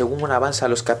 que según avanza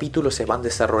los capítulos se van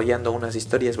desarrollando unas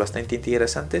historias bastante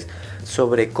interesantes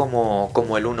sobre cómo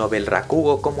el uno ve el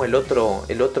rakugo, cómo el otro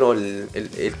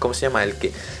 ¿cómo se llama?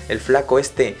 El flaco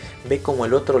ve cómo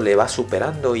el otro le va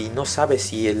superando y no sabe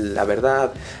si la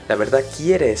verdad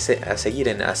quiere seguir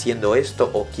haciendo esto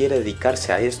o quiere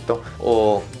dedicarse a esto,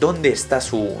 o dónde está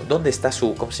su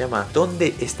 ¿cómo se llama?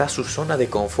 Dónde está su zona de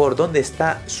confort, dónde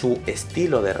está su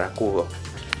estilo de rakugo.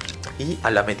 Y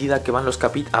a la medida que van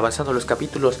avanzando los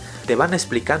capítulos, te van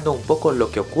explicando un poco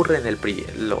lo que ocurre en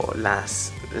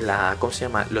 ¿cómo se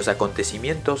llama? Los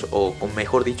acontecimientos, o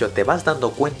mejor dicho, te vas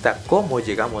dando cuenta cómo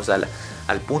llegamos al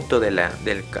punto del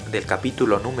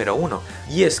capítulo número 1.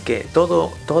 Y es que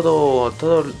todo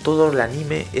el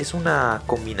anime es una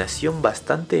combinación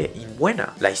bastante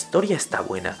buena. La historia está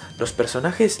buena, los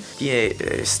personajes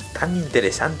están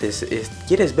interesantes,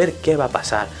 quieres ver qué va a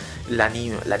pasar. La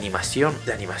animación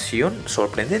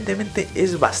sorprendentemente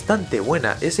es bastante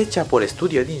buena. Es hecha por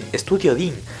Studio Deen.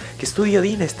 Que Studio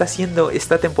Deen está haciendo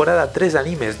esta temporada 3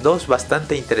 animes, 2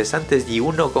 bastante interesantes y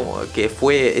uno como que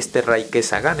fue Raikage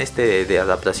Sagan, de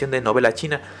adaptación de novela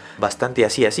china, bastante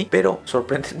así, pero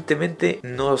sorprendentemente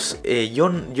yo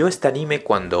este anime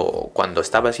cuando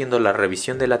estaba haciendo la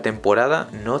revisión de la temporada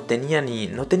no lo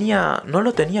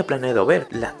tenía planeado ver.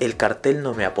 El cartel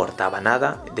no me aportaba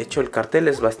nada. De hecho, el cartel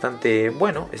es bastante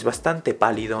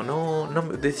pálido, no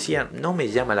me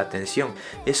llama la atención.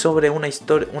 Es sobre una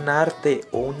historia, una arte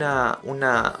o una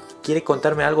quiere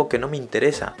contarme algo que no me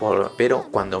interesa. Pero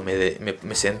cuando me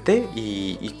senté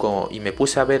y me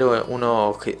puse a ver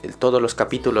todos los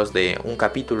capítulos de un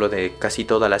capítulo de casi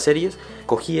todas las series,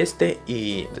 cogí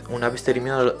y una vez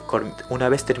terminado el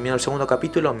segundo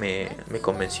capítulo me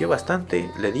convenció bastante.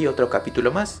 Le di otro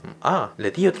capítulo más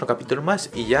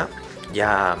y ya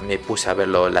me puse a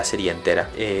verlo la serie entera,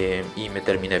 y me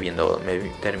terminé viendo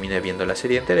la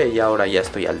serie entera y ahora ya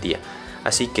estoy al día.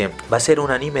 Así que va a ser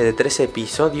un anime de 13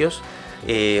 episodios.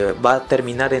 Va a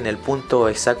terminar en el punto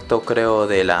exacto, creo,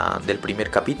 del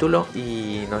primer capítulo,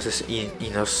 y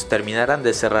nos terminarán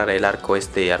de cerrar el arco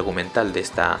argumental de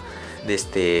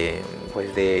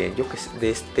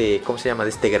 ¿cómo se llama? De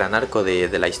este gran arco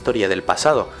de la historia del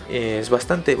pasado. Es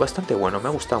bastante bueno, me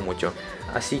ha gustado mucho.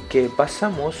 Así que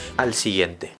pasamos al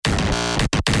siguiente.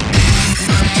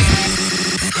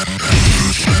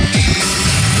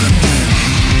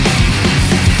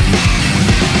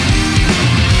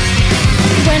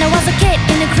 When I was a kid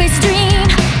in a crazy dream,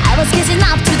 I was gazing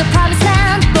up to the promised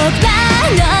land. 僕ら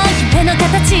の夢の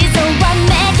形ぞわ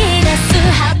めき出す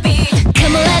Happy.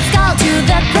 Come on, let's go to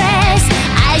the place.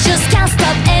 I just can't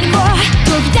stop anymore.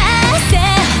 飛び出せ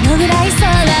このぐらい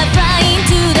空 Fly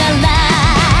into the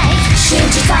light. 信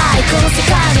じたいこの世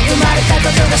界に生まれたこ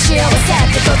とが幸せっ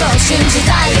てことを信じ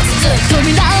たい。続く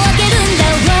扉を開けるんだ。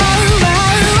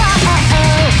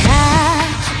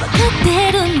わかっ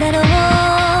てるんだろう。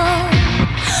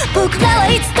僕らは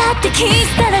いつだってキ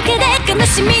スだらけで悲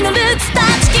しみのルーツ断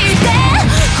ち切って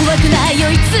怖くない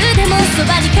よいつでもそ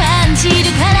ばに感じる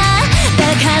から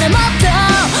だからもっと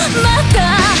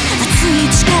熱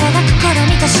い力が心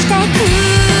に達していく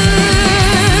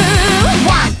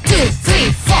One, two,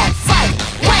 three, four, five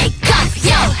Wake up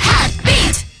your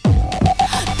heartbeat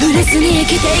ブレずに生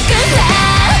きていくんだ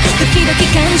ドキドキ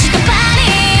感じたバデ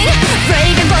ィ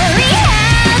Brave and boring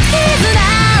heart 絆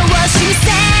を示せ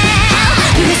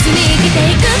ブレずに生きて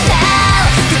いくんだ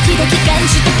ドキドキ感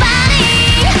じたバディ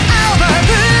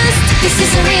Overboost This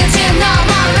is a real deal, no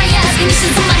more riots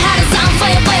Ignitions on my heart is on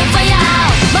fire, fire, fire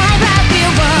My rap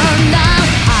will burn down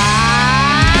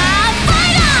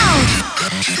Fire down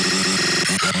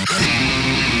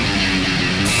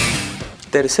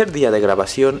Tercer día de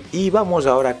grabación y vamos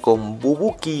ahora con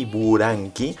Bubuki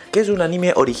Buranki, que es un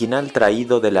anime original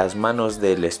traído de las manos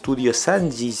del estudio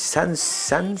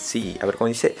Sansi, a ver cómo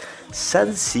dice,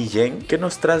 Sansigen, que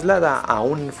nos traslada a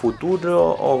un futuro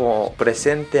o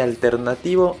presente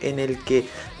alternativo en el que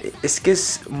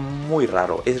es muy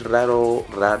raro, es raro,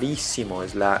 rarísimo.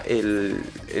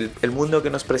 El mundo que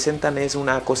nos presentan es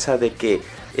una cosa de que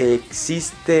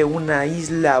existe una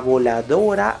isla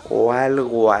voladora o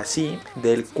algo así,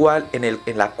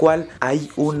 en la cual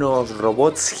hay unos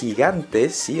robots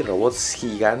gigantes, sí, robots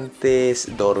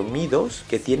gigantes dormidos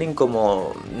que tienen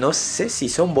como, no sé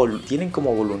si tienen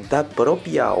como voluntad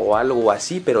propia o algo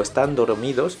así, pero están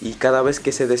dormidos y cada vez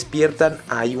que se despiertan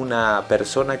hay una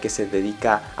persona que se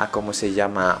dedica a, ¿cómo se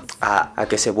llama?, a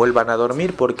que se vuelvan a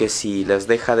dormir, porque si les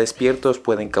deja despiertos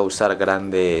pueden causar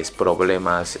grandes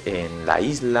problemas en la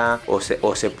isla o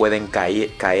se pueden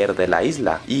caer de la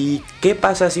isla. ¿Y qué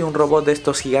pasa si un robot de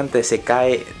estos gigantes se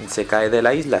cae de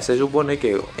la isla? Se supone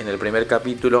que en el primer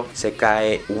capítulo se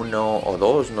cae uno o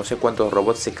dos, no sé cuántos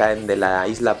robots se caen de la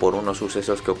isla por unos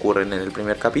sucesos que ocurren en el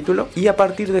primer capítulo, y a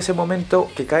partir de ese momento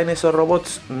que caen esos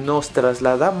robots nos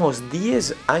trasladamos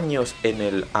 10 años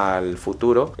al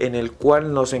futuro, en el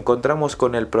cual nos encontramos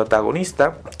con el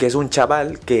protagonista, que es un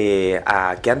chaval que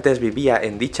antes vivía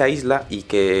en dicha isla y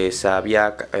que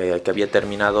había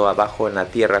terminado abajo en la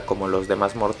tierra como los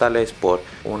demás mortales por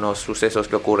unos sucesos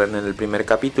que ocurren en el primer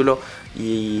capítulo,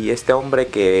 y este hombre,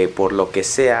 que por lo que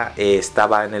sea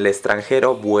estaba en el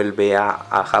extranjero, vuelve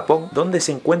a Japón, donde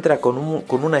se encuentra con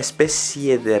una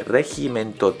especie de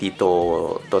régimen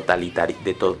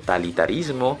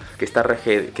totalitarismo que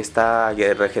está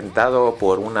regentado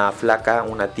por una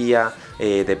tía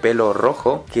de pelo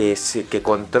rojo que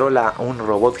controla un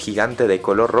robot gigante de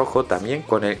color rojo también,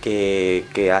 con el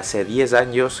que hace 10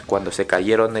 años, cuando se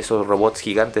cayeron esos robots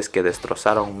gigantes que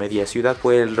destrozaron media ciudad,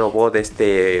 fue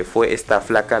esta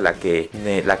flaca la que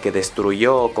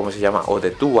destruyó, ¿cómo se llama?, o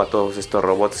detuvo a todos estos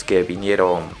robots que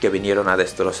vinieron a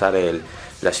destrozar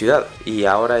la ciudad. Y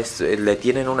ahora le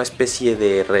tienen una especie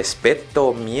de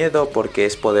respeto, miedo, porque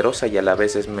es poderosa y a la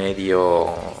vez es medio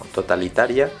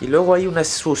totalitaria. Y luego hay unos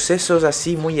sucesos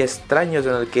así muy extraños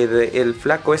en el que el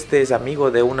flaco es amigo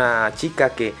de una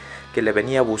chica que le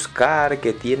venía a buscar,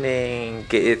 que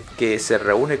se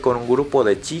reúne con un grupo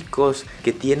de chicos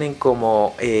que tienen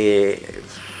como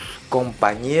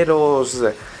compañeros,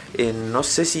 no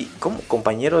sé si como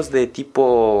compañeros de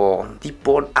tipo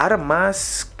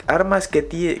armas que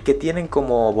tienen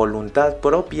como voluntad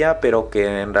propia, pero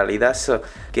que en realidad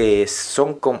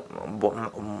son como,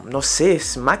 no sé,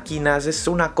 es máquinas. Es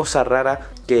una cosa rara,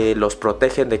 que los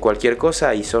protegen de cualquier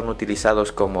cosa y son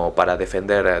utilizados como para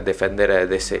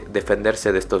defenderse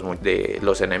de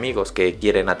los enemigos que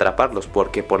quieren atraparlos,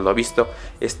 porque por lo visto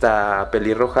esta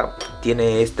pelirroja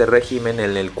tiene este régimen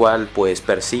en el cual pues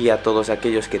persigue a todos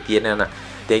aquellos que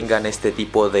tengan este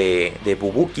tipo de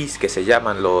bubukis, que se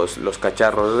llaman los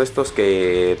cacharros de estos,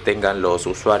 que tengan los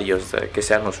usuarios, que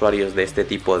sean usuarios de este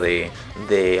tipo de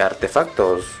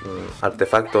artefactos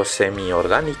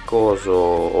semi-orgánicos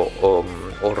o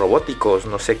robóticos,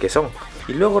 no sé qué son.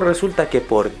 Y luego resulta que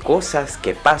por cosas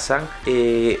que pasan,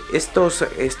 estos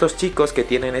chicos que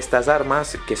tienen estas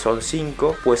armas, que son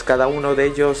 5, pues cada uno de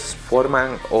ellos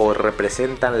forman o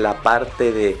representan una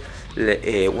parte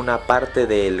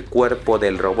del cuerpo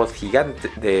del robot gigante,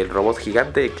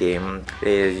 que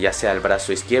ya sea el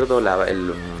brazo izquierdo,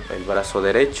 el brazo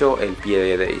derecho, el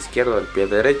pie izquierdo, el pie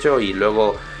derecho, y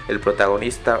luego el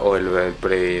protagonista o el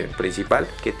principal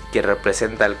que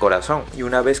representa el corazón. Y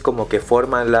una vez como que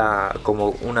forman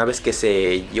una vez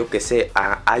que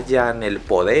hallan el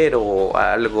poder o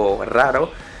algo raro,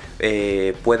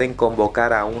 pueden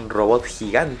convocar a un robot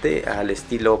gigante al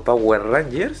estilo Power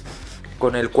Rangers,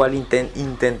 con el cual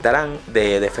intentarán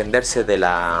defenderse de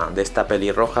esta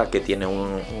pelirroja que tiene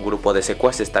un grupo de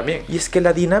secuaces también. Y es que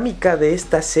la dinámica de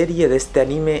esta serie, de este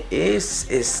anime, es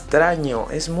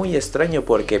muy extraño,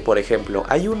 porque por ejemplo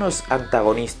hay unos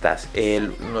antagonistas.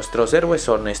 Nuestros héroes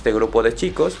son este grupo de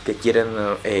chicos que quieren,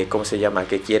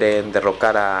 que quieren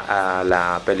derrocar a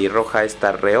la pelirroja,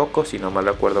 esta Ryoko, si no mal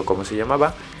recuerdo cómo se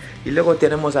llamaba. Y luego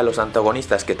tenemos a los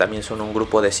antagonistas, que también son un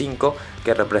grupo de 5,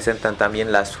 que representan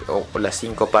también las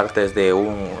 5 partes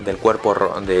del cuerpo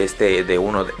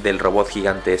del robot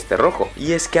gigante rojo.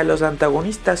 Y es que a los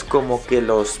antagonistas como que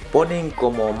los ponen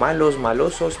como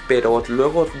malosos, pero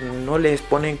luego no les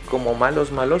ponen como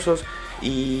malosos,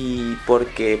 y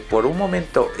porque por un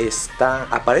momento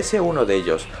aparece uno de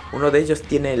ellos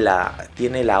tiene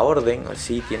la orden,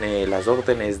 sí, tiene las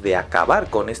órdenes de acabar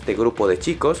con este grupo de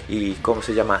chicos y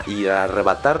y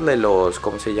arrebatarle los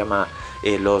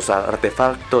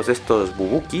artefactos los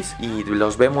bubukis, y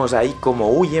los vemos ahí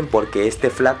como huyen porque este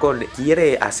flaco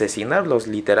quiere asesinarlos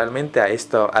literalmente a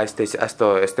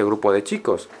este grupo de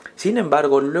chicos. Sin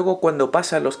embargo, luego cuando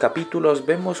pasan los capítulos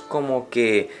vemos como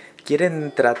que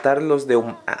quieren tratarlos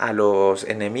a los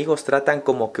enemigos, tratan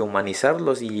como que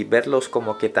humanizarlos y verlos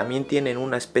como que también tienen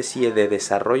una especie de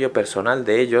desarrollo personal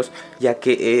de ellos, ya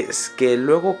que es que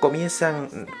luego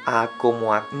comienzan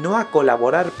no a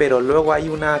colaborar, pero luego hay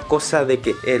una cosa de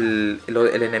que el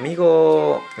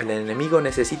enemigo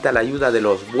necesita la ayuda de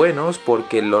los buenos,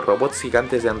 porque los robots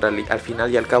gigantes al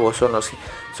final y al cabo son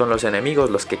los enemigos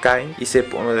los que caen, y se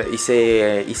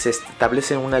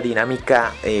establece una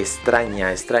dinámica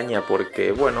extraña,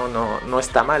 porque bueno, no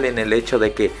está mal en el hecho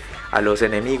de que a los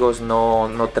enemigos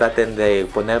no traten de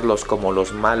ponerlos como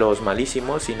los malos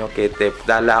malísimos, sino que te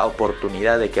da la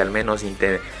oportunidad de que al menos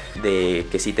de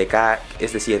que si te cae,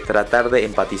 es decir, tratar de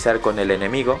empatizar con el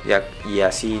enemigo y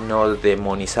así no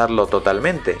demonizarlo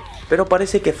totalmente. Pero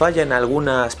parece que falla en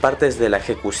algunas partes de la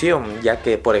ejecución, ya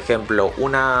que, por ejemplo,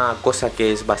 una cosa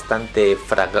que es bastante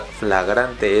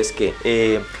flagrante es que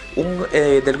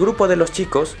del grupo de los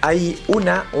chicos hay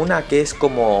una que es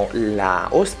como la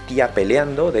hostia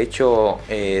peleando. De hecho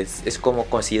es como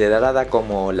considerada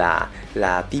como la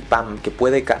tipa que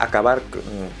puede acabar,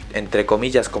 entre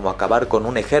comillas, como acabar con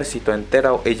un ejército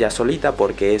entero ella solita,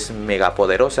 porque es mega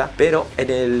poderosa. Pero en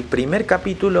el primer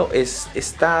capítulo es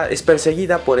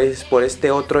perseguida por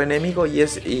este otro enemigo y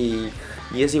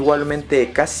es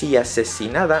igualmente casi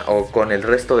asesinada o con el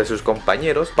resto de sus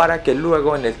compañeros, para que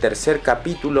luego en el tercer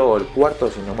capítulo o el cuarto,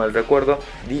 si no mal recuerdo,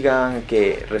 digan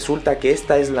que resulta que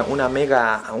esta es una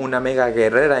mega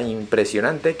guerrera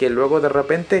impresionante, que luego de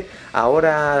repente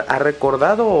ahora ha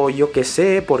recordado, o yo que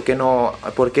sé, ¿por qué no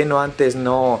antes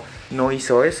no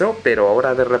hizo eso? Pero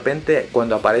ahora de repente,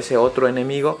 cuando aparece otro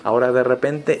enemigo, ahora de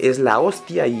repente es la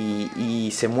hostia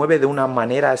y se mueve de una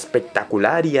manera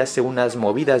espectacular y hace unas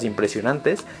movidas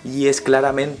impresionantes y es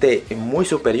claramente muy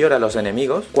superior a los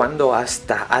enemigos, cuando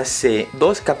hasta hace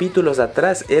 2 capítulos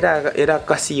atrás era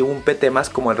casi un pete más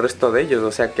como el resto de ellos.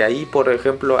 O sea que ahí, por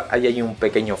ejemplo, hay un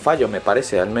pequeño fallo, me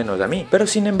parece, al menos a mí. Pero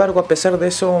sin embargo, a pesar de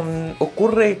eso,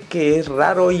 ocurre que es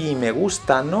raro y me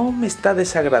gusta, no me está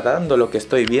desagradando lo que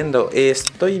estoy viendo.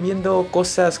 Estoy viendo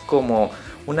cosas como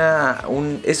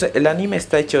el anime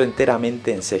está hecho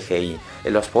enteramente en CGI.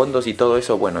 Los fondos y todo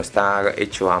eso, bueno, está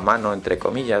hecho a mano, entre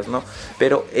comillas, ¿no?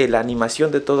 Pero la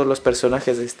animación de todos los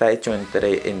personajes está hecho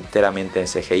enteramente en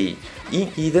CGI.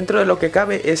 Y dentro de lo que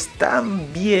cabe está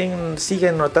bien,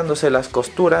 siguen notándose las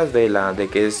costuras de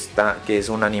que es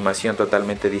una animación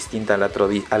totalmente distinta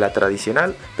a la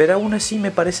tradicional, pero aún así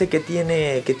me parece que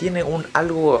tiene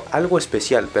algo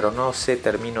especial, pero no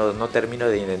termino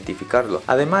de identificarlo.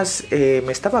 Además,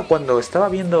 cuando estaba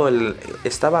viendo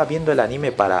el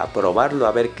anime para probarlo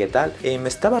a ver qué tal, me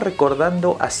estaba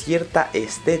recordando a cierta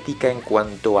estética en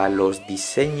cuanto a los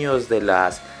diseños de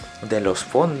los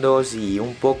fondos y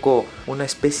un poco una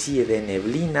especie de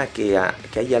neblina que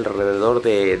hay alrededor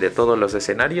de todos los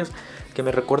escenarios, que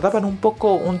me recordaban un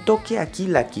poco un toque a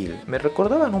Kill la Kill. Me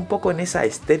recordaban un poco en esa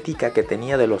estética que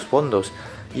tenía de los fondos.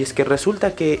 Y es que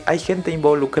resulta que hay gente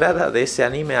involucrada de ese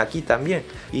anime aquí también.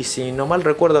 Y si no mal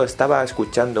recuerdo, estaba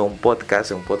escuchando un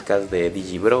podcast de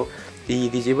Digibro. Y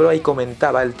Digibro ahí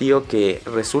comentaba el tío que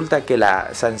resulta que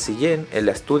la Sanseigen, el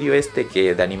estudio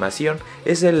de animación,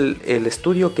 es el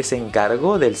estudio que se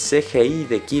encargó del CGI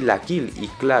de Kill la Kill. Y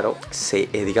claro,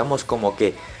 digamos como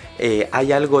que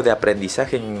hay algo de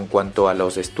aprendizaje en cuanto a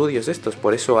los estudios estos.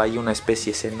 Por eso hay una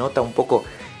especie, se nota un poco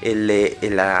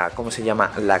 ¿cómo se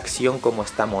llama? La acción, cómo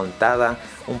está montada,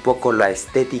 un poco la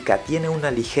estética, tiene una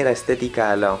ligera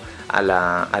estética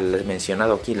al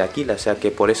mencionado Kill la Kill, o sea que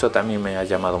por eso también me ha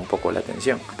llamado un poco la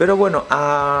atención. Pero bueno,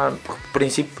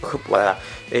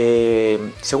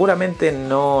 seguramente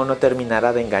no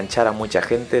terminará de enganchar a mucha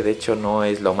gente. De hecho, no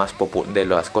es de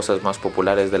las cosas más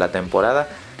populares de la temporada.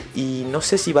 Y no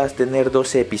sé si vas a tener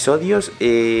 12 episodios.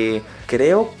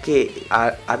 Creo que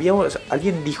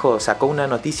alguien sacó una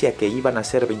noticia que iban a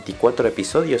ser 24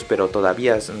 episodios, pero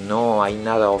todavía no hay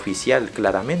nada oficial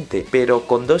claramente. Pero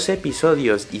con 12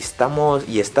 episodios y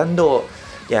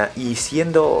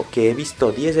siendo que he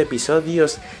visto 10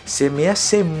 episodios, se me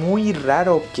hace muy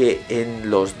raro que en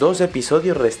los 2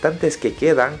 episodios restantes que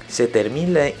quedan se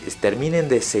terminen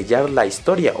de sellar la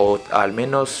historia, o al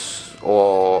menos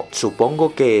o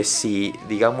supongo que si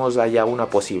digamos haya una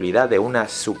posibilidad de una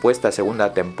supuesta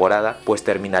segunda temporada, pues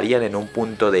terminarían en un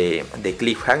punto de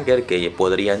cliffhanger que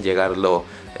podrían llegar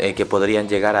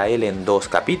a él en 2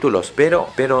 capítulos, pero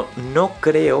no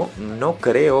creo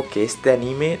que este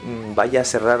anime vaya a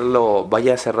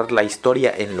cerrar la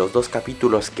historia en los 2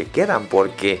 capítulos que quedan,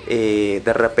 porque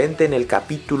de repente en el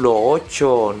capítulo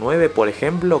 8 o 9, por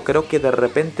ejemplo, creo que de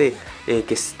repente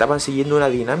que estaban siguiendo una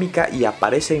dinámica y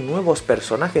aparecen nuevos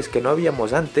personajes que no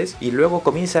habíamos antes, y luego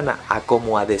comienzan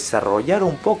a desarrollar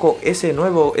un poco ese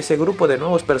grupo de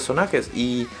nuevos personajes,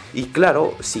 y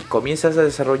claro, si comienzas a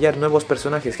desarrollar nuevos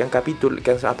personajes que han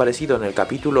aparecido en el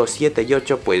capítulo 7 y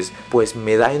 8, pues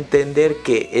me da a entender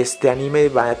que este anime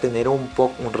va a tener un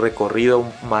recorrido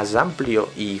más amplio,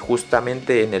 y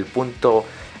justamente en el punto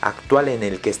actual en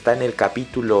el que está en el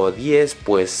capítulo 10,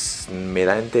 pues me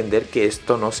da a entender que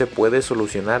esto no se puede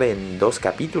solucionar en 2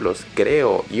 capítulos,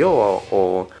 creo yo,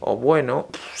 o bueno,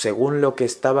 según lo que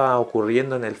estaba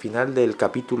ocurriendo en el final del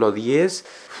capítulo 10,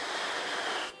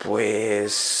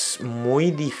 pues muy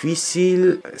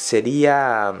difícil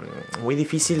sería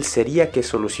que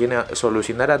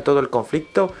solucionara todo el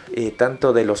conflicto,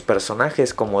 tanto de los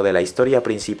personajes como de la historia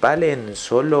principal, en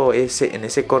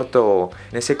ese corto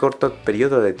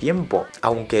periodo de tiempo.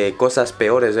 Aunque cosas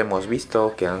peores hemos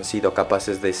visto que han sido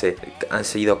capaces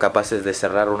de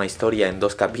cerrar una historia en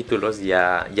 2 capítulos.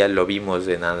 Ya lo vimos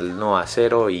en Anoa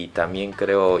Zero, y también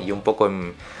creo, y un poco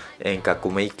en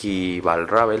Kakumeiki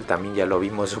Valravel también ya lo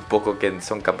vimos un poco, que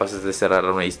son capaces de cerrar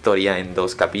una historia en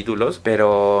 2 capítulos,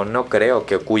 pero no creo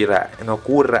que ocurra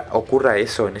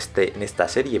eso en esta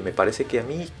serie. Me parece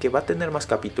que va a tener más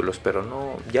capítulos, pero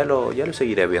no, ya lo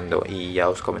seguiré viendo y ya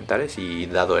os comentaré si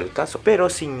dado el caso,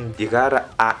 pero sin llegar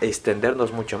a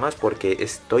extendernos mucho más, porque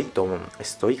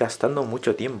estoy gastando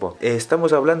mucho tiempo.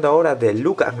 Estamos hablando ahora de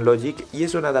Look and Logic, y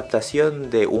es una adaptación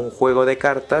de un juego de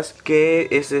cartas que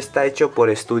está hecho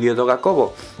por Studio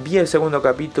Dogakobo. Vi el segundo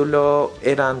capítulo,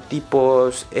 eran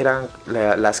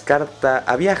las cartas,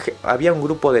 había un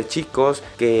grupo de chicos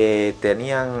que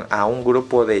tenían a un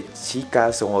grupo de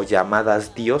chicas o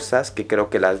llamadas diosas, que creo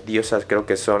que las diosas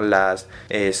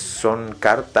son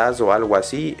cartas o algo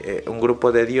así, un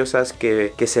grupo de diosas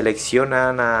que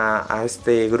seleccionan a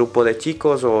este grupo de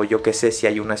chicos, o yo que sé si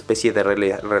hay una especie de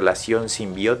relación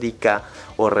simbiótica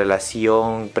o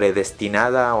relación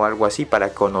predestinada o algo así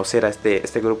para conocer a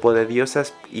este grupo de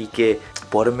diosas, y que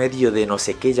por medio de no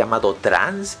sé qué llamado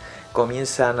trans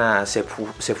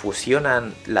se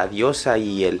fusionan la diosa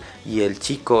y el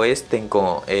chico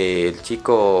el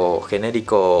chico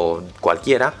genérico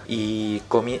cualquiera, y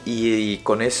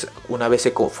con eso, una vez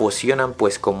se fusionan,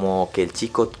 pues como que el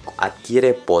chico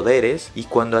adquiere poderes, y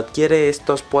cuando adquiere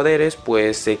estos poderes,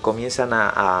 pues se comienzan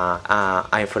a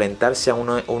enfrentarse a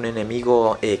un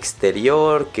enemigo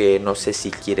exterior que no sé si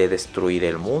quiere destruir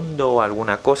el mundo o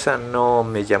alguna cosa. No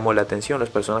me llamó la atención, los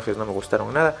personajes no me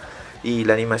gustaron nada, y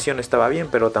la animación estaba bien,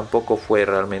 pero tampoco fue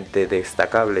realmente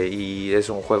destacable, y es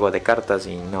un juego de cartas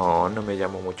y no me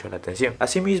llamó mucho la atención.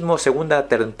 Asimismo, segunda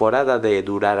temporada de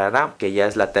Durarara, que ya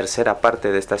es la tercera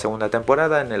parte de esta segunda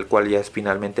temporada, en el cual ya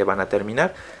finalmente van a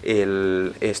terminar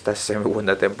esta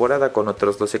segunda temporada con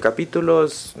otros 12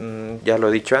 capítulos. Ya lo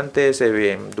he dicho antes,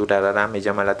 Durarara me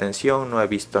llama la atención, no he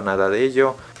visto nada de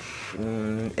ello.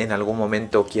 En algún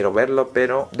momento quiero verlo,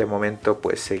 pero de momento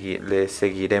pues le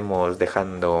seguiremos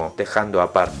dejando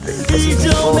aparte.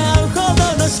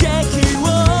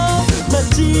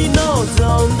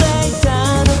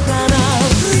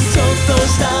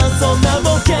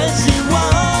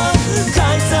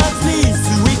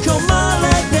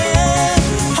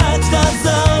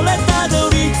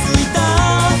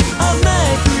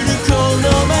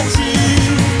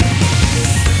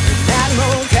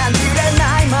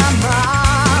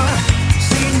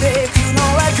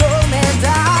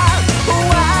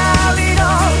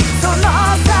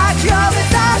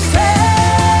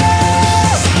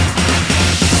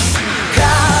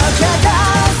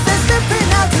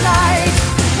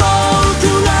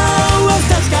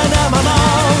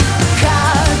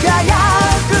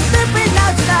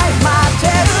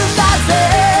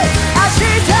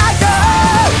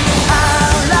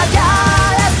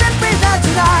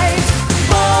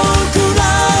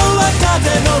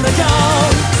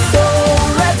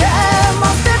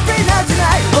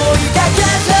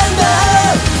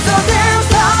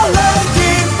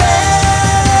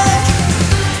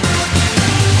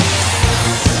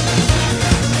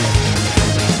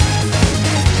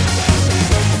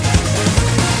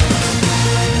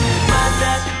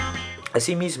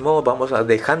 Asimismo, vamos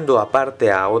dejando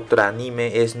aparte a otro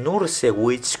anime, es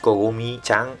Nursewitch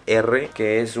Kogumi-chan R,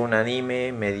 que es un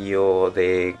anime medio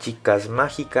de chicas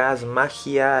mágicas,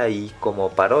 magia y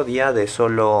como parodia de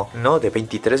de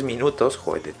 23 minutos.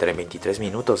 Joder, de 23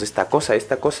 minutos, esta cosa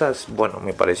bueno,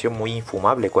 me pareció muy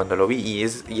infumable cuando lo vi, y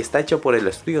está hecho por el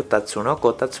estudio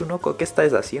Tatsunoko. Tatsunoko, ¿qué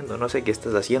estás haciendo? No sé qué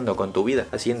estás haciendo con tu vida,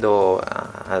 haciendo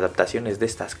adaptaciones de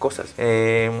estas cosas.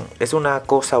 Es una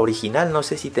cosa original, no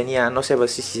sé si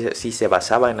se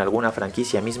basaba en alguna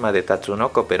franquicia misma de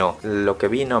Tatsunoko, pero lo que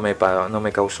vi no me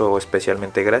causó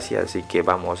especialmente gracia, así que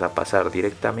vamos a pasar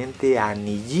directamente a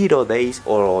Nijiro Days,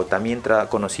 o también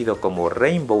conocido como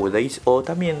Rainbow Days, o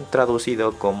también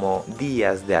traducido como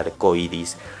Días de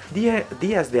Arcoiris.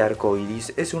 Días de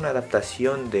Arcoiris es una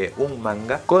adaptación de un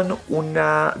manga con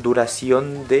una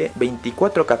duración de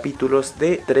 24 capítulos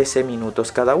de 13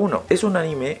 minutos cada uno. Es un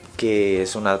anime que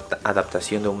es una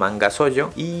adaptación de un manga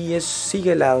shoujo y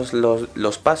sigue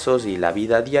los pasos y la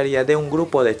vida diaria de un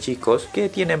grupo de chicos que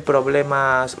tienen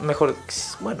problemas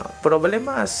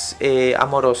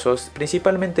amorosos,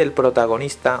 principalmente el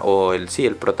protagonista,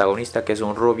 el protagonista, que es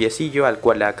un rubiecillo al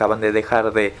cual le acaba de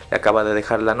dejar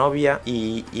la novia,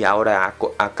 y ahora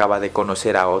acaba de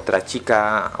conocer a otra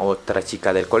chica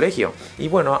del colegio. Y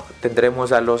bueno,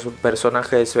 tendremos a los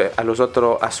personajes,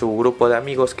 a su grupo de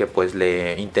amigos, que pues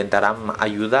le intentarán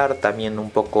ayudar también un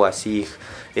poco, así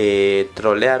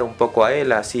trolear un poco a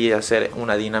él, así hacer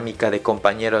una dinámica de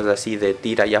compañeros así de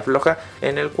tira y afloja,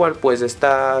 en el cual pues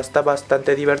está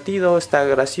bastante divertido, está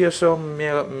gracioso.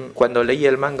 Cuando leí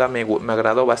el manga me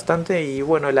agradó bastante, y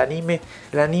bueno, el anime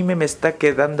me está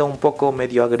quedando un poco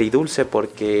medio agridulce,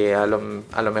 porque a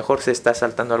lo mejor se está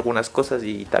saltando algunas cosas,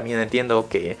 y también entiendo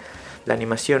que la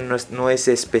animación no es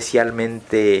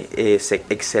especialmente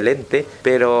excelente,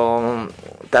 pero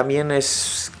también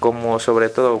es como, sobre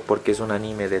todo porque es un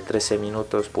anime de 13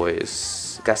 minutos,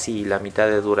 pues casi la mitad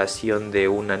de duración de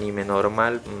un anime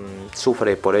normal,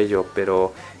 sufre por ello,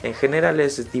 pero en general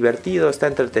es divertido, está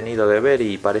entretenido de ver,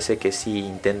 y parece que sí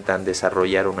intentan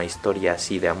desarrollar una historia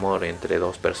así de amor entre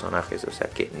dos personajes, o sea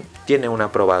que tiene un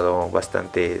aprobado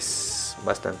bastante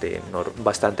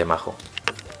majo.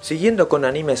 Siguiendo con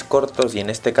animes cortos, y en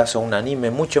este caso un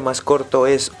anime mucho más corto,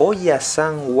 es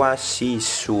Oya-san wa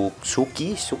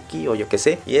Shizuki, o yo que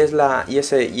sé, y es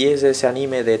ese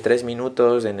anime de 3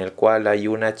 minutos en el cual hay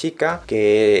una chica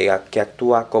que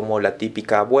actúa como la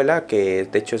típica abuela, que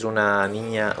de hecho es una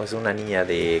niña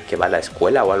que va a la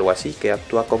escuela o algo así, que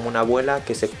actúa como una abuela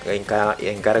que se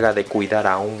encarga de cuidar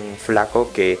a un flaco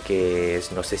que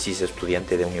es, no sé si es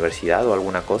estudiante de universidad o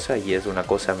alguna cosa, y es una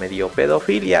cosa medio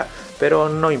pedofilia, pero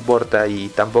no importa y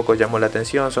tampoco llamó la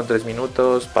atención. Son 3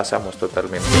 minutos, pasamos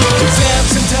totalmente.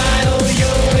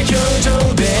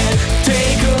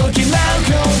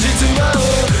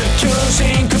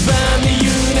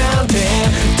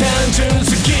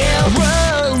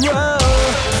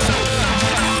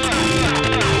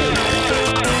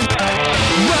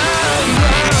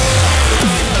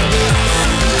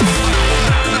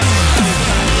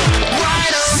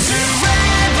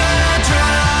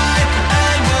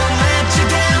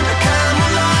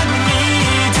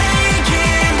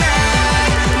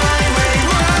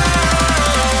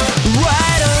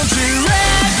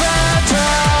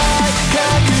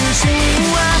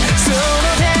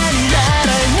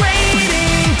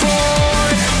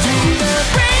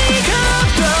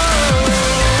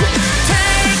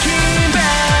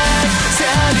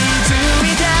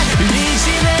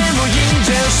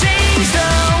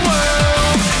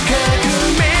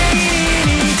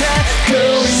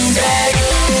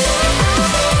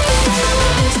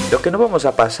 Lo que no vamos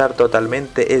a pasar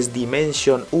totalmente es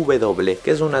Dimension W,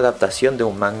 que es una adaptación de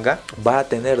un manga. Va a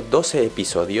tener 12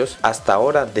 episodios. Hasta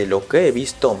ahora, de lo que he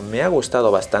visto, me ha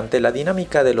gustado bastante. La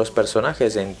dinámica de los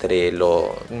personajes me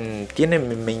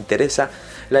interesa.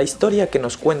 La historia que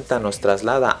nos cuenta nos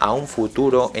traslada a un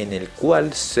futuro en el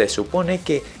cual se supone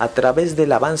que a través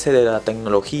del avance de la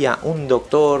tecnología, un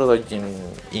doctor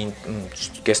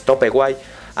que es tope guay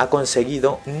ha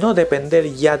conseguido no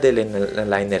depender ya de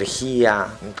la energía,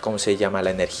 ¿cómo se llama?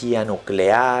 La energía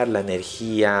nuclear, la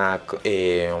energía,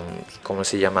 ¿cómo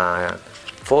se llama?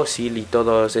 Fósil y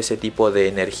todo ese tipo de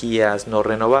energías no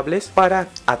renovables, para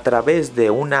a través de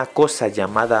una cosa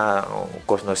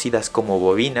conocidas como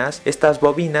bobinas. Estas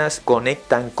bobinas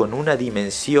conectan con una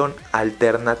dimensión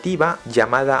alternativa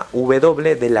llamada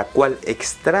W, de la cual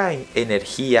extraen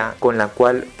energía con la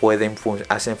cual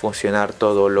hacen funcionar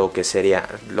todo lo que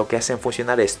hacen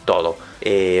funcionar es todo,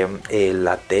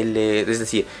 la tele, es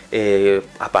decir,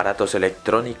 aparatos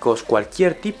electrónicos,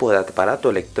 cualquier tipo de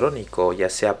aparato electrónico, ya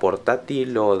sea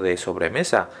portátil estilo de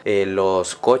sobremesa.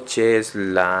 Los coches,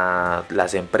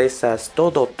 las empresas,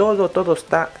 todo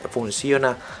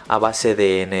funciona a base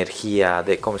de energía,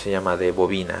 de ¿cómo se llama? De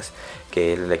bobinas,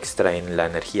 que le extraen la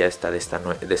energía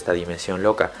de esta dimensión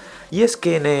loca. Y es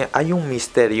que hay un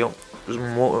misterio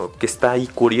que está ahí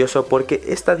curioso, porque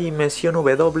esta dimensión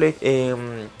W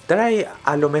trae,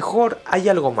 a lo mejor hay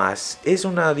algo más. Es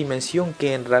una dimensión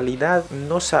que en realidad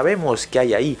no sabemos qué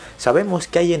hay ahí. Sabemos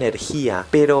que hay energía,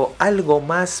 pero algo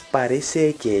más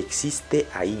parece que existe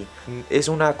ahí. Es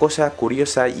una cosa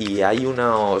curiosa, y hay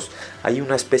una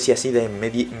especie así de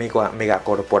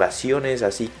megacorporaciones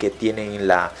así que tienen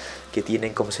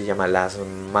 ¿cómo se llama? Las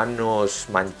manos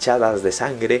manchadas de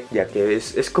sangre, ya que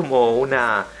es como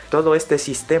todo este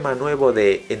sistema nuevo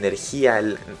de energía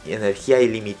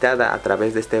ilimitada a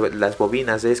través de las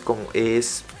bobinas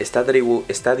está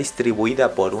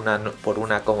distribuida por una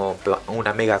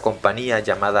mega compañía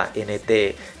llamada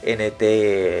NT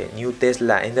New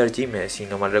Tesla Energy, si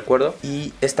no mal recuerdo,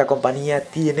 y esta compañía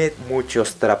tiene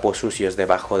muchos trapos sucios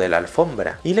debajo de la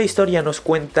alfombra. Y la historia nos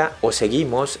cuenta, o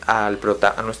seguimos a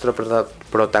nuestro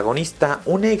protagonista,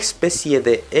 una especie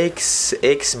de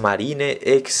ex marine,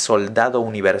 ex soldado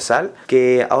universal,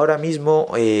 que ahora mismo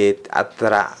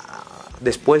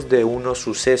después de unos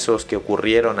sucesos que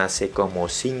ocurrieron hace como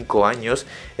 5 años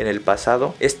en el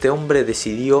pasado, este hombre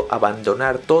decidió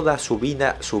abandonar toda su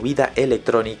vida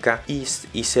electrónica y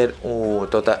ser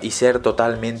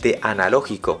totalmente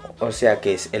analógico. O sea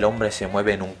que el hombre se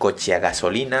mueve en un coche a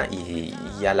gasolina, y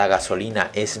ya la gasolina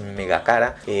es mega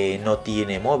cara. No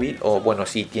tiene móvil, o bueno,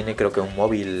 sí tiene, creo que un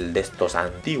móvil de estos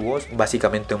antiguos,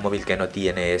 básicamente un móvil que no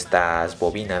tiene estas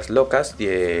bobinas locas.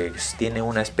 Tiene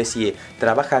una especie,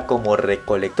 trabaja como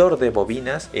recolector de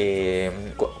bobinas,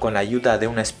 con la ayuda de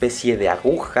una especie de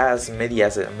agujas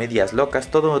medias locas,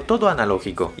 todo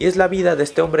analógico. Y es la vida de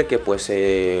este hombre que pues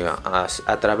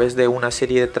a través de una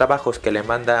serie de trabajos que le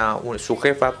manda su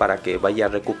jefa para que vaya a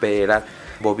recuperar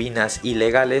bobinas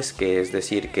ilegales, que es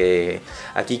decir que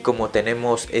aquí, como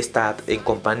tenemos esta en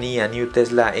compañía New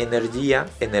Tesla Energía,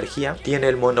 tiene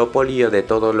el monopolio de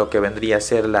todo lo que vendría a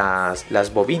ser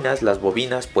las bobinas. Las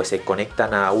bobinas pues se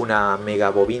conectan a una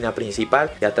megabobina principal,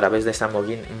 y a través de esa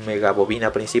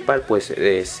megabobina principal pues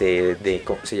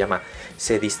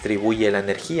se distribuye la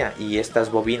energía. Y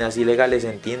estas bobinas ilegales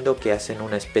entiendo que hacen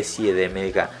una especie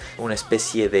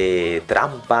de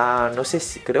trampa, no sé,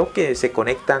 creo que se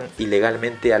conectan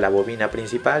ilegalmente a la bobina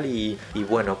principal, y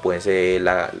bueno, pues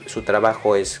su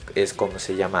trabajo es como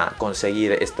se llama,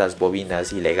 conseguir estas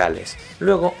bobinas ilegales.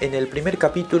 Luego, en el primer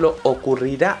capítulo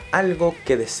ocurrirá algo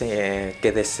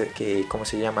 ¿cómo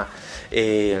se llama?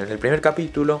 En el primer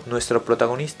capítulo nuestro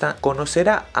protagonista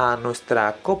conocerá a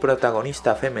nuestra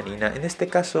coprotagonista femenina. En este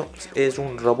caso es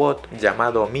un robot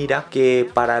llamado Mira, que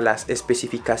para las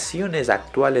especificaciones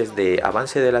actuales de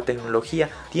avance de la tecnología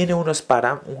tiene unos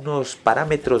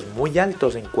parámetros muy altos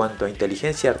en cuanto a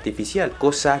inteligencia artificial,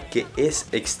 cosa que es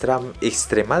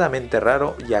extremadamente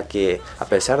raro, ya que a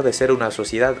pesar de ser una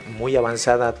sociedad muy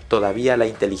avanzada, todavía la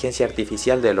inteligencia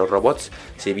artificial de los robots,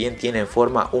 si bien tienen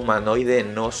forma humanoide,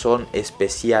 no son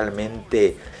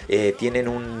especialmente tienen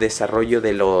un desarrollo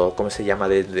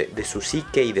de su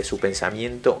psique y de su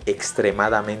pensamiento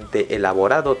extremadamente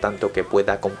elaborado, tanto que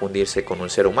pueda confundirse con un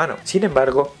ser humano. Sin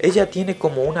embargo, ella tiene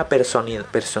como una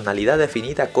personalidad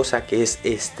definida, cosa que es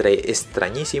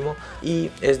extrañísimo,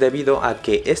 y es debido a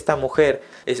que esta mujer,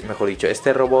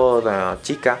 este robot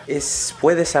chica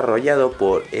fue desarrollado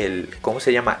por el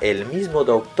mismo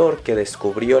doctor que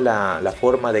descubrió la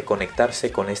forma de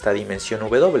conectarse con esta dimensión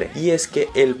W. Y es que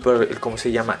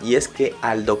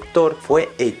al doctor fue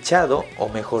echado, o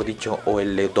mejor dicho,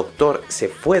 el doctor se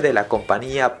fue de la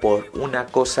compañía por una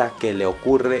cosa que le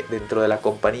ocurre dentro de la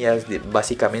compañía.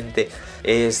 Básicamente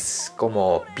es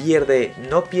como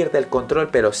no pierde el control,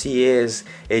 pero sí es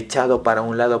echado para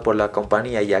un lado por la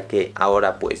compañía, ya que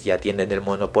ahora pues ya tienen el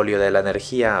monopolio de la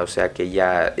energía, o sea que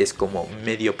ya es como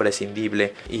medio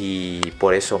prescindible, y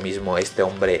por eso mismo este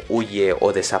hombre huye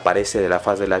o desaparece de la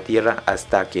faz de la tierra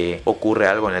hasta que ocurre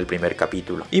algo en el primer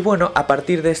capítulo. Y bueno, a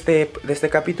partir de este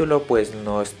capítulo pues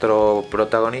nuestro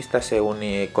protagonista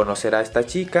conocerá a esta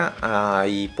chica,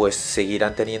 y pues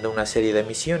seguirán teniendo una serie de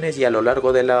misiones, y a lo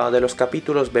largo de los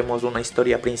capítulos vemos una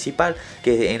historia principal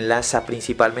que enlaza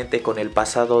principalmente con el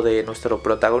pasado de nuestro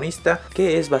protagonista,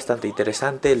 que es bastante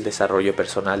interesante. El desarrollo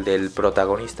personal del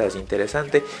protagonista es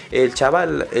interesante. El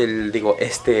chaval,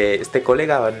 este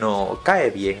colega no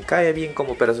cae bien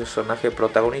como personaje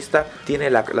protagonista, tiene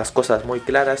las cosas muy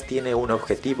claras, claras, tiene un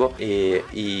objetivo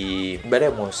y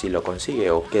veremos si lo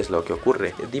consigue o qué es lo que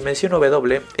ocurre. Dimensión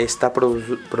W está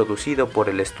producido por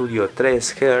el estudio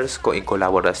 3 Hz en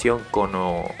colaboración con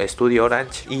Estudio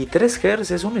Orange, y 3 Hz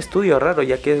es un estudio raro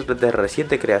ya que es de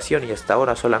reciente creación y hasta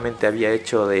ahora solamente había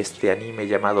hecho de este anime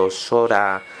llamado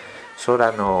Sora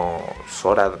no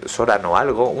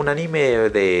algo, un anime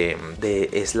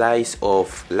de Slice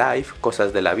of Life,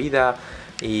 cosas de la vida,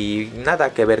 y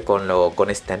nada que ver con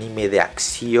este anime de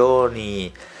acción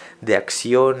y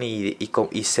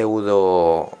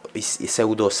pseudo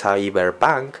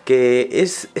cyberpunk, que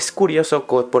es curioso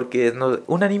porque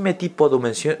un anime tipo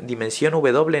Dimensión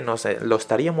W lo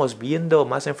estaríamos viendo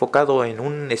más enfocado en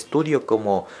un estudio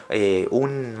como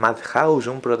un Madhouse,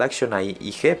 un Production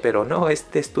IG, pero no,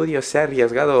 este estudio se ha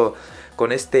arriesgado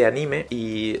con este anime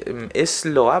y es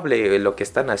loable lo que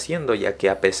están haciendo, ya que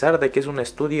a pesar de que es un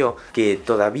estudio que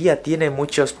todavía tiene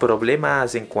muchos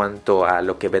problemas en cuanto a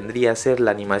lo que vendría a ser la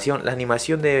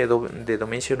animación de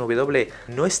Dimension W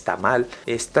no está mal,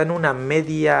 está en una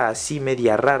media así,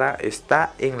 media rara,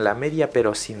 está en la media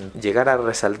pero sin llegar a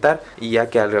resaltar, y ya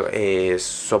que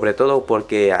sobre todo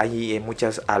porque hay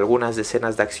algunas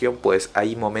escenas de acción, pues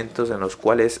hay momentos en los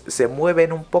cuales se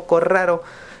mueven un poco raro.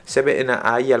 Se ven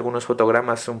hay algunos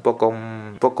fotogramas un poco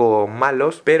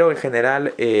malos, pero en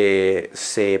general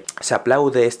se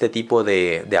aplaude este tipo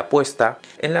de apuesta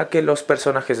en la que los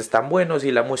personajes están buenos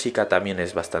y la música también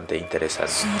es bastante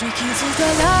interesante.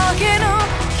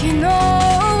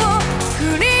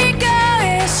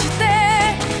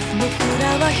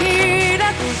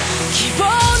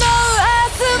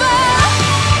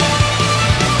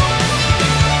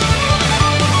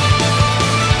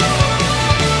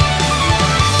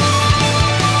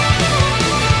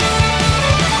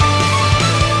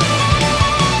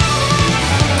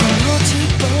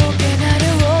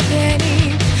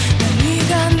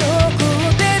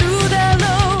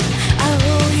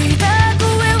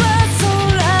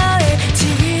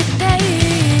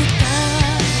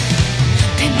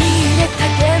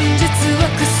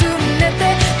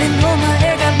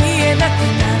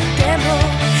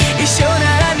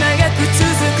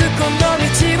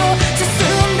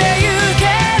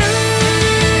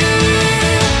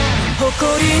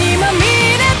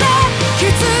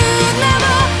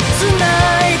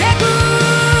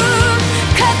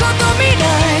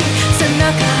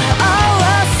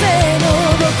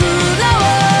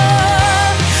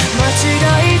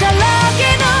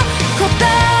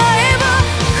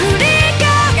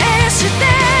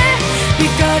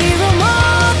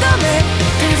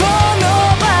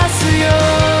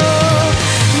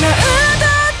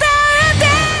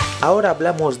 Ahora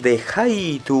hablamos de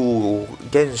Haikyuu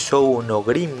Genshou no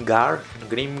Grimgar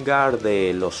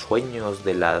de los sueños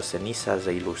de las cenizas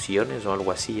de ilusiones o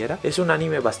algo así era. Es un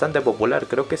anime bastante popular,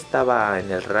 creo que estaba en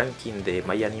el ranking de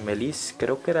My Anime List,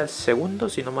 creo que era el segundo,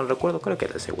 si no mal recuerdo, creo que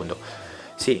era el segundo.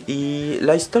 Sí, y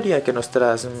la historia que nos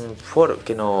transmite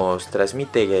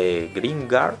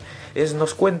Grimgar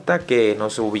nos cuenta que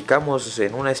nos ubicamos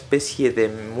en una especie de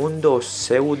mundo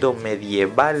pseudo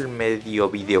medieval, medio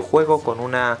videojuego, con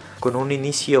un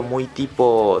inicio muy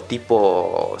tipo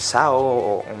SAO,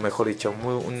 o mejor dicho,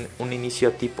 un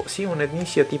inicio tipo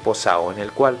SAO, en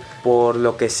el cual por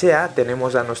lo que sea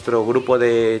tenemos a nuestro grupo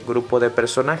de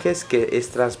personajes que es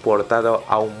transportado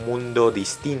a un mundo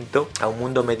distinto, a un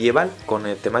mundo medieval con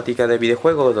temática de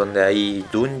videojuego, donde hay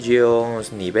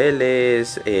dungeons,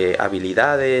 niveles,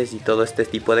 habilidades y todo este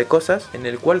tipo de cosas, en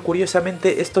el cual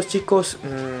curiosamente estos chicos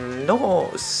no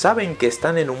saben que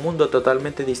están en un mundo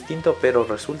totalmente distinto, pero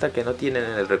resulta que no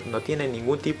tienen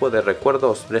ningún tipo de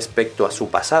recuerdos respecto a su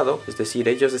pasado, es decir,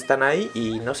 ellos están ahí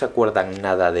y no se acuerdan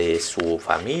nada de su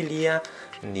familia,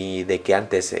 ni de que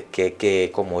antes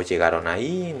cómo llegaron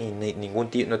ahí,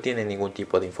 no tienen ningún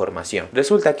tipo de información.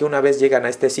 Resulta que una vez llegan a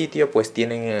este sitio, pues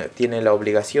tienen la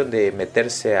obligación de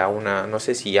meterse a no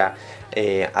sé si a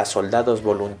soldados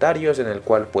voluntarios, en el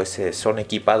cual pues son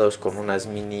equipados con unas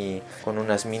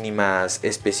mínimas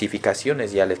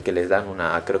especificaciones, ya que les dan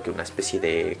creo que una especie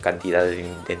de cantidad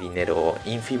de dinero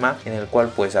ínfima, en el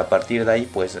cual pues a partir de ahí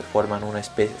pues forman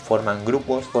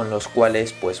grupos con los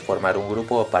cuales pues formar un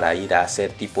grupo para ir a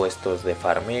hacer tipo estos de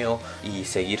farmeo y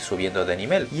seguir subiendo de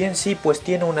nivel. Y en sí pues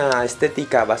tiene una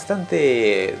estética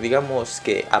bastante, digamos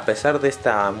que a pesar de este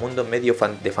mundo medio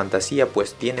de fantasía,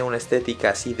 pues tiene una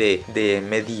estética así de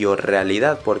medio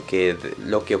realidad, porque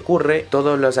lo que ocurre,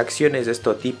 todas las acciones de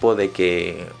este tipo de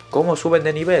que cómo suben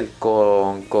de nivel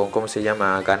con ¿cómo se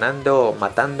llama?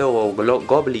 Matando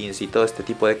goblins y todo este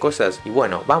tipo de cosas. Y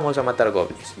bueno, vamos a matar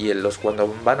goblins, y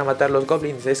cuando van a matar los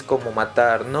goblins es como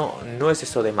matar, no es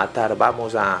eso de matar, vamos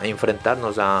vamos a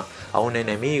enfrentarnos a un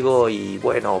enemigo y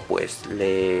bueno, pues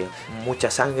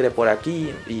mucha sangre por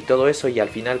aquí y todo eso, y al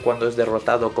final cuando es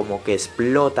derrotado como que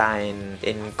explota en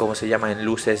 ¿cómo se llama? En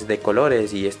luces de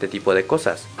colores y este tipo de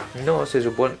cosas. No, se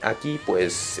supone aquí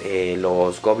pues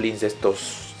los goblins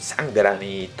estos sangran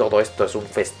y todo esto es un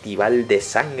festival de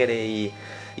sangre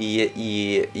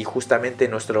y justamente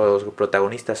nuestros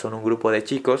protagonistas son un grupo de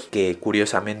chicos que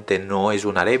curiosamente no es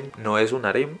un harem,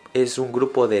 es un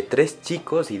grupo de 3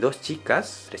 chicos y 2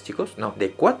 chicas. ¿3 chicos? No,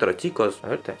 de 4 chicos. A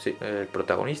ver, sí, el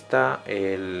protagonista,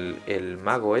 el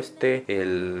mago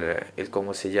el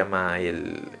 ¿cómo se llama?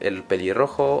 El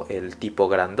pelirrojo, el tipo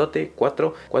grandote,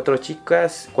 4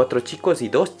 chicas, 4 chicos y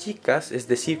 2 chicas, es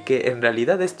decir que en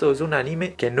realidad esto es un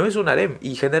anime que no es un harem,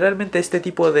 y generalmente este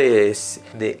tipo de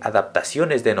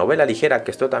adaptaciones de novela ligera, que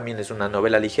esto también es una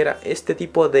novela ligera, este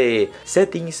tipo de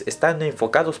settings están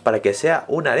enfocados para que sea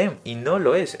un harem y no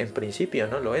lo es, en principio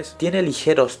no lo es. Tiene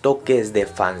ligeros toques de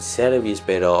fanservice,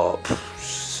 pero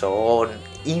son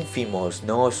ínfimos,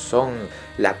 no son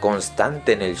la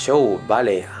constante en el show,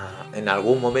 vale. En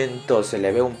algún momento se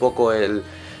le ve un poco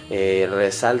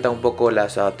resalta un poco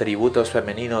los atributos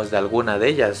femeninos de alguna de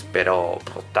ellas, pero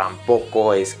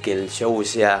tampoco es que el show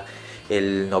sea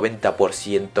el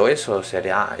 90% eso,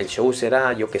 el show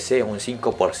será, yo que sé, un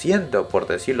 5%, por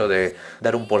decirlo, de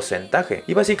dar un porcentaje.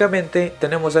 Y básicamente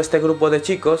tenemos a este grupo de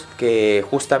chicos que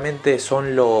justamente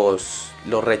son los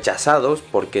rechazados,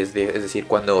 porque es decir,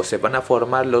 cuando se van a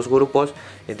formar los grupos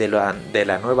de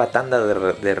la nueva tanda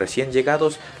de recién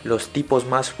llegados, los tipos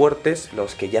más fuertes,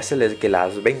 los que ya que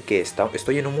las ven que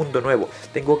estoy en un mundo nuevo,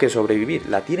 tengo que sobrevivir,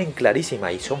 la tienen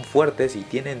clarísima y son fuertes y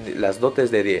tienen las dotes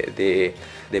de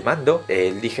mando,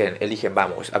 eligen,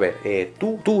 vamos, a ver,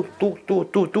 tú,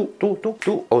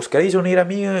 ¿os queréis unir a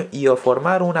mí y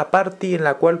formar una party en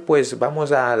la cual pues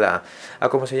vamos a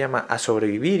 ¿cómo se llama? A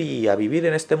sobrevivir y a vivir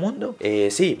en este mundo?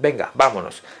 Sí, venga,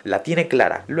 vámonos, la tiene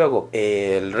clara. Luego,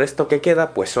 el resto que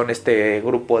queda pues son este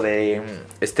grupo de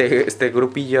este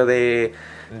grupillo de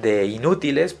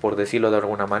inútiles, por decirlo de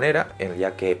alguna manera,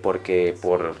 ya que porque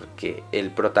el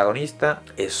protagonista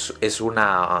es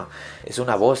una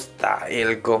bosta,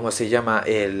 ¿cómo se llama?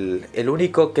 El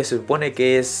único que se supone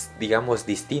que es, digamos,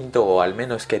 distinto, o al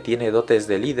menos que tiene dotes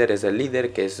de líder, es el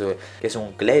líder, que es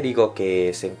un clérigo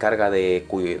que se encarga de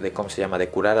 ¿cómo se llama? De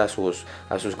curar a sus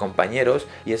compañeros,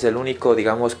 y es el único,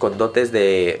 digamos, con dotes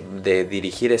de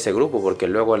dirigir ese grupo, porque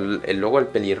luego el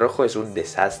pelirrojo es un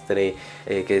desastre,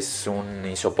 que es un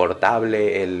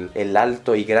insoportable. El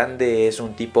alto y grande es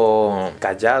un tipo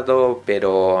callado,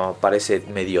 pero parece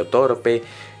medio torpe.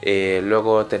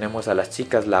 Luego tenemos a las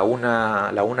chicas, la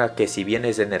una que si bien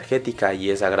es energética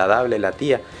y es agradable la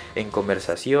tía en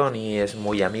conversación y es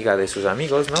muy amiga de sus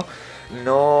amigos,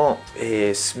 no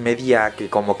es media, que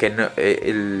como que no,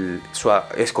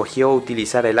 escogió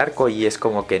utilizar el arco y es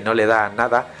como que no le da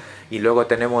nada. Y luego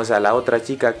tenemos a la otra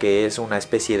chica que es una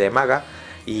especie de maga,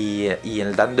 y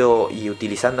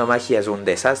utilizando magia es un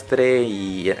desastre,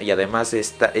 y además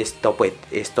es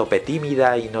tope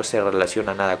tímida y no se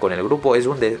relaciona nada con el grupo. Es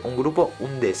un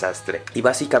desastre, y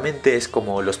básicamente es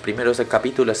como los primeros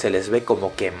capítulos se les ve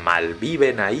como que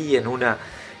malviven ahí en una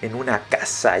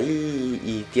casa ahí,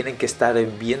 y tienen que estar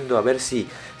viendo a ver si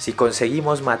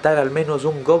conseguimos matar al menos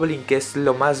un goblin, que es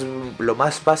lo más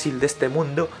fácil de este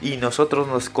mundo, y nosotros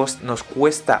nos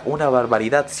cuesta una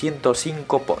barbaridad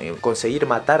 105 conseguir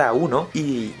matar a uno,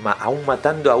 y aún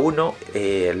matando a uno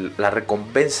la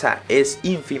recompensa es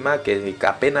ínfima, que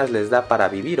apenas les da para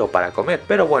vivir o para comer.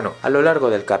 Pero bueno, a lo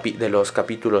largo de los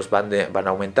capítulos van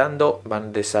aumentando,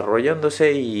 van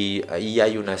desarrollándose, y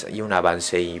hay un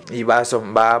avance, y va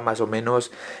más o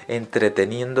menos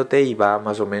entreteniéndote y va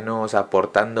más o menos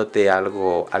aportándote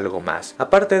algo más.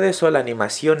 Aparte de eso, la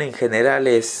animación en general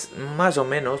es más o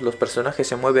menos, los personajes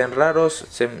se mueven raros,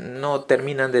 no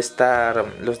terminan de estar,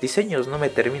 los diseños no me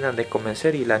terminan de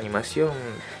convencer, y la animación,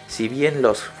 si bien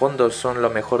los fondos son lo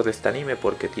mejor de este anime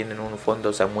porque tienen un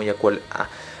fondo muy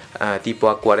tipo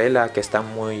acuarela que están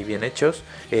muy bien hechos,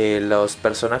 los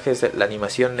personajes, la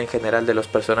animación en general de los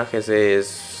personajes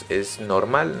es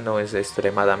normal, no es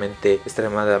extremadamente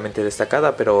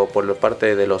destacada, pero por la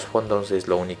parte de los fondos es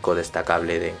lo único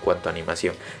destacable en cuanto a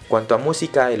animación. En cuanto a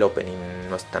música, el opening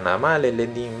no está nada mal, el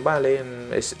ending vale,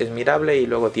 es mirable, y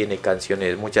luego tiene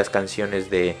muchas canciones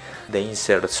de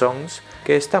insert songs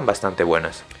que están bastante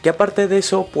buenas. Que aparte de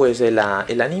eso, pues el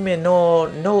anime no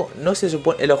se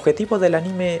supone, el objetivo del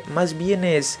anime anime más bien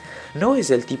no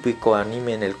es el típico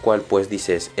anime en el cual pues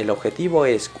dices, el objetivo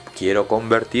es quiero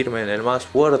convertirme en el más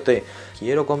fuerte,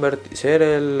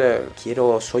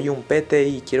 soy un pete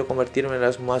y quiero convertirme en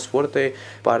el más fuerte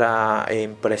para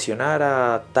impresionar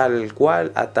a tal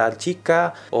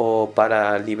chica, o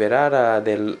para liberar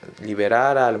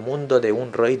al mundo de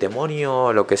un rey demonio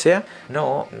o lo que sea.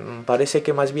 No, parece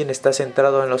que más bien está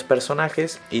centrado en los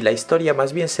personajes, y la historia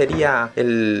más bien sería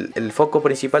el foco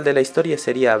principal de la historia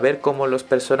sería ver cómo los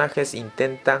personajes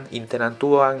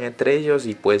interactúan entre ellos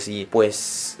y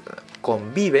pues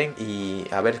conviven, y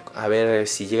a ver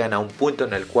si llegan a un punto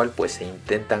en el cual pues se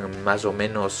intentan más o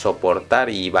menos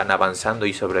soportar y van avanzando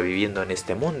y sobreviviendo en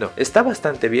este mundo. Está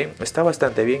bastante bien, me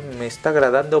está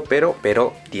agradando, pero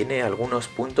tiene algunos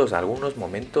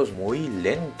momentos muy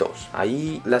lentos.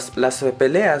 Ahí las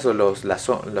peleas o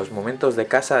los momentos de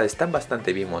caza están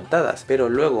bastante bien montadas, pero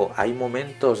luego hay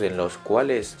momentos en los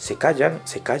cuales se callan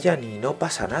y no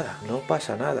pasa nada,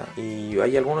 y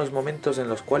hay algunos momentos en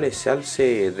los cuales se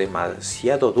hace demasiado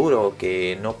duro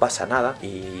que no pasa nada,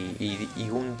 y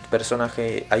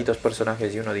hay dos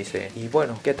personajes y uno dice, y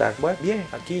bueno, ¿qué tal? Bueno, bien,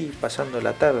 aquí pasando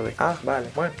la tarde. Ah, vale,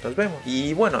 bueno, nos vemos.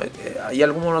 Y bueno, hay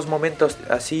algunos momentos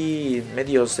así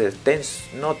medios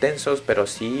no tensos, pero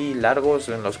sí largos,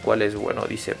 en los cuales, bueno,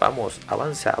 dice, vamos,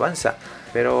 avanza.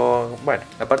 Pero bueno,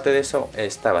 aparte de eso,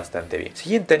 está bastante bien.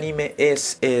 Siguiente anime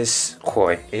es el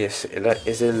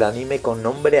anime con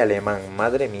nombre alemán.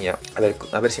 Madre mía.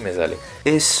 A ver si me sale.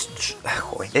 Es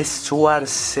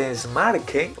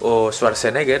Schwarzenegger o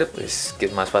Schwarzenegger. Pues que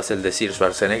es más fácil decir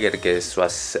Schwarzenegger que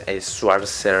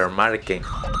Schwarzenegger.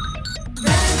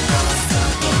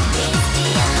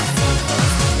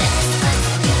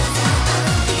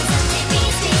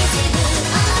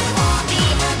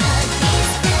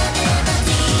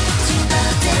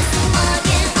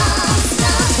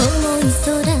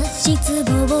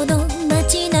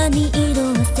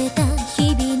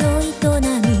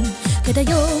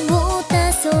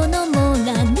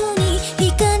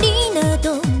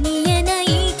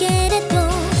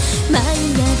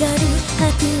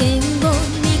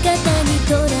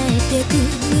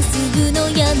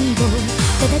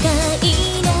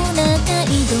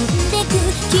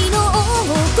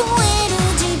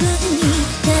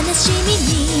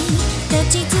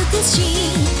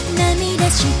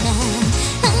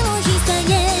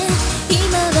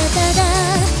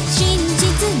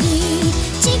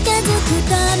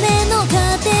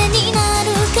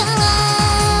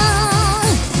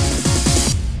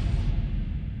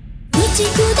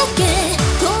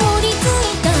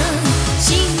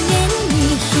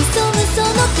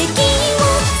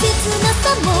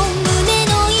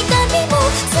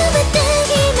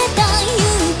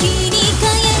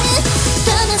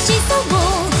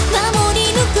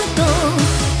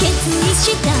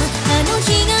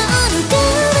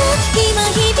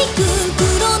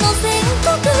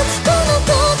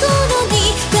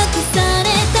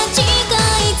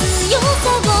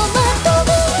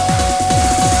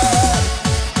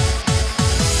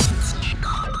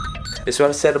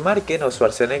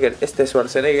 Schwarzenegger. Este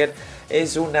Schwarzenegger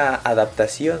es una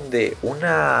adaptación de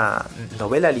una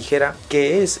novela ligera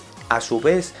que es a su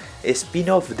vez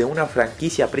spin-off de una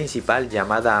franquicia principal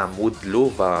llamada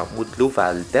Mudluva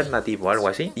Alternative o algo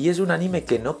así, y es un anime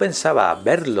que no pensaba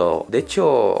verlo. De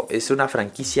hecho, es una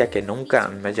franquicia que nunca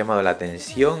me ha llamado la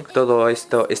atención. Todo es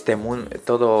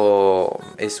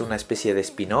una especie de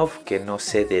spin-off que no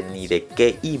sé ni de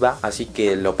qué iba, así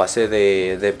que lo pasé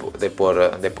de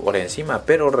por encima,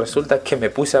 pero resulta que me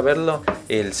puse a verlo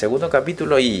el segundo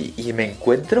capítulo y me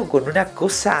encuentro con una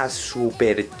cosa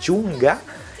súper chunga,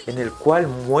 en el cual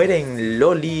mueren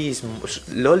lolis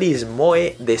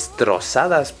moe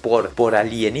destrozadas por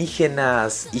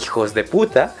alienígenas hijos de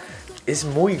puta. Es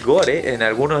muy gore en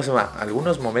algunos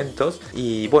momentos.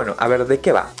 Y bueno, a ver, ¿de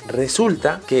qué va?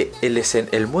 Resulta que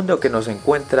el mundo que nos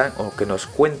encuentran o que nos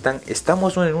cuentan,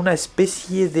 estamos en una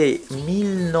especie de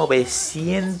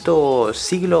 1900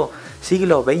 siglo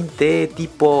XX,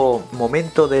 tipo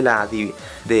momento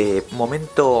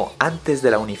momento antes de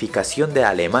la unificación de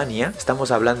Alemania. Estamos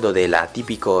hablando de la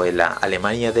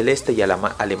Alemania del Este y la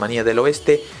Alemania del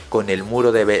Oeste, con el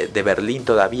muro de Berlín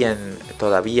todavía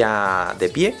de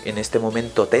pie en este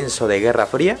momento tenso de Guerra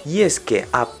Fría. Y es que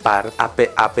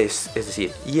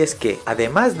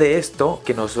además de esto,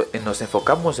 que nos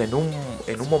enfocamos en un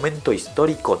momento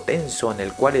histórico tenso en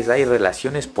el cual hay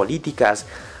relaciones políticas,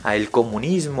 el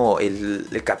comunismo,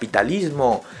 el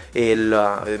capitalismo,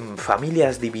 familias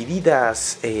familias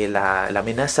divididas, la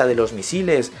amenaza de los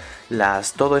misiles,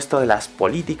 todo esto de las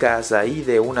políticas ahí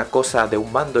de una cosa, de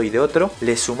un bando y de otro,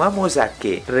 le sumamos a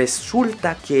que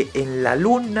resulta que en la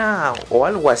luna o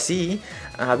algo así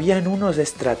habían unos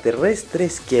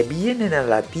extraterrestres que vienen a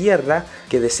la Tierra,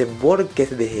 que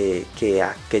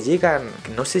que llegan,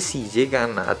 no sé si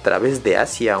llegan a través de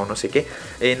Asia o no sé qué,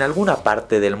 en alguna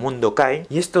parte del mundo caen,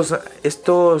 y estos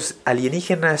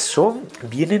alienígenas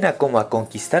vienen a como a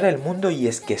conquistar el mundo, y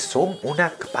es que son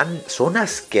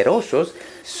asquerosos.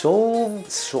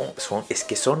 Es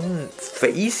que son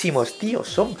feísimos, tío.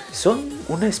 Son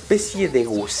una especie de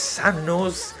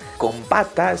gusanos con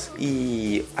patas,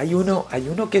 y hay uno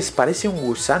que parece un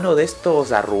gusano de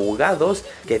estos arrugados,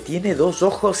 que tiene 2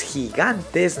 ojos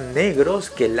gigantes negros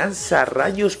que lanza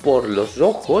rayos por los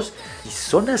ojos, y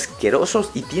son asquerosos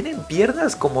y tienen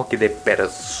piernas como que de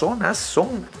personas.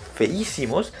 Son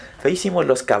feísimos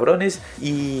los cabrones,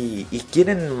 y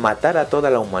quieren matar a toda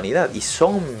la humanidad, y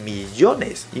son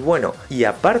millones. Y bueno, y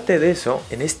aparte de eso,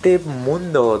 en este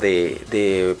mundo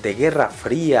de Guerra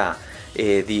Fría,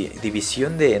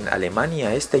 división de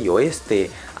Alemania este y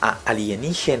oeste,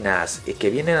 alienígenas que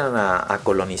vienen a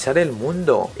colonizar el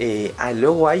mundo,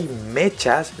 luego hay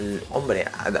mechas. Hombre,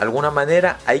 de alguna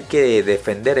manera hay que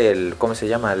defender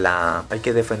hay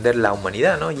que defender la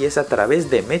humanidad, ¿no? Y es a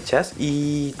través de mechas,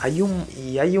 y hay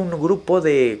un grupo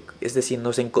es decir,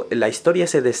 la historia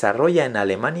se desarrolla en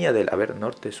Alemania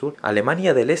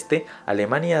Alemania del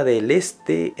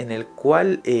Este, en el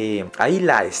cual hay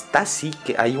la Stasi,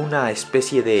 que hay una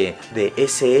especie de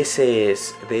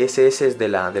SS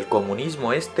del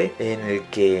comunismo en el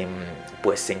que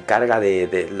pues se encarga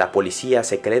de la policía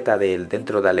secreta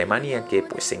dentro de Alemania, que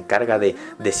pues se encarga de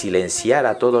silenciar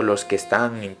a todos los que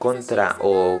están en contra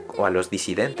o a los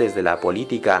disidentes de la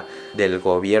política del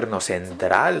gobierno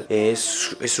central.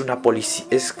 Es una policía,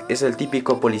 es el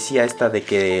típico policía de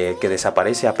que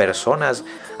desaparece a personas,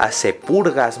 hace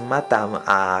purgas, mata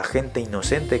a gente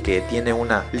inocente que tiene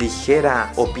una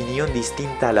ligera opinión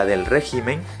distinta a la del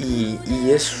régimen, y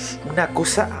es una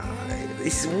cosa.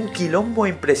 Es un quilombo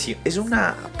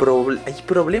impresionante. Hay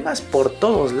problemas por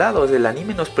todos lados. El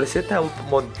anime nos presenta un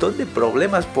montón de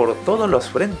problemas por todos los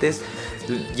frentes,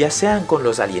 ya sean con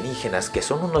los alienígenas, que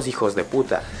son unos hijos de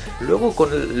puta, luego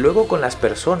con las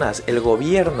personas, el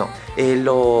gobierno,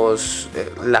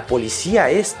 la policía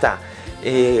es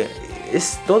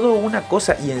todo una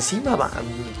cosa. Y encima va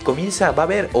a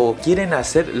haber, o quieren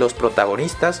hacer los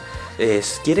protagonistas,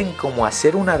 quieren como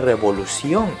hacer una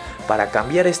revolución para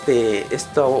cambiar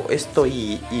esto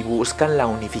y buscan la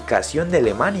unificación de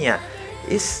Alemania.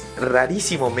 Es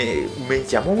rarísimo, me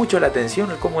llamó mucho la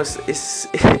atención cómo es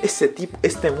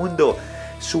este mundo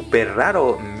súper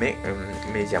raro.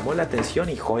 Me llamó la atención,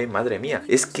 y joder, madre mía,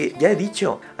 es que ya he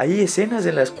dicho, hay escenas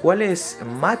en las cuales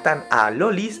matan a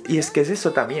lolis, y es que es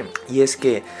eso también. Y es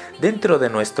que dentro de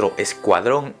nuestro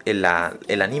escuadrón, el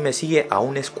anime sigue a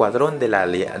un escuadrón de la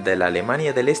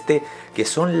Alemania del Este, que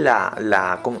son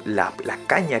la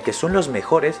caña, que son los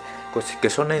mejores, que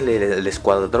son el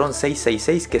escuadrón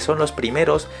 666, que son los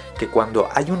primeros, que cuando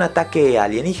hay un ataque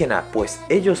alienígena, pues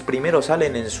ellos primero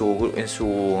salen en su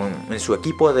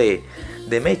equipo de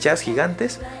mechas gigantes,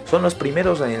 son los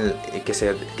primeros que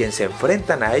se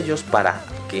enfrentan a ellos para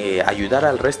ayudar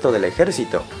al resto del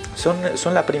ejército.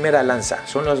 Son la primera lanza,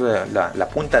 son la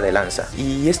punta de lanza.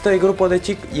 Y en este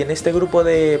grupo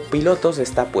de pilotos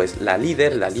está pues la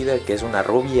líder, que es una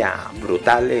rubia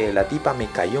brutal. La tipa me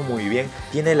cayó muy bien,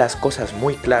 tiene las cosas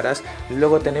muy claras.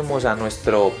 Luego tenemos a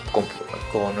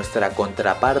con nuestra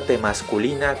contraparte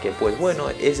masculina, que pues bueno,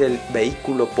 es el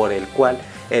vehículo por el cual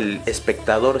el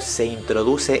espectador se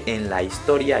introduce en la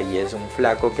historia, y es un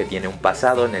flaco que tiene un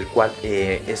pasado en el cual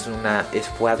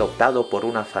fue adoptado por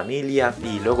una familia,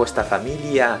 y luego esta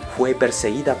familia fue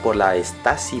perseguida por la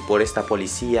Stasi, por esta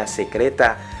policía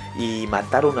secreta, y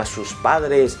mataron a sus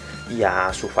padres y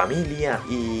a su familia,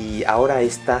 y ahora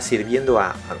está sirviendo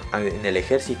en el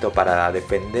ejército para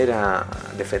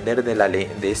defender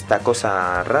de esta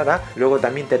cosa rara. Luego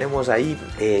también tenemos ahí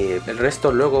el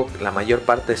resto, luego la mayor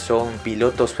parte son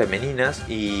pilotos femeninas,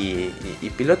 y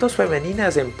pilotos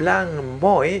femeninas en plan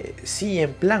moe. Sí,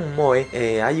 en plan moe.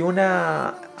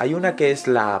 Hay una que es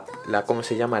 ¿cómo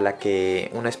se llama?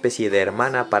 Una especie de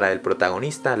hermana para el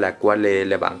protagonista, la cual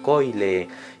le bancó y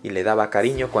le daba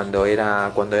cariño cuando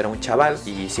era un chaval,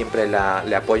 y siempre le ha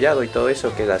apoyado y todo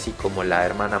eso, que es así como la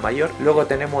hermana mayor. Luego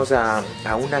tenemos a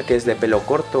una que es de pelo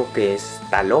corto, que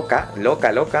está loca.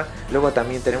 Luego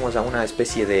también tenemos a una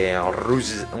especie de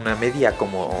una media,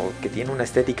 como que tiene una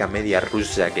estética media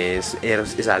rusa, que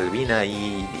es albina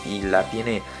y la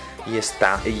tiene, y es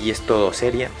todo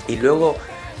seria. Y luego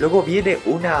Luego viene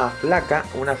una flaca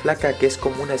que es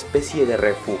como una especie de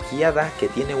refugiada que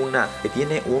tiene un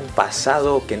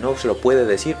pasado que no se lo puede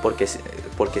decir porque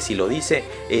si lo dice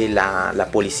la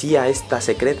policía esta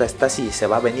secreta se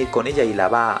va a venir con ella y la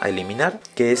va a eliminar,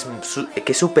 que es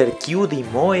super cute y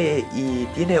moe y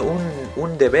tiene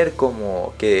un deber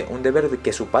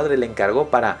que su padre le encargó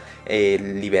para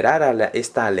liberar a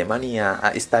esta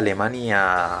Alemania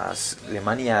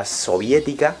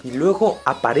soviética. Y luego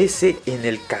aparece en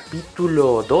el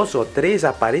capítulo 2 o 3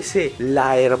 aparece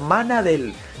la hermana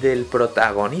del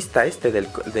protagonista del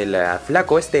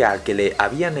flaco al que le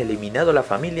habían eliminado la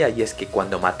familia, y es que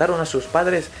cuando mataron a sus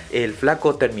padres el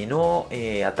flaco terminó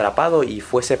atrapado y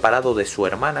fue separado de su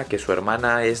hermana, que su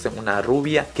hermana es una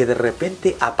rubia que de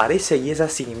repente aparece y es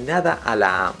asignada a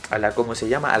la ¿cómo se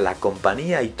llama? A la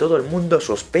compañía, y todo el mundo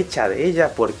sospecha de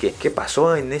ella porque ¿qué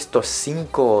pasó en estos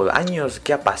 5 años?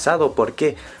 ¿Qué ha pasado? ¿Por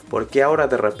qué ahora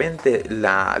de repente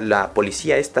la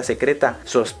policía esta secreta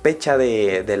sospecha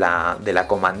de la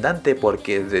comandante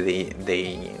porque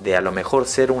de a lo mejor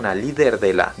ser una líder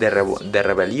de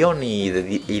rebelión y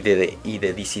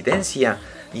de disidencia?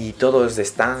 Y todos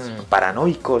están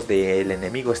paranoicos el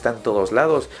enemigo está en todos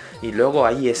lados, y luego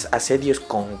hay asedios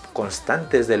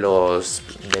constantes de los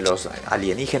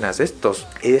alienígenas estos.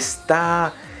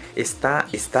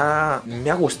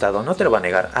 Me ha gustado, no te lo voy a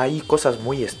negar. Hay cosas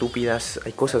muy estúpidas.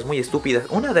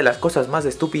 Una de las cosas más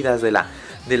estúpidas de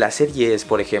la serie es,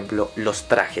 por ejemplo, los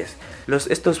trajes.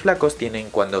 Estos flacos tienen,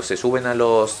 cuando se suben a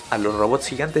los robots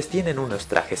gigantes, tienen unos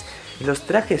trajes. Y los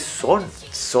trajes son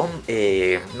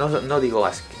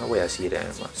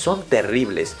son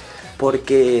terribles.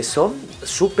 Porque son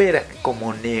súper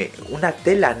como una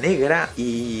tela negra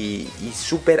y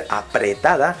súper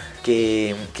apretada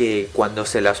que cuando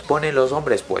se las ponen los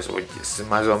hombres, pues es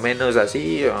más o menos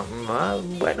así.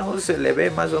 Bueno, se le ve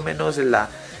más o menos la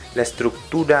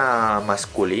estructura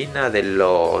masculina de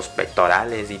los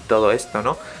pectorales y todo esto,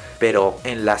 ¿no? Pero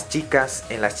en las chicas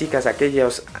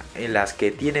aquellas en las que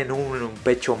tienen un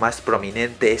pecho más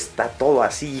prominente, está todo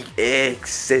así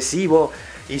excesivo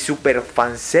y super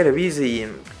fanservice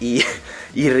y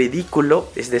ridículo.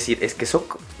 Es decir, es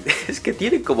que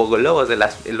tienen como globos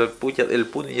el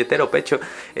puñetero pecho,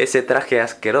 ese traje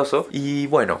asqueroso. Y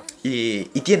bueno, y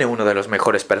tiene uno de los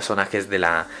mejores personajes de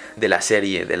la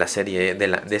serie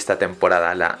de esta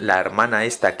temporada, la hermana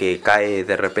esta que cae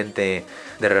de repente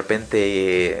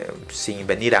sin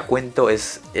venir a cuento.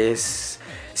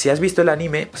 Si has visto el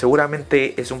anime,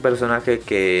 seguramente es un personaje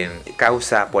que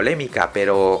causa polémica,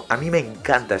 pero a mí me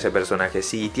encanta ese personaje.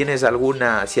 Si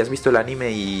has visto el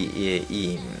anime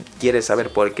y quieres saber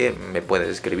por qué, me puedes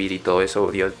escribir y todo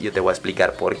eso. Yo te voy a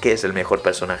explicar por qué es el mejor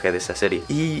personaje de esa serie.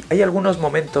 Y hay algunos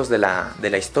momentos de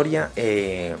la historia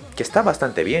que está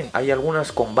bastante bien. Hay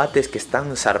algunos combates que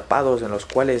están zarpados, en los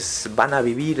cuales van a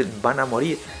vivir, van a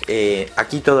morir.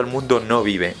 Aquí todo el mundo no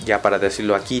vive, ya para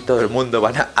decirlo, aquí todo el mundo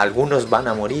algunos van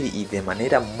a morir, y de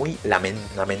manera muy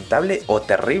lamentable o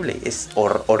terrible. Es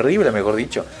horrible, mejor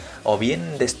dicho. O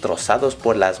bien destrozados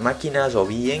por las máquinas, o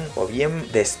bien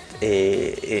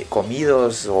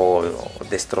comidos o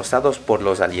destrozados por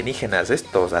los alienígenas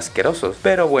estos asquerosos.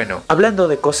 Pero bueno, hablando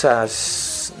de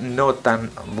cosas no tan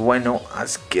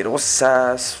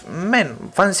asquerosas,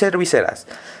 fanserviceras,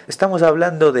 estamos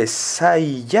hablando de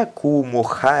Saiyaku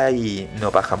Mohai no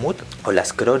Bahamut, o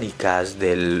las crónicas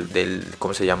del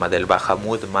 ¿cómo se llama? Del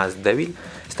Bahamut más débil.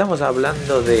 Estamos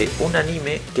hablando de un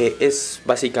anime que es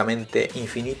básicamente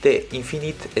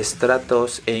Infinite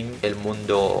Stratos en un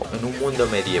mundo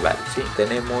medieval, ¿sí?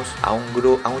 Tenemos a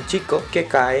un chico que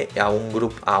cae a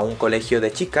un colegio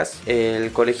de chicas.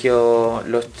 El colegio,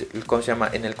 ¿cómo se llama?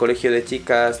 En el colegio de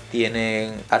chicas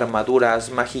tienen armaduras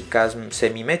mágicas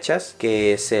semimechas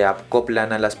que se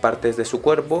acoplan a las partes de su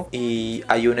cuerpo, y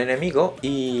hay un enemigo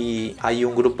y hay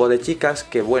un grupo de chicas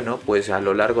que, bueno, pues a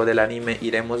lo largo del anime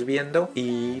iremos viendo,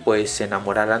 y pues se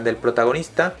enamorarán del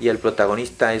protagonista, y el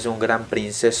protagonista es un gran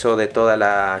princeso de toda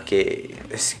la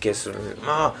es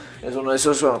uno de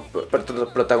esos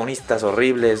protagonistas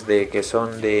horribles de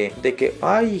que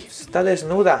ay, está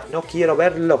desnuda, no quiero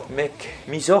verlo,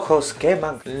 mis ojos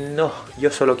queman. No, yo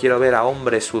solo quiero ver a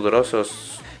hombres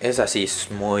sudorosos. Es así, es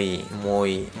muy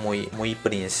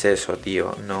princeso,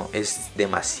 tío. No, es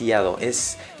demasiado.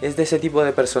 Es de ese tipo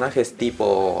de personajes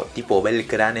tipo Bell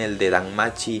Cranel de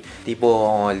Danmachi,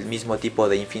 el mismo tipo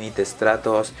de Infinite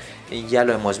Stratos. Y ya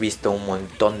lo hemos visto un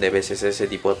montón de veces, ese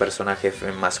tipo de personaje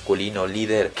masculino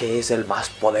líder, que es el más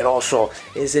poderoso,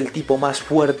 es el tipo más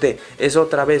fuerte. Es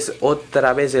otra vez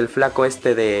el flaco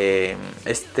de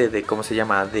 ¿cómo se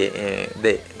llama?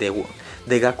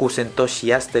 de Gaku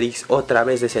Sentoshi Asterix, otra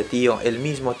vez de ese tío, el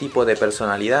mismo tipo de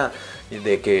personalidad,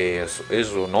 de que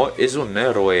es un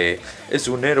héroe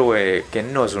que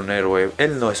no es un héroe,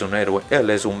 él no es un héroe, él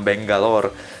es un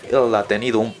vengador, él ha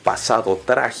tenido un pasado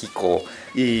trágico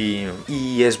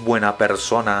y es buena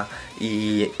persona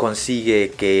y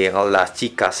consigue que las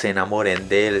chicas se enamoren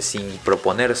de él sin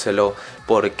proponérselo,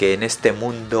 porque en este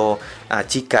mundo a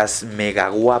chicas mega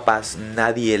guapas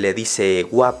nadie le dice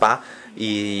guapa,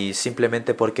 y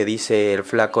simplemente porque dice el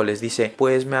flaco les dice,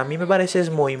 pues a mí me pareces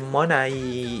muy mona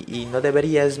y no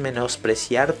deberías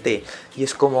menospreciarte, y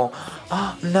es como,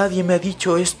 nadie me ha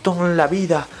dicho esto en la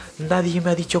vida, nadie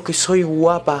me ha dicho que soy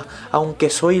guapa, aunque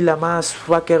soy la más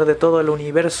fucker de todo el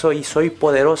universo y soy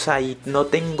poderosa y no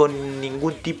tengo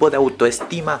ningún tipo de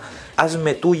autoestima,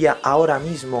 hazme tuya ahora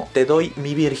mismo, te doy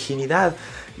mi virginidad.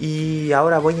 Y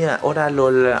ahora a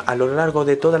lo largo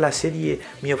de toda la serie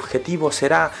mi objetivo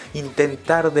será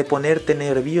intentar de ponerte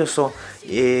nervioso,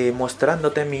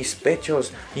 mostrándote mis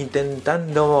pechos,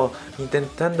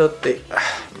 intentándote...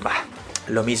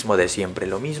 Lo mismo de siempre,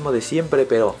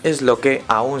 pero es lo que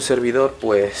a un servidor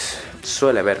pues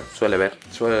suelo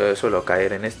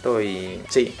caer en esto. Y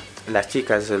sí, las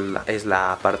chicas es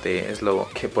la parte, es lo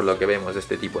que por lo que vemos de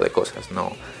este tipo de cosas,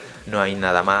 no hay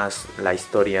nada más, la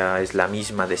historia es la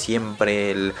misma de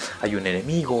siempre, hay un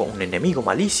enemigo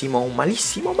malísimo,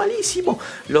 malísimo.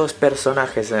 Los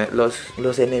personajes,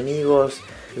 los enemigos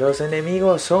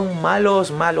son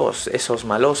malos, esos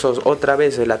malosos, otra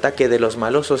vez el ataque de los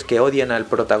malosos que odian al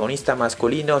protagonista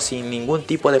masculino sin ningún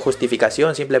tipo de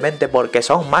justificación, simplemente porque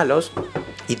son malos.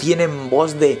 Y tienen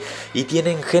y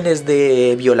tienen genes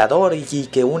de violador, y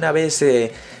que una vez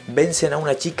vencen a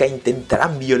una chica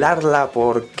intentarán violarla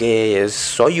porque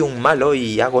soy un malo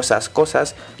y hago esas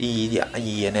cosas. Y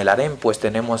en el harem pues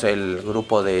tenemos el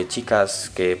grupo de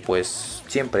chicas que pues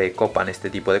siempre copan este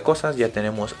tipo de cosas. Ya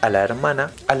tenemos a la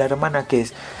hermana que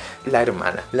es... La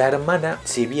hermana,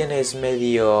 si bien es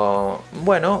medio...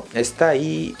 Bueno, está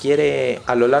ahí, quiere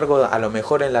a lo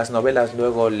mejor en las novelas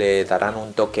luego le darán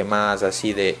un toque más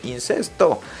así de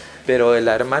incesto, pero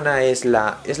la hermana es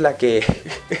la que...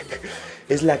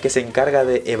 es la que se encarga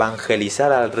de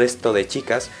evangelizar al resto de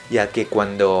chicas, ya que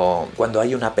cuando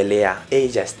hay una pelea,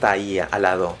 ella está ahí al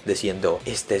lado diciendo,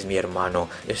 este es mi hermano,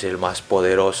 es el más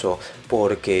poderoso,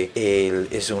 porque él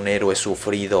es un héroe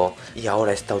sufrido y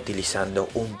ahora está utilizando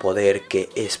un poder que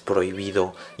es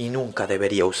prohibido y nunca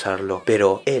debería usarlo,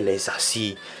 pero él es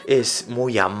así, es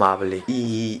muy amable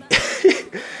y...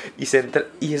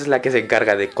 Y es la que se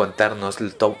encarga de contarnos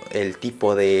el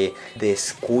tipo de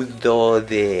escudo,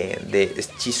 de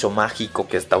hechizo mágico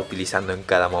que está utilizando en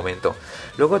cada momento.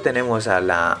 Luego tenemos a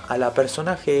la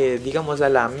personaje, digamos a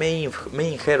la main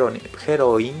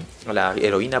heroine, la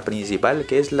heroína principal,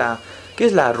 que es la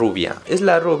rubia. Es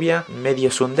la rubia medio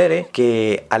tsundere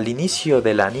que al inicio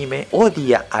del anime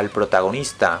odia al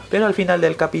protagonista, pero al final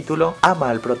del capítulo ama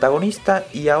al protagonista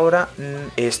y ahora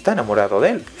está enamorado de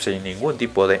él sin ningún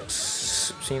tipo de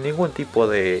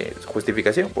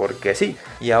justificación, porque sí.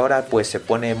 Y ahora pues se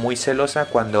pone muy celosa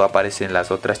cuando aparecen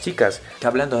las otras chicas.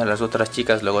 Hablando de las otras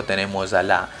chicas, luego tenemos a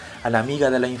la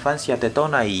amiga de la infancia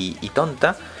tetona y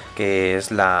tonta, que es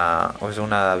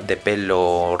una de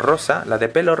pelo rosa. La de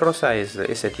pelo rosa es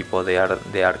ese tipo de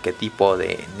arquetipo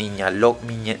de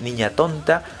niña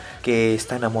tonta que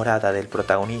está enamorada del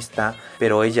protagonista,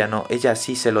 pero ella no, ella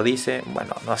sí se lo dice.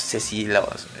 Bueno, no sé si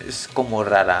es como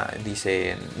rara,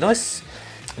 dice, no es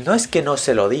que no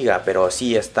se lo diga, pero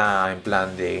sí está en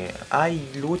plan de, ay,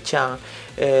 lucha,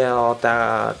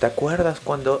 ¿te acuerdas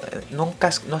cuando nunca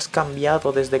no has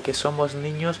cambiado desde que somos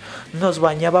niños? Nos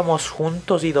bañábamos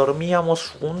juntos y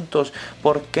dormíamos juntos.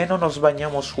 ¿Por qué no nos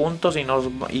bañamos juntos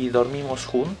y dormimos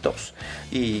juntos?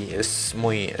 Y es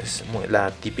muy la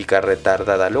típica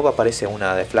retardada. Luego aparece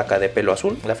una flaca de pelo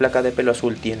azul. La flaca de pelo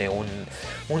azul tiene un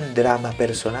drama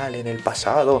personal en el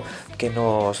pasado que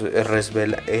nos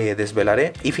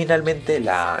desvelaré. Y finalmente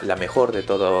la mejor de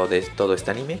todo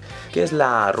este anime, que es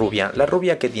la rubia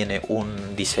que tiene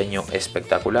un diseño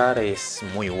espectacular, es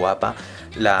muy guapa.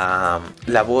 La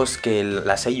voz que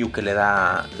la seiyuu que le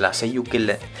da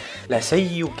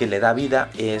vida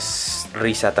es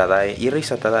Risa Tadae, y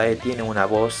Risa Tadae tiene una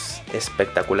voz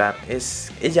espectacular.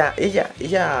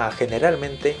 Ella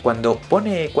generalmente cuando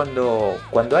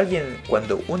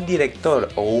un director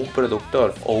o un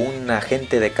productor o un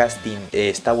agente de casting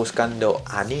está buscando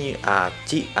a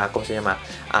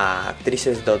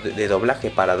actrices de doblaje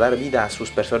para dar vida a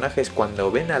sus personajes,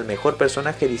 cuando ven al mejor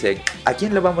personaje dicen, ¿a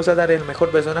quién le vamos a dar el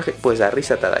mejor personaje? Pues a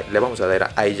Risa Tadae, le vamos a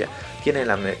dar a ella.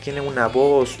 Tiene una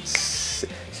voz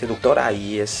seductora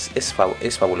y es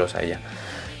fabulosa ella.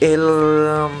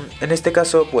 En este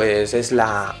caso pues es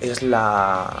la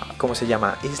 ¿cómo se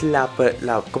llama?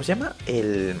 ¿Cómo se llama?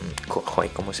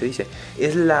 ¿Cómo se dice?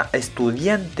 Es la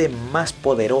estudiante más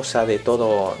poderosa de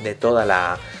toda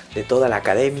la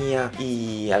academia,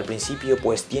 y al principio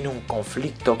pues tiene un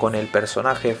conflicto con el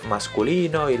personaje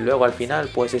masculino y luego al final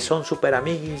pues son super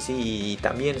amigos y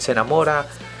también se enamora.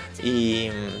 Y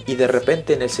de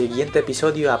repente en el siguiente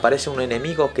episodio aparece un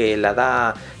enemigo que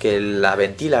la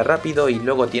ventila rápido, y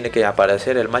luego tiene que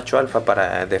aparecer el macho alfa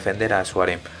para defender a su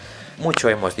harem. Mucho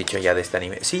hemos dicho ya de este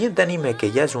anime. Siguiente anime,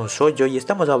 que ya es un shoujo, y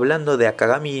estamos hablando de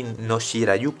Akagami no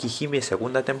Shirayuki Hime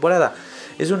segunda temporada.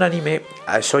 Es un anime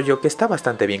shoujo que está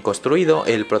bastante bien construido.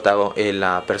 El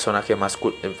personaje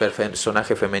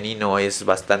femenino es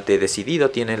bastante decidido,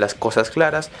 tiene las cosas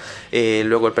claras.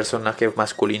 Luego el personaje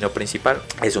masculino principal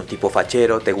es un tipo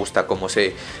fachero, te gusta cómo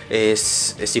si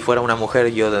fuera una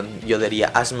mujer yo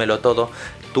diría házmelo todo,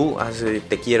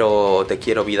 te quiero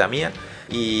vida mía.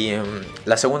 Y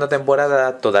la segunda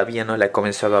temporada todavía no la he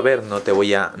comenzado a ver, no te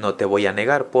voy a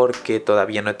negar, porque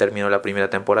todavía no he terminado la primera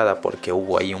temporada, porque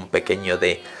hubo ahí un pequeño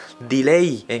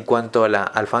delay en cuanto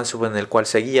al fansub en el cual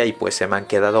seguía, y pues se me han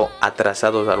quedado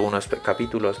atrasados algunos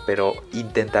capítulos, pero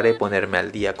intentaré ponerme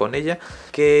al día con ella,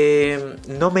 que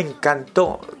no me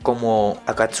encantó como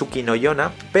Akatsuki no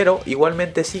Yona, pero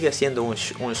igualmente sigue siendo un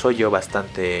shoujo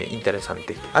bastante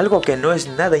interesante. Algo que no es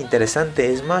nada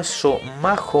interesante es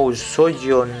Mahou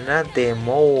Shoujo Nate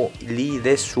Mou Li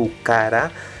de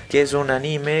Sukara, que es un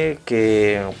anime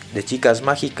de chicas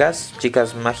mágicas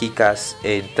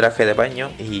en traje de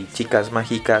baño y chicas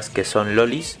mágicas que son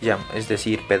lolis, es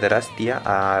decir, pederastia,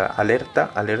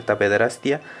 alerta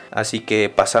pederastia. Así que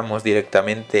pasamos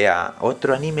directamente a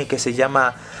otro anime que se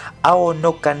llama Ao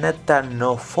no Kanata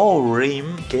no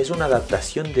Fourim, que es una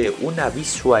adaptación de una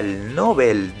visual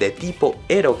novel de tipo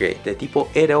eroge.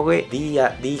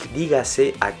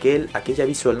 Dígase aquella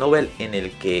visual novel en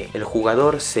el que el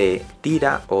jugador se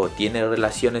tira o tiene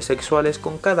relaciones sexuales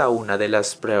con cada una de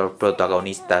las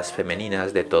protagonistas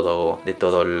femeninas de todo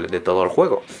el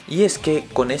juego. Y es que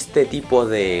con este tipo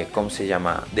de, ¿cómo se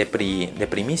llama?, de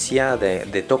primicia,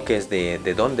 de toques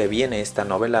de dónde viene esta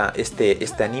novela,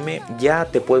 este anime, ya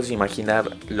te puedes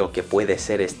imaginar lo que puede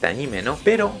ser este anime, ¿no?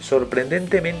 Pero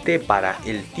sorprendentemente, para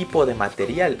el tipo de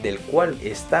material del cual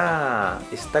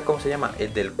 ¿cómo se llama?,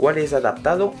 el del cual es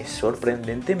adaptado, es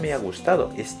sorprendente, me ha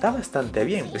gustado, está bastante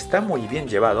bien, está muy bien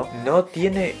llevado, no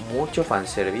tiene mucho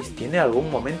fanservice, tiene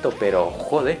algún momento, pero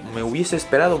joder, me hubiese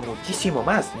esperado muchísimo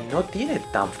más. No tiene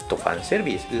tanto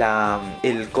fanservice.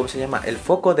 ¿Cómo se llama?, el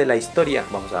foco de la historia,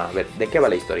 vamos a ver, ¿de qué va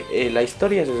la historia? La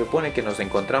historia se supone que nos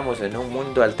encontramos en un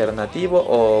mundo alternativo,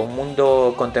 o un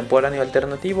mundo contemporáneo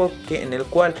alternativo, en el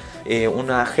cual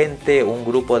un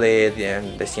grupo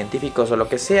de científicos o lo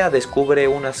que sea descubre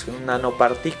unas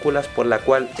nanopartículas, por la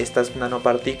cual estas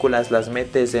nanopartículas las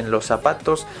metes en los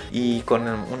zapatos, y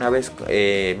una vez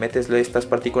metes estas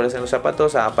partículas en los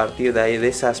zapatos, a partir de ahí de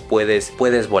esas puedes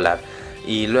volar.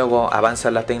 Y luego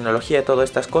avanza la tecnología y todas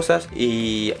estas cosas,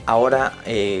 y ahora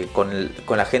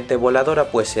con la gente voladora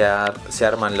pues se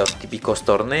arman los típicos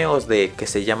torneos que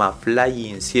se llama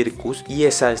Flying Circus, y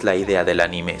esa es la idea del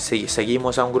anime.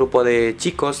 Seguimos a un grupo de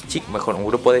un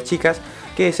grupo de chicas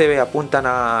que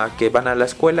apuntan que van a la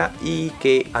escuela, y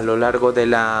que a lo largo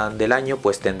del año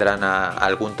pues tendrán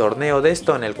algún torneo de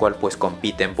esto, en el cual pues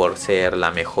compiten por ser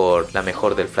la mejor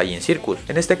del Flying Circus.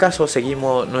 En este caso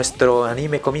nuestro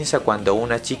anime comienza cuando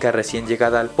una chica recién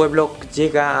llegada al pueblo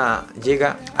llega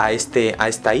a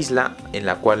esta isla en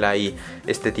la cual hay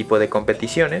este tipo de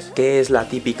competiciones, que es la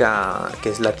típica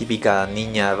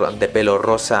niña de pelo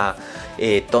rosa,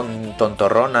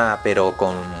 tontorrona, pero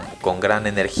con gran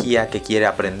energía, que quiere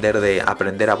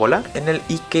aprender a volar,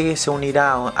 y que se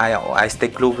unirá a este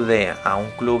club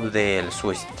un club de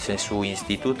su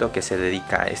instituto, que se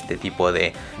dedica a este tipo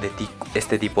de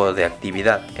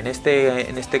actividad. En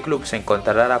este club se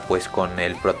encontrará pues con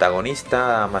el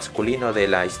protagonista masculino de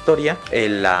la historia,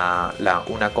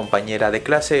 una compañera de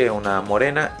clase, una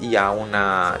morena, y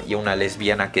una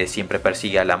lesbiana que siempre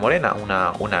persigue a la morena,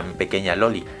 una pequeña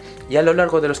loli. Y a lo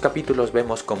largo de los capítulos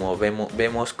vemos como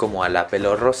a la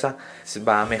pelo rosa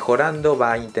va mejorando,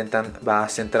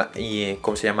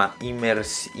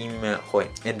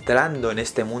 entrando en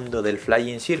este mundo del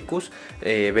Flying Circus.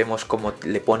 Vemos como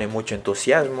le pone mucho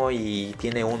entusiasmo y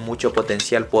tiene mucho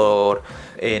potencial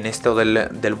en esto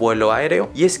del vuelo aéreo.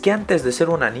 Y es que antes de ser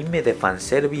un anime de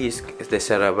fanservice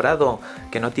descerebrado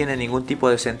que no tiene ningún tipo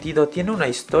de sentido, tiene una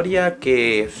historia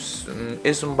que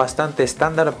es bastante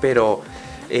estándar, pero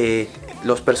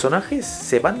los personajes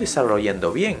se van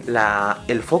desarrollando bien.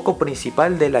 El foco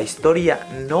principal de la historia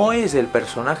no es el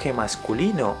personaje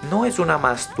masculino, no es una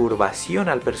masturbación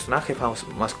al personaje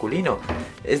masculino.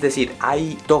 Es decir,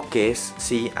 hay toques,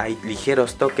 sí, hay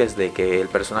ligeros toques de que el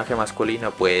personaje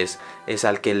masculino pues es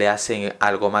al que le hacen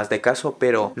algo más de caso,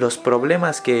 pero los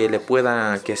problemas que le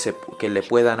puedan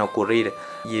ocurrir,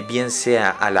 y bien sea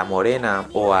a la morena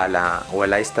o a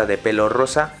la esta de pelo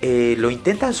rosa, lo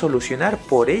intentan solucionar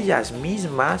por ellas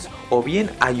mismas o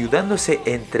bien ayudándose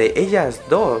entre ellas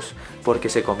dos, porque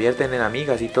se convierten en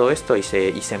amigas y todo esto, y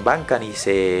se embancan y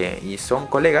son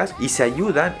colegas y se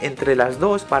ayudan entre las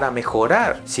dos para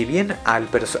mejorar. Si bien al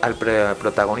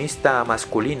protagonista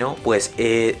masculino pues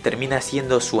termina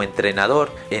siendo su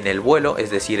entrenador en el vuelo,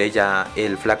 es decir,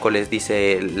 el flaco les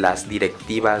dice las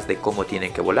directivas de cómo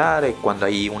tienen que volar, cuando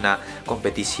hay una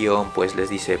competición pues les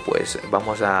dice pues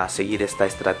vamos a seguir esta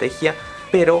estrategia.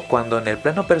 Pero cuando en el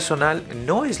plano personal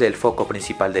no es el foco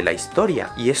principal de la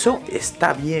historia, y eso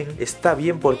está bien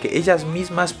porque ellas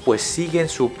mismas pues siguen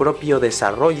su propio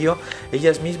desarrollo,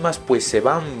 ellas mismas pues se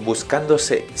van buscando,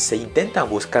 se intentan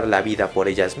buscar la vida por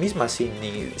ellas mismas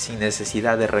sin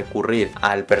necesidad de recurrir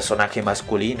al personaje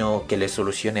masculino que les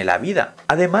solucione la vida.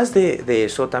 Además de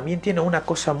eso, también tiene una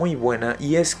cosa muy buena,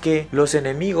 y es que los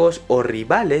enemigos o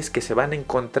rivales que se van a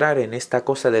encontrar en esta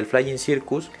cosa del Flying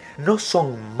Circus no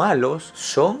son malos,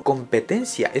 son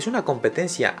competencia, es una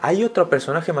competencia. Hay otro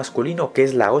personaje masculino que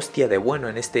es la hostia de bueno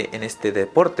en este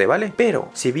deporte, ¿vale? Pero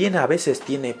si bien a veces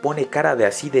pone cara de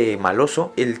así de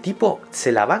maloso, el tipo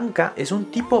se la banca. Es un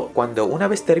tipo, cuando una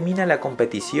vez termina la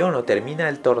competición o termina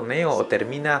el torneo o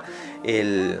termina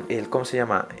 ¿cómo se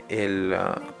llama?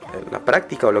 La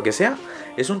práctica o lo que sea,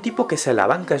 es un tipo que se la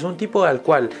banca, es un tipo al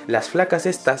cual las flacas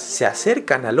estas se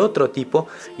acercan al otro tipo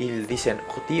y le dicen: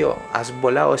 oh, tío, has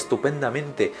volado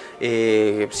estupendamente,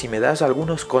 si me das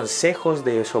algunos consejos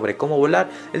sobre cómo volar.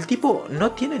 El tipo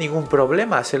no tiene ningún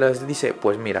problema, se les dice: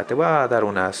 pues mira, te voy a dar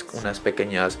un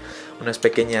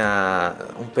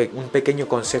pequeño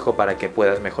consejo para que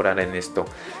puedas mejorar en esto.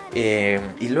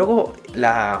 Y luego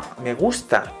me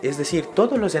gusta, es decir,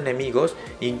 todos los enemigos,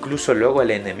 incluso luego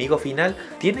el enemigo final,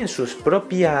 tienen sus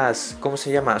propias, ¿cómo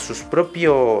se llama? Sus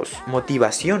propios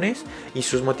motivaciones, y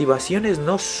sus motivaciones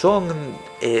no son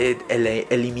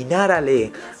eliminar al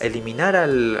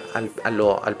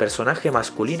personaje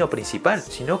masculino principal,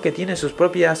 sino que tienen sus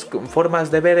propias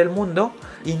formas de ver el mundo,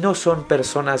 y no son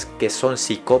personas que son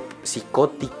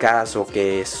psicóticas o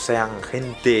que sean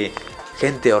gente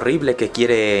horrible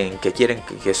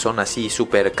que son así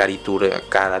súper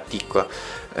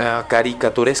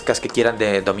caricaturescas, que quieran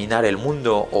dominar el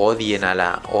mundo o odien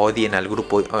al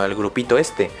grupito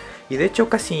este. Y de hecho,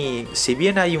 casi, si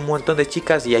bien hay un montón de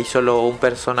chicas y hay solo un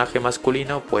personaje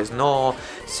masculino, pues no,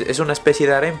 es una especie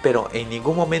de harem, pero en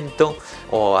ningún momento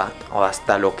o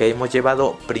hasta lo que hemos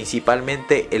llevado,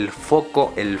 principalmente el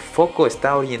foco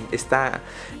está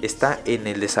en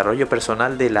el desarrollo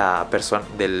personal de la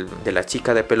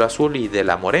chica de pelo azul y de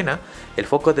la morena. El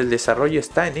foco del desarrollo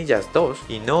está en ellas dos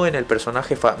y no en el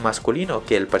personaje masculino,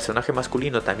 que el personaje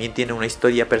masculino también tiene una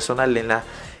historia personal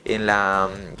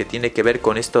que tiene que ver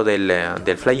con esto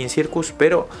del Flying Circus,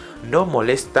 pero no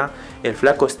molesta. El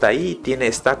flaco está ahí,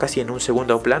 está casi en un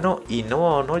segundo plano y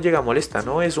no llega a molesta,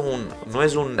 no es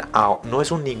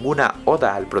ninguna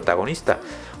oda al protagonista.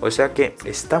 O sea que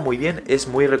está muy bien, es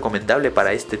muy recomendable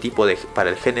para para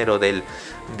el género de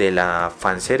la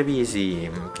fanservice y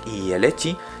el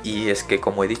ecchi. Y es que,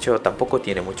 como he dicho, tampoco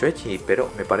tiene mucho ecchi,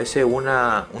 pero me parece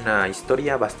una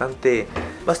historia bastante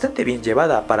bien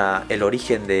llevada para el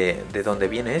origen de donde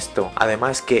viene esto.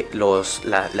 Además que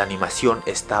la animación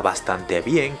está bastante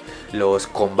bien, los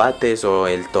combates o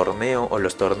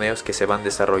los torneos que se van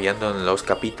desarrollando en los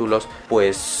capítulos,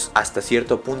 pues hasta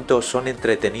cierto punto son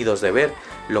entretenidos de ver.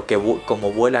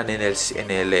 Como vuelan en el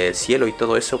cielo y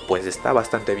todo eso, pues está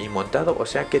bastante bien montado. O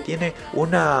sea que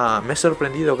me ha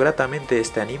sorprendido gratamente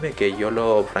este anime, que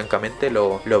yo francamente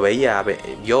lo veía,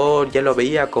 yo ya lo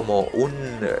veía como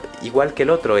igual que el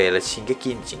otro, el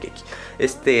Shingeki,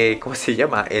 ¿cómo se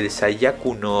llama? El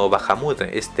Sayaku no Bahamut,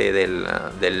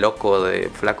 del loco de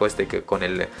flaco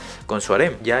con su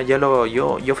harem.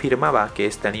 Yo firmaba que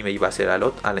este anime iba a ser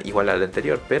igual al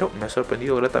anterior, pero me ha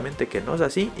sorprendido gratamente que no es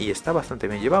así y está bastante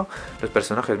bien llevado. Los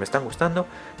personajes me están gustando,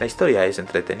 la historia es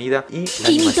entretenida y la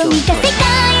animación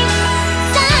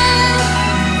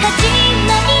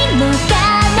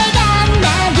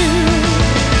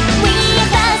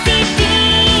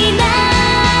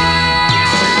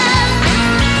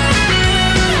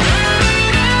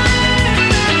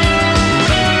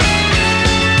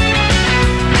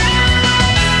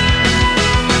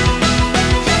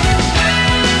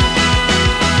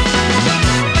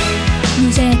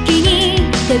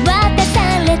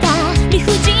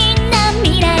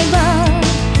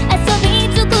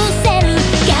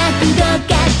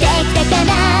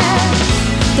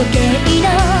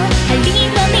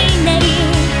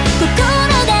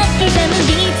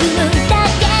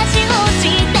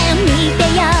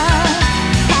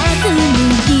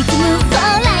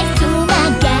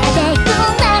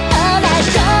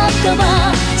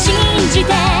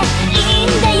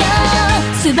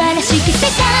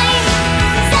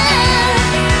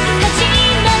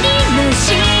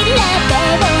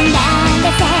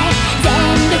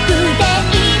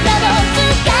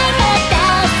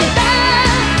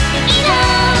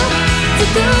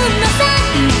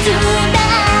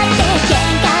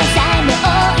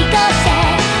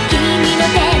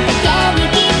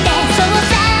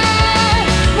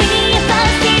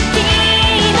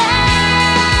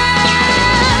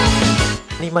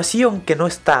animación que no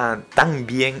está tan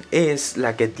bien es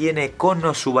la que tiene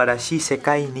Kono Subarashi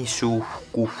Sekai ni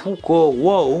Kufuko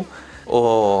Wow,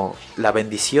 o La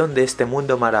bendición de este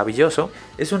mundo maravilloso.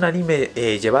 Es un anime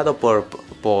llevado por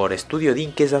Studio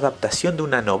Deen, que es adaptación de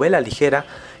una novela ligera,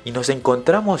 y nos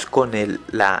encontramos con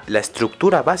la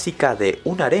estructura básica de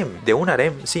un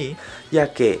harem, sí,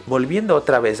 ya que, volviendo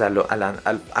otra vez a lo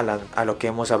que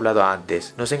hemos hablado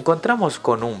antes, nos encontramos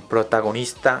con un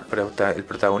protagonista, el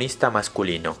protagonista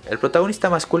masculino. El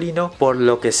protagonista masculino, por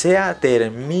lo que sea,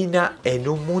 termina en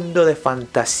un mundo de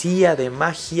fantasía, de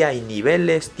magia y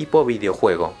niveles tipo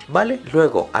videojuego, ¿vale?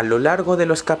 Luego, a lo largo de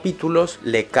los capítulos,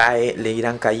 le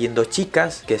irán cayendo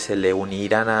chicas que se le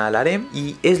unirán al harem,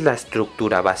 y es la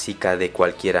estructura básica de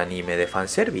cualquier anime de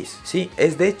fanservice. Sí,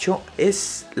 de hecho,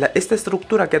 esta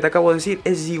estructura que te acabo de decir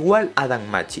es igual a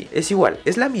Danmachi, es igual,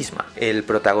 es la misma.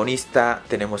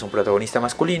 Tenemos un protagonista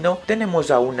masculino,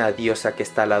 tenemos a una diosa que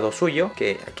está al lado suyo,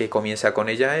 que comienza con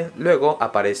ella, luego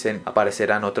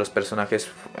aparecerán otros personajes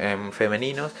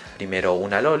femeninos, primero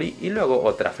una loli y luego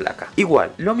otra flaca.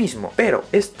 Igual, lo mismo, pero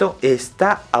esto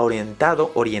está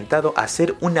orientado a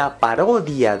ser una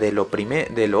parodia de lo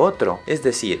otro. Es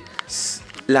decir,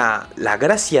 la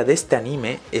gracia de este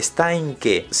anime está en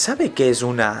que sabe que es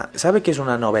una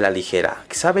novela ligera,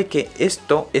 sabe que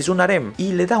esto es un harem,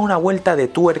 y le da una vuelta de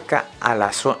tuerca a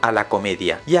la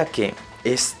comedia, ya que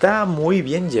está muy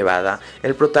bien llevada.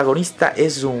 El protagonista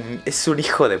es un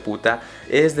hijo de puta.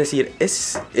 Es decir,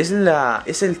 es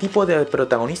el tipo de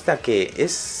protagonista que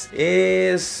es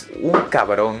un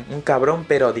cabrón,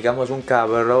 pero digamos un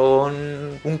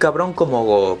cabrón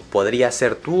como podría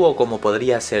ser tú o como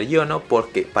podría ser yo, ¿no?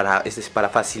 Porque para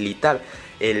facilitar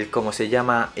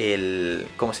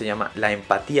la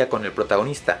empatía con el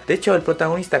protagonista. De hecho, el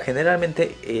protagonista,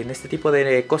 generalmente en este tipo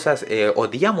de cosas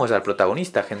odiamos al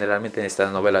protagonista, generalmente en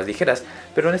estas novelas ligeras,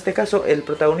 pero en este caso el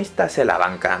protagonista se la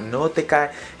banca, no te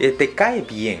cae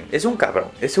bien. Es un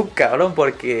cabrón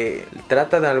porque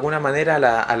trata de alguna manera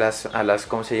a las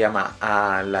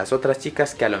otras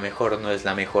chicas, que a lo mejor no es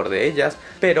la mejor de ellas,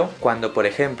 pero cuando, por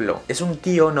ejemplo, es un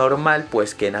tío normal,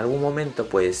 pues que en algún momento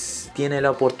pues tiene la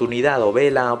oportunidad o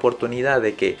ve la oportunidad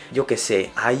de que, yo que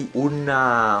sé, hay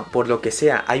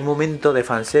momento de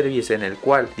fanservice en el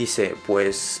cual dice,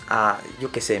 pues,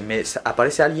 yo que sé,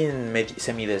 aparece alguien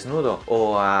semidesnudo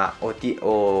o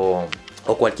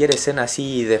cualquier escena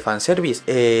así de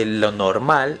fanservice, lo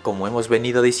normal, como hemos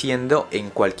venido diciendo en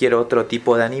cualquier otro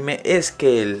tipo de anime, es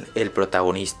que el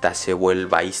protagonista se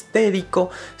vuelva histérico,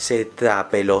 se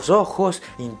tape los ojos,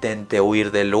 intente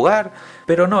huir del lugar.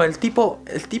 Pero no, el tipo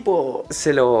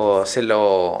se lo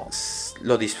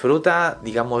disfruta,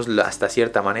 digamos, hasta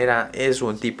cierta manera. Es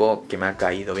un tipo que me ha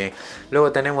caído bien.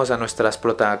 Luego tenemos a nuestras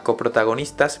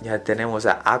coprotagonistas. Ya tenemos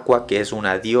a Aqua, que es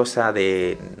una diosa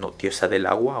diosa del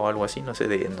agua o algo así, no sé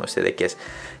de qué es,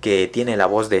 que tiene la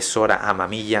voz de Sora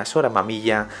Amamiya. Sora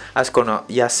Amamiya,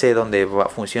 ya sé dónde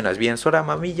funcionas bien. Sora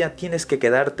Amamiya, tienes que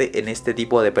quedarte en este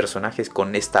tipo de personajes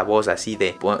con esta voz así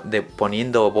de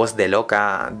poniendo voz de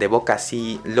loca, de boca así,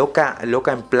 loca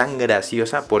en plan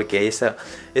graciosa, porque eso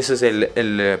es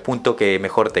el punto que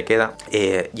mejor te queda.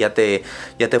 Ya te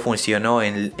funcionó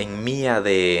en Mia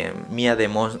de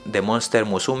Monster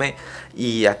Musume,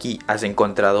 y aquí has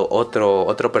encontrado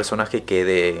otro personaje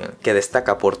que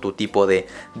destaca por tu tipo de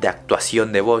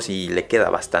actuación de voz, y le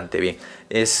queda bastante bien.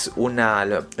 Es una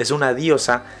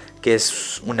diosa que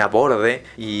es una borde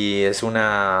y es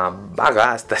una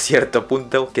vaga hasta cierto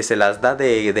punto, que se las da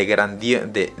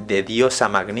de diosa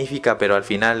magnífica, pero al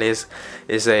final es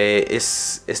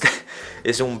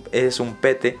un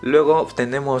pete. Luego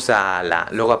tenemos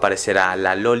luego aparecerá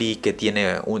la loli, que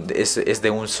tiene es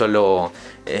de un solo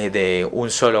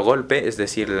golpe, es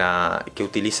decir,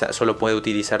 solo puede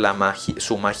utilizar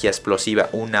su magia explosiva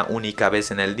una única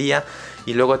vez en el día.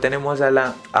 Y luego tenemos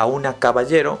a una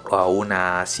caballero, o a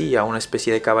una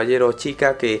especie de caballero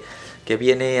chica que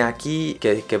viene aquí,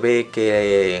 que ve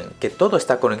que todo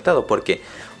está conectado, porque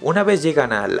una vez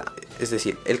llegan es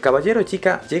decir, el caballero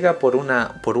chica llega por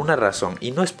una razón,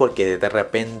 y no es porque de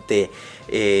repente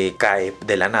cae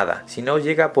de la nada, sino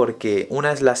llega porque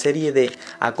una es la serie de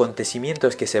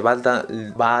acontecimientos que se va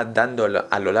dando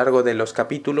a lo largo de los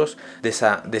capítulos,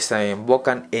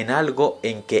 desembocan en algo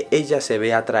en que ella se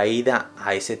ve atraída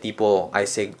a ese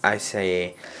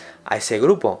a ese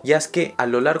grupo, ya es que a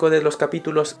lo largo de los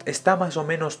capítulos está más o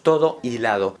menos todo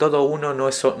hilado, todo uno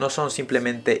no son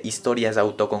simplemente historias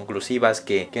autoconclusivas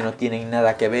que no tienen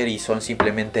nada que ver y son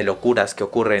simplemente locuras que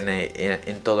ocurren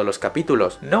en todos los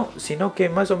capítulos, no, sino que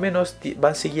más o menos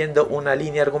van siguiendo una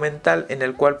línea argumental en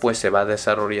el cual pues se va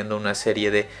desarrollando una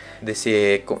serie de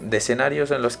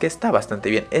escenarios en los que está bastante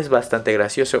bien, es bastante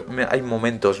gracioso, hay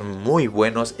momentos muy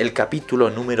buenos. El capítulo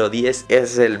número 10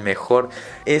 es el mejor,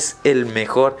 es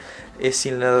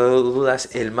sin dudas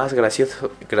el más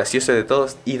gracioso de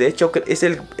todos, y de hecho es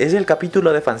el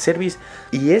capítulo de fanservice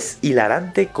y es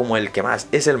hilarante como el que más,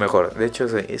 es el mejor, de hecho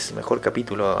es mejor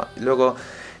capítulo. Luego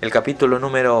el capítulo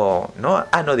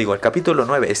el capítulo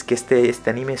 9, es que este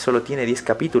anime solo tiene 10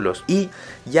 capítulos y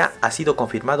ya ha sido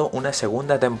confirmado una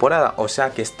segunda temporada, o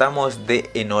sea que estamos de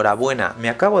enhorabuena. Me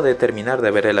acabo de terminar de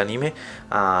ver el anime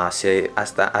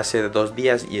hasta hace 2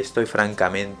 días y estoy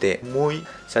francamente muy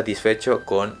satisfecho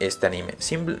con este anime.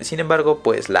 Sin embargo,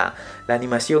 pues la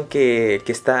animación que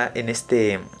está en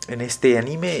este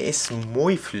anime es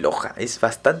muy floja, es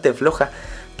bastante floja.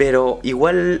 Pero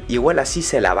igual así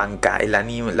se la banca. La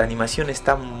animación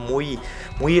está muy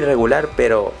irregular,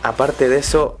 pero aparte de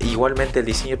eso, igualmente el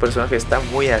diseño de personajes está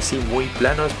muy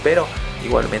planos, pero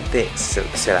igualmente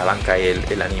se la banca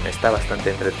el anime. Está bastante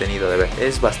entretenido de ver.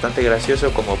 Es bastante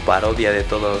gracioso como parodia de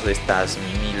todas estas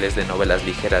miles de novelas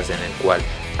ligeras en el cual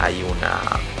hay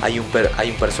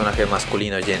un personaje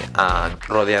masculino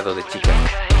rodeado de chicas.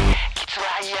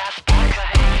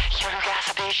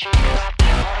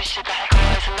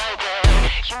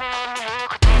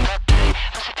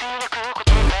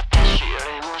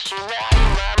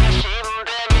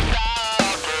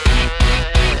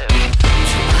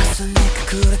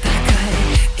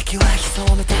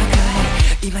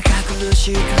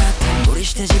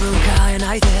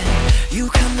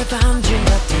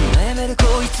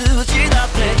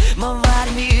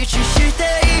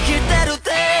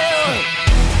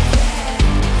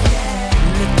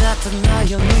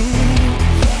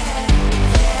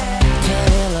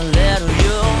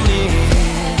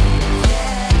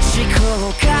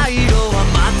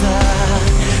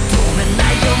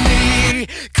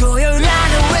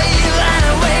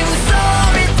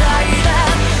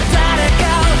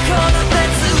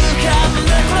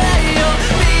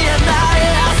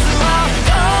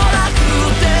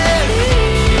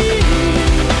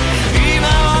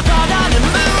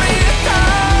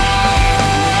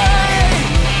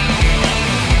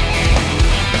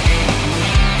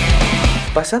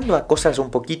 Pasando a cosas un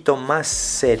poquito más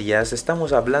serias,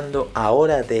 estamos hablando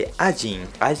ahora de Ajin.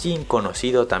 Ajin,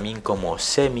 conocido también como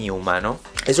semi-humano,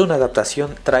 es una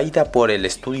adaptación traída por el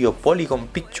estudio Polygon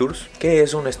Pictures, que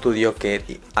es un estudio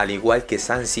que, al igual que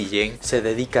Sansei, se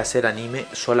dedica a hacer anime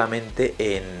solamente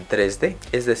en 3D,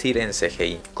 es decir, en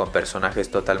CGI, con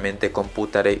personajes totalmente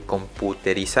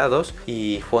computerizados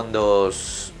y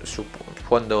fondos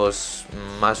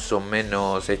más o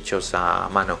menos hechos a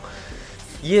mano.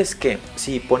 Y es que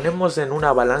si ponemos en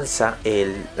una balanza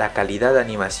la calidad de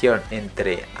animación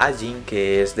entre Ajin,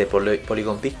 que es de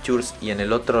Polygon Pictures, y en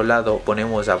el otro lado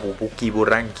ponemos a Bubuki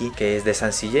Buranki, que es de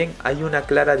Sansei, hay una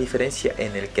clara diferencia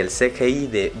en el que el CGI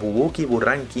de Bubuki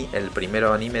Buranki, el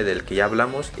primero anime del que ya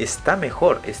hablamos, está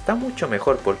mucho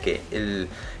mejor, porque el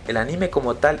anime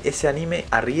como tal, ese anime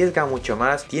arriesga mucho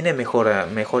más, tiene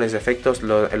mejores efectos,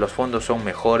 los fondos son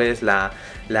mejores, la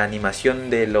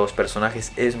animación de los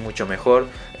personajes es mucho mejor,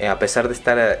 a pesar de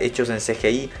estar hechos en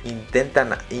CGI,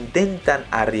 intentan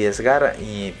arriesgar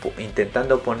y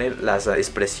intentando poner las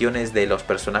expresiones de los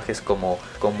personajes como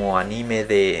anime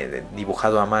de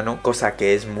dibujado a mano, cosa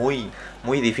que es muy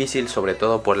difícil, sobre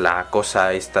todo por la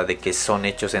cosa esta de que son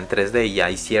hechos en 3D y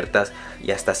hay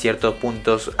hasta ciertos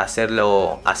puntos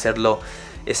hacerlo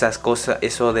esas cosas,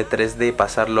 eso de 3D,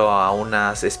 pasarlo a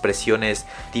unas expresiones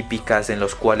típicas en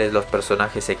los cuales los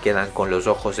personajes se quedan con los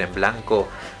ojos en blanco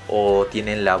o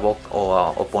tienen la boca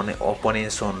o ponen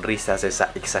sonrisas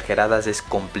exageradas, es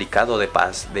complicado de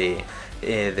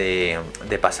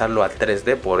pasarlo al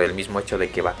 3D por el mismo hecho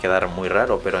de que va a quedar muy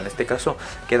raro, pero en este caso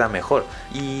queda mejor.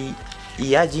 Y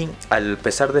Ajin, al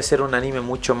pesar de ser un anime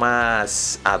mucho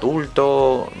más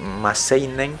adulto, más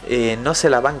seinen, no se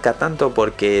la banca tanto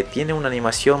porque tiene una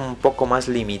animación un poco más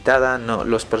limitada,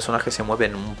 los personajes se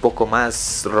mueven un poco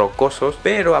más rocosos,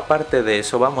 pero aparte de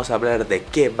eso vamos a hablar de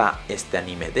qué va este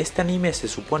anime. De este anime se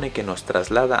supone que nos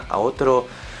traslada a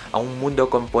a un mundo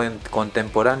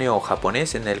contemporáneo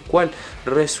japonés en el cual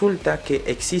resulta que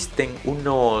existen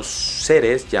unos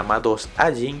seres llamados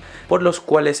Ajin, por los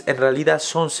cuales en realidad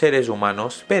son seres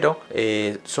humanos, pero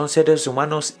son seres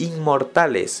humanos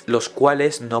inmortales, los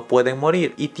cuales no pueden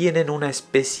morir y tienen una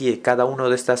especie, cada uno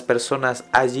de estas personas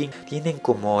Ajin tienen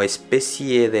como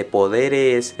especie de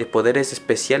poderes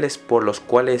especiales por los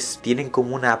cuales tienen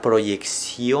como una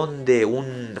proyección de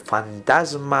un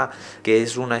fantasma que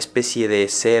es una especie de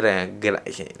ser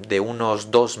de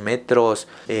unos 2 metros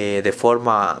de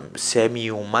forma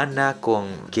semi-humana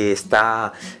que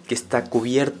está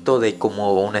cubierto de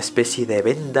como una especie de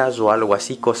vendas o algo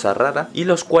así, cosa rara, y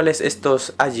los cuales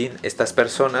estos Ajin, estas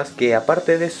personas que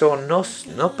aparte de eso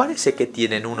no parece que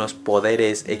tienen unos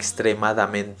poderes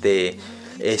extremadamente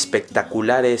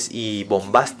espectaculares y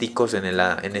bombásticos en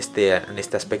este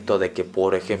aspecto de que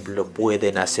por ejemplo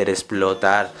pueden hacer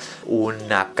explotar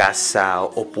una casa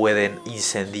o pueden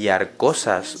incendiar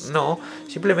cosas. No,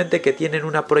 simplemente que tienen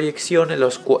una proyección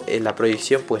en la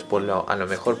proyección pues a lo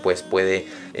mejor pues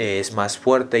es más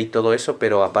fuerte y todo eso,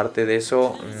 pero aparte de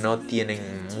eso no tienen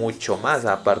mucho más,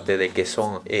 aparte de que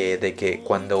son de que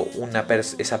cuando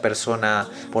esa persona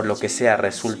por lo que sea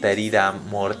resulta herida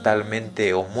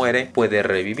mortalmente o muere, puede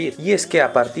revivir. Y es que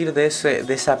a partir de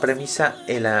esa premisa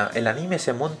el anime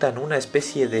se monta en una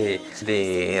especie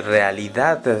de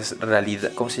realidad,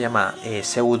 ¿cómo se llama?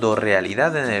 Pseudo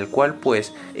realidad, en el cual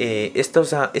pues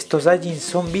estos Ajin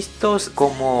son vistos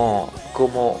como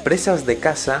presas de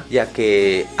caza, ya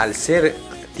que al ser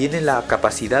tienen la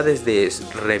capacidad de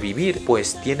revivir,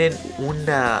 pues tienen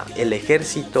el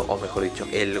ejército, o mejor dicho,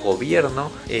 el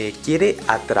gobierno quiere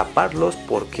atraparlos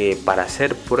porque para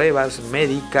hacer pruebas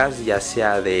médicas, ya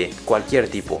sea de cualquier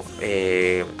tipo,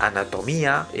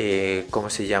 anatomía, ¿cómo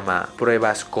se llama?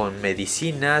 Pruebas con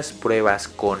medicinas, pruebas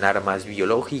con armas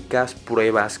biológicas,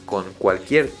 pruebas con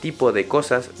cualquier tipo de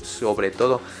cosas, sobre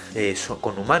todo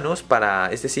con humanos,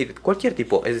 es decir, cualquier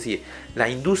tipo, es decir, la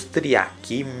industria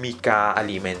química,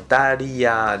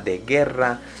 alimentaria, de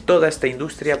guerra, toda esta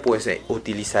industria pues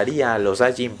utilizaría a los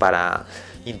Ajin para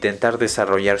intentar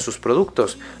desarrollar sus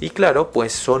productos. Y claro,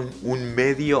 pues son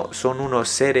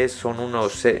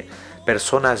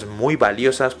personas muy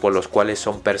valiosas por los cuales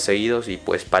son perseguidos y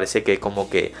pues parece que como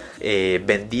que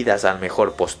vendidas al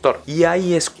mejor postor. Y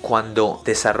ahí es cuando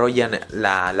desarrollan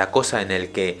la cosa en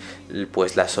el que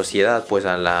pues la sociedad pues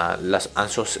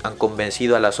han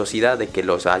convencido a la sociedad de que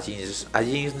los Ajin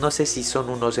no sé si son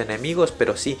unos enemigos,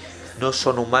 pero sí no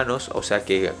son humanos, o sea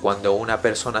que cuando una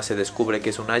persona se descubre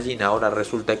que es un Ajin, ahora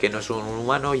resulta que no es un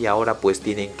humano y ahora pues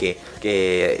tienen que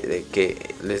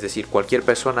es decir, cualquier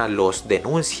persona los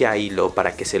denuncia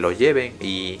para que se lo lleven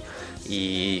y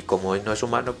como no es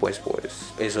humano pues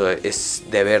eso es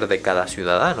deber de cada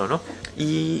ciudadano, ¿no?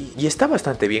 Y está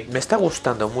bastante bien, me está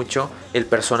gustando mucho el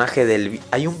personaje el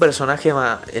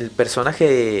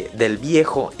personaje del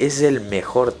viejo es el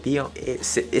mejor, tío,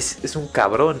 es un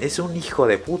cabrón, es un hijo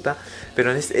de puta,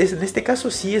 pero en este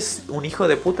caso sí es un hijo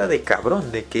de puta de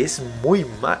cabrón, de que es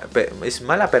es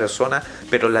mala persona,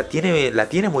 pero la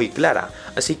tiene muy clara.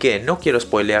 Así que no quiero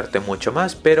spoilearte mucho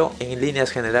más, pero en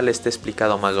líneas generales te he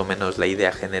explicado más o menos la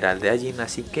idea general de Ajin,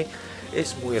 así que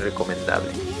es muy recomendable.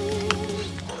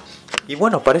 Y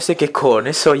bueno, parece que con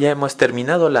eso ya hemos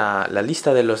terminado la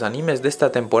lista de los animes de esta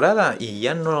temporada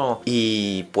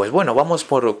y pues bueno, vamos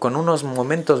con unos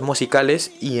momentos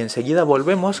musicales y enseguida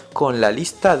volvemos con la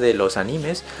lista de los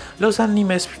animes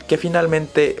que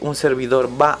finalmente un servidor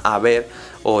va a ver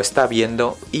o está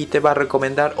viendo y te va a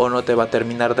recomendar o no te va a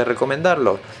terminar de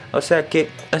recomendarlo. O sea que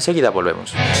enseguida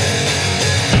volvemos. No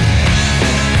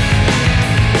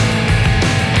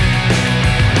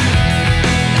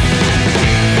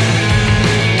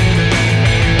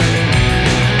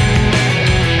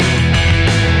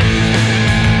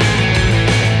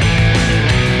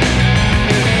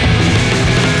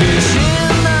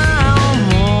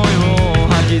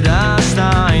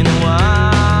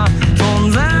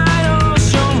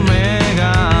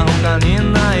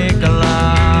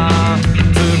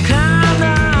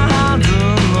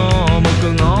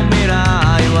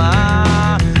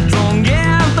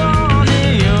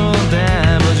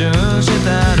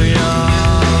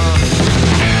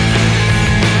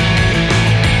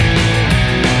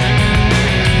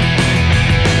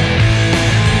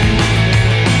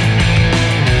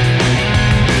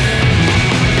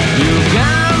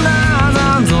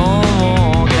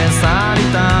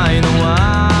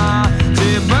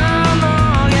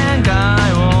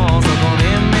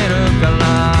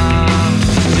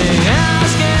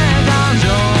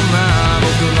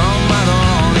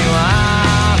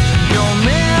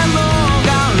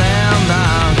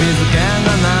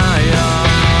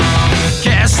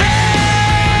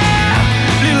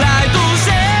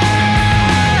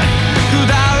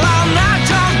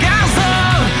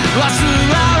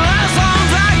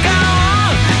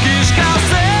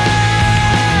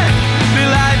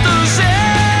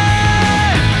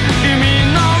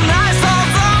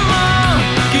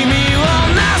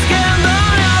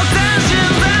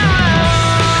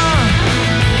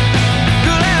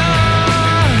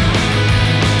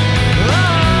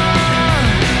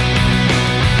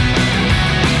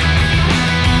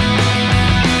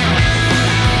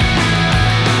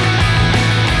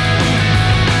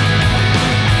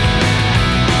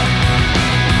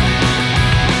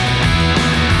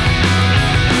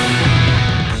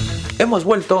hemos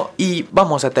vuelto y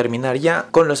vamos a terminar ya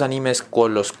con los animes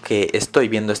con los que estoy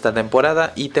viendo esta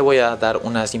temporada y te voy a dar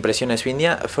unas impresiones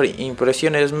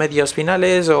medios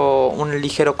finales o un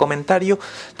ligero comentario.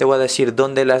 Te voy a decir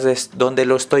dónde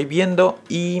lo estoy viendo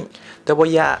y te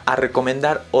voy a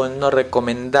recomendar o no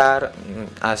recomendar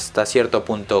hasta cierto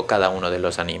punto cada uno de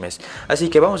los animes. Así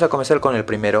que vamos a comenzar con el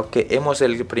primero, que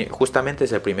justamente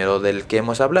es el primero del que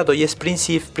hemos hablado, y es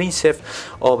Princess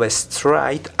of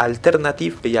Stride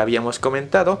Alternative, que ya habíamos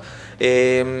comentado.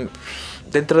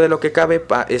 Dentro de lo que cabe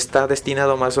está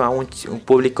destinado más a un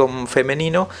público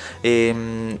femenino.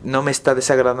 No me está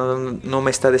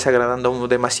desagradando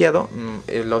demasiado.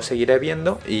 Lo seguiré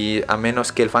viendo, y a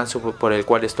menos que el fansub por el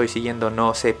cual estoy siguiendo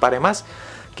no se pare más,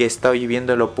 que estoy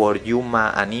viéndolo por Yuma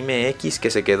Anime X, que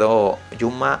se quedó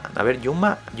Yuma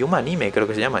Anime creo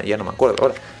que se llama, ya no me acuerdo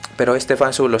ahora. Pero este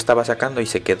fansub lo estaba sacando y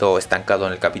se quedó estancado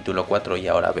en el capítulo 4 y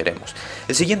ahora veremos.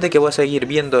 El siguiente que voy a seguir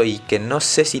viendo y que no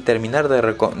sé si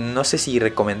no sé si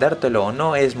recomendártelo o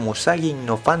no es Musagi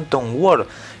no Phantom War,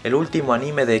 el último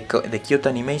anime de Kyoto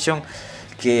Animation,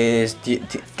 que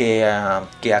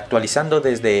actualizando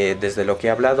desde lo que he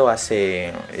hablado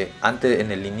antes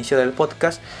en el inicio del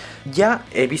podcast. Ya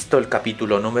he visto el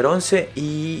capítulo número 11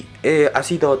 y ha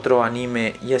sido otro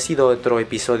anime y ha sido otro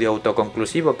episodio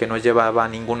autoconclusivo que no llevaba a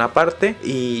ninguna parte,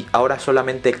 y ahora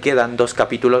solamente quedan 2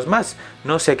 capítulos más.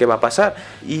 No sé qué va a pasar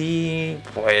y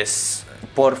pues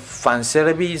por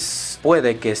fanservice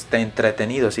puede que esté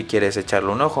entretenido si quieres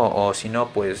echarle un ojo, o si no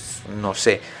pues no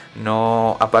sé.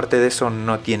 No, aparte de eso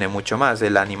no tiene mucho más. De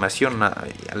la animación,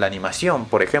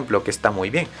 por ejemplo, que está muy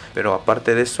bien, pero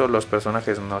aparte de eso los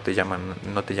personajes no te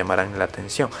llamarán la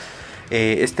atención.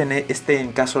 Este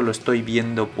en caso lo estoy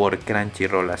viendo por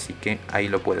Crunchyroll, así que ahí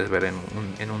lo puedes ver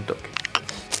en un toque.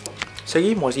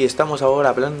 Seguimos y estamos ahora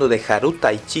hablando de Haru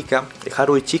Ichika,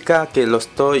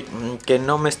 que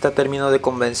no me está terminando de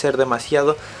convencer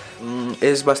demasiado.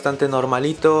 Es bastante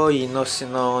normalito y no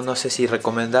sé si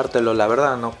recomendártelo, la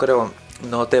verdad.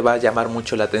 No te va a llamar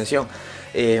mucho la atención.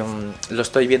 Lo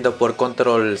estoy viendo por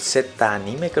Control Z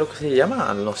Anime, creo que se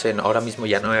llama, no sé, ahora mismo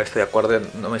ya no me estoy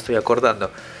acordando.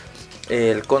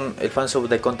 El fansub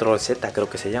de Control Z creo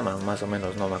que se llama, más o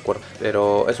menos, no me acuerdo.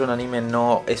 Pero es un anime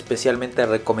no especialmente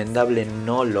recomendable,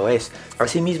 no lo es.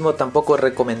 Asimismo tampoco es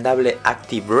recomendable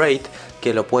Active Raid,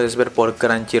 que lo puedes ver por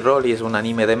Crunchyroll, y es un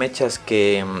anime de mechas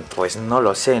que pues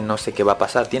no sé qué va a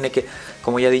pasar.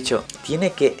 Como ya he dicho,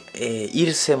 tiene que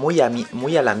irse muy a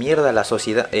la mierda la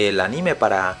sociedad, el anime,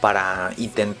 para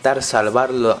intentar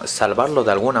salvarlo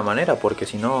de alguna manera, porque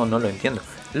si no, no lo entiendo.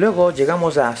 Luego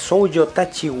llegamos a Soujo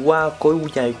Tachi wa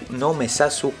Kouya no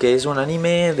Mesasu, que es un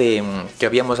anime que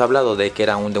habíamos hablado de que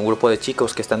era de un grupo de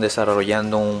chicos que están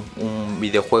desarrollando un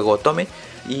videojuego otome.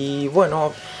 Y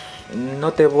bueno,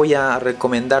 no te voy a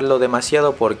recomendarlo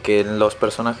demasiado porque los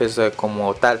personajes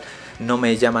como tal no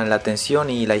me llaman la atención,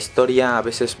 y la historia a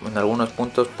veces en algunos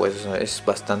puntos pues es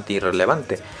bastante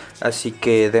irrelevante. Así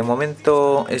que de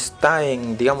momento está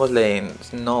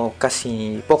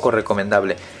casi poco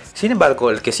recomendable. Sin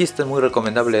embargo, el que sí está muy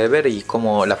recomendable de ver, y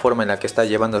como la forma en la que está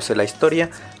llevándose la historia.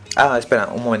 Espera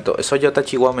un momento. Soujo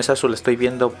Tachi wa Mesasu lo estoy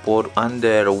viendo por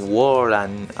Underworld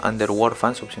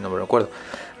Fansub, si no me recuerdo.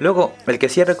 Luego, el que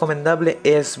sí es recomendable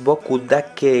es Boku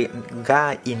Dake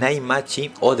ga Inai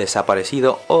Machi, o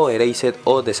Desaparecido, o Erased,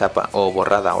 o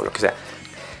borrada, o lo que sea.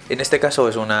 En este caso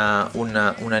es un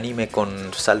anime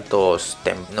con saltos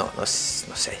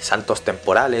saltos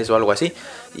temporales o algo así,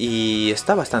 y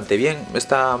está bastante bien,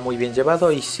 está muy bien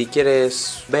llevado. Y si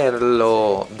quieres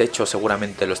verlo, de hecho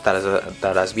seguramente lo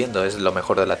estarás viendo, es lo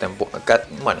mejor de la temporada.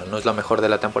 Bueno, no es lo mejor de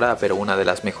la temporada, pero una de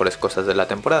las mejores cosas de la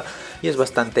temporada, y es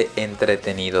bastante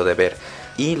entretenido de ver.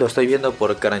 Y lo estoy viendo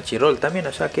por Crunchyroll también,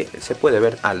 o sea que se puede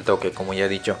ver al toque, como ya he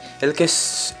dicho. El que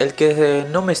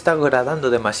no me está agradando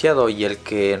demasiado, y el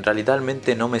que en realidad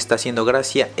no me está haciendo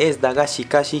gracia, es Dagashi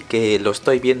Kashi, que lo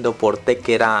estoy viendo por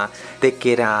Tekera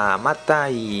Mata,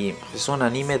 y es un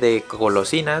anime de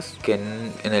golosinas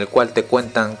en el cual te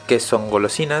cuentan qué son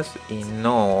golosinas, y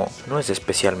no es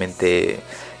especialmente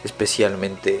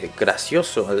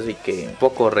gracioso, así que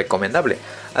poco recomendable.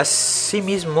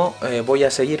 Asimismo, voy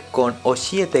a seguir con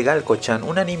Oshiete Galko-chan,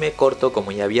 un anime corto,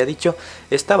 como ya había dicho.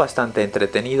 Está bastante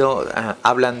entretenido.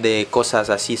 Hablan de cosas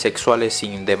así sexuales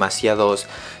sin demasiados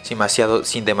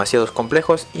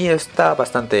complejos, y es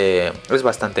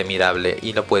bastante mirable,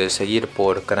 y lo puedes seguir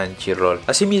por Crunchyroll.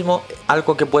 Asimismo,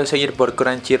 algo que puedes seguir por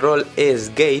Crunchyroll es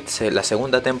Gates, la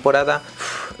segunda temporada.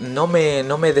 No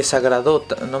me desagradó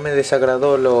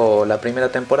la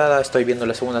primera temporada. Estoy viendo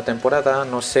la segunda temporada.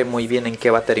 No sé muy bien en qué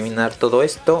va a terminar todo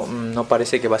esto. No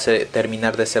parece que va a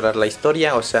terminar de cerrar la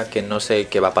historia, o sea que no sé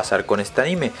qué va a pasar con este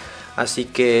anime. Así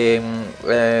que,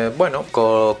 bueno,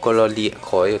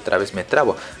 otra vez me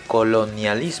trabo.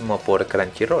 Colonialismo por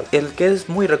Crunchyroll. El que es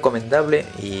muy recomendable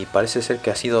y parece ser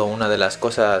que ha sido una de las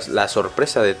cosas, la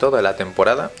sorpresa de toda la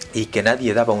temporada y que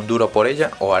nadie daba un duro por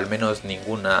ella, o al menos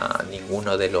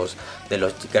ninguno de los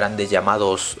grandes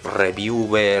llamados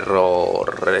reviewer o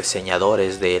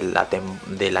reseñadores del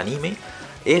anime.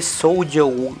 Es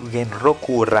Shoujo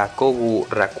Genroku Rakugo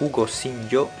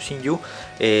Shinju,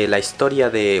 la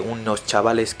historia de unos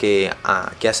chavales que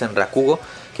hacen Rakugo,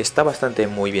 que está bastante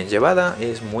muy bien llevada,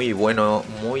 es muy bueno,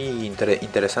 muy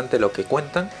interesante lo que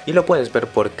cuentan y lo puedes ver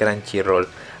por Crunchyroll.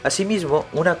 Asimismo,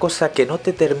 una cosa que no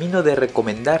te termino de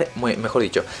recomendar, mejor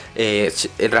dicho,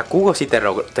 el Rakugo sí te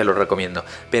lo recomiendo,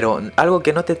 pero algo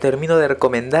que no te termino de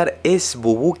recomendar es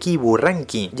Bubuki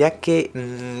Buranki, ya que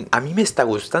a mí me está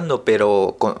gustando,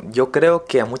 pero yo creo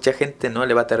que a mucha gente no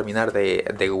le va a terminar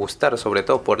de gustar, sobre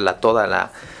todo por toda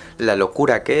la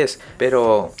locura que es.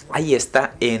 Pero ahí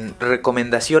está, en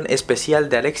recomendación especial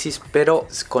de Alexis, pero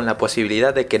con la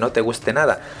posibilidad de que no te guste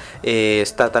nada.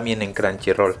 Está también en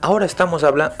Crunchyroll. Ahora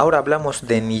hablamos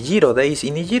de Nijiro Days. Y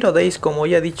Nijiro Days, como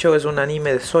ya he dicho, es un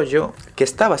anime de shoujo que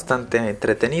está bastante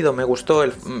entretenido. Me gustó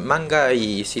el manga,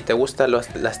 y si te gustan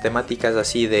las temáticas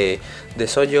así de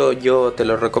shoujo, yo te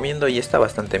lo recomiendo y está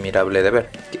bastante mirable de ver.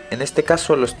 En este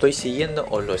caso lo estoy siguiendo,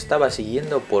 o lo estaba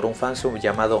siguiendo, por un fansub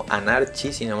llamado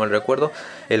Anarchy, si no mal recuerdo,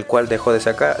 el cual dejó de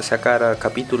sacar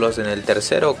capítulos en el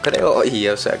tercero, creo, y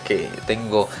o sea que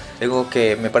tengo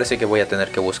que, me parece que voy a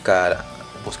tener que buscar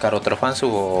otro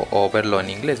fansub o verlo en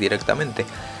inglés directamente.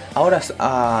 Ahora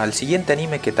al siguiente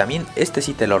anime, que también este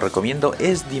sí te lo recomiendo,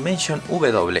 es Dimension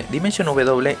W. Dimension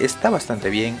W está bastante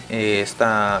bien,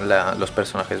 los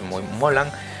personajes muy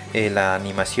molan. La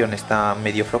animación está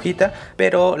medio flojita,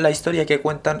 pero la historia que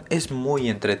cuentan es muy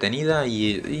entretenida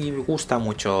y gusta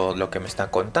mucho lo que me están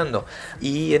contando.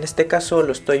 Y en este caso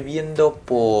lo estoy viendo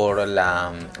por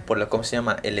 ¿cómo se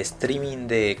llama? El streaming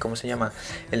de, ¿cómo se llama?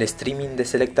 El streaming de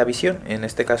Selectavision. En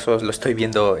este caso lo estoy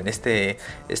viendo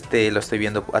lo estoy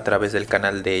viendo a través del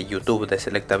canal de YouTube de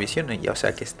Selectavision, y o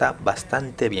sea que está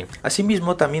bastante bien.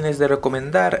 Asimismo también es de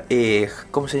recomendar,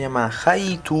 ¿cómo se llama?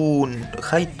 Haitu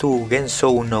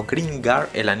Gensou no Gringar,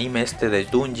 el anime de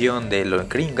Dungeon de los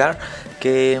Gringar,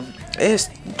 que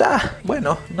está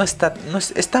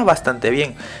bastante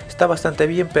bien,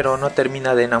 pero no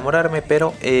termina de enamorarme,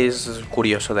 pero es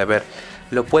curioso de ver.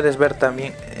 Lo puedes ver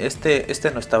también, este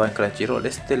no estaba en Crunchyroll,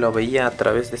 lo veía a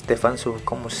través de este fansub.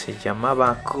 ¿Cómo se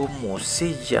llamaba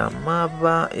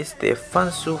este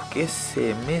fansub que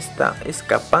se me está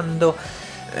escapando?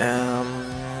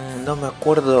 No me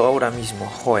acuerdo ahora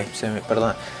mismo,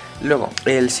 perdona. Luego,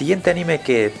 el siguiente anime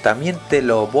que también te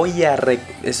lo voy a...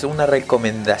 es una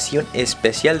recomendación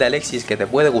especial de Alexis que te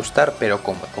puede gustar, pero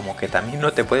como que también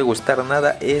no te puede gustar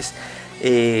nada, es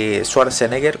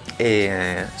Schwarzenegger.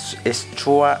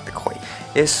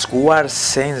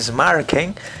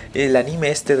 Schwarzensmarken, el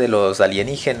anime de los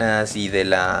alienígenas y de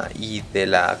la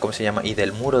 ¿cómo se llama? Y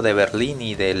del muro de Berlín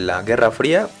y de la Guerra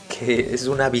Fría, que es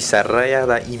una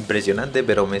bizarrada impresionante,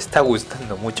 pero me está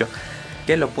gustando mucho.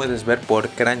 Que lo puedes ver por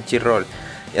Crunchyroll.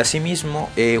 Y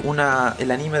asimismo, el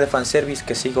anime de fanservice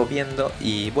que sigo viendo,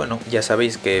 y bueno, ya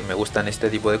sabéis que me gustan este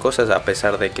tipo de cosas, a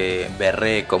pesar de que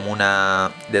berré como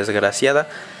una desgraciada,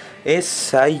 es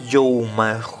Saiyaku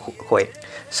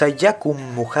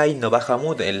Muhai no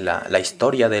Bahamut, la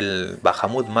historia del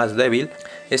Bahamut más débil.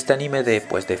 Este anime de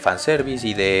fanservice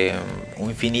y de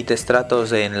infinitos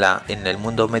tratos en el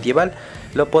mundo medieval,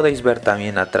 lo podéis ver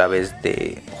también a través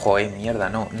de...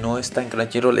 no está en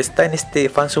Crunchyroll, está en este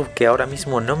fansub que ahora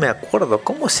mismo no me acuerdo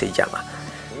cómo se llama.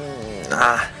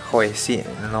 Sí,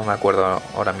 no me acuerdo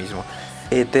ahora mismo.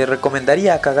 Te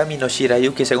recomendaría Kagami no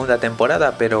Shirayuki segunda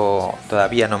temporada, pero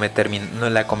todavía no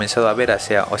la he comenzado a ver,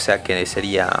 o sea que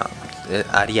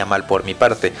haría mal por mi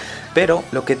parte. Pero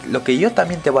lo que yo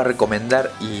también te voy a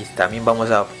recomendar, y también vamos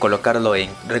a colocarlo en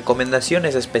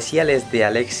recomendaciones especiales de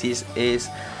Alexis, es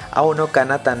Ao no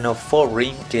Kanata no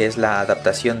Foreign, que es la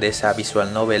adaptación de esa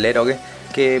visual novel eroge,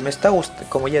 que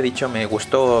como ya he dicho, me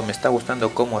está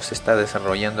gustando cómo se está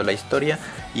desarrollando la historia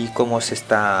y cómo se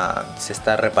está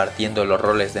repartiendo los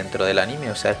roles dentro del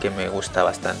anime, o sea que me gusta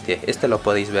bastante. Lo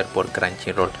podéis ver por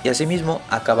Crunchyroll. Y asimismo,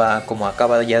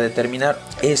 acaba ya de terminar,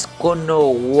 es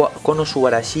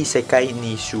Konosubarashi Sekai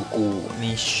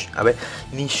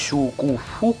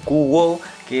Nishukufuku,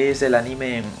 que es el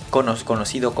anime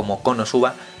conocido como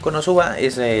Konosuba. Konosuba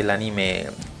es el anime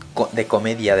de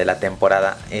comedia de la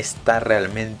temporada. Está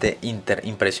realmente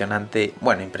impresionante,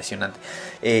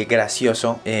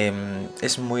 gracioso.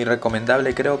 Es muy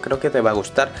recomendable, creo que te va a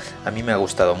gustar. A mí me ha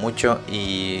gustado mucho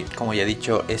y como ya he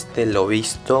dicho, lo he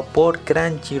visto por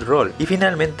Crunchyroll. Y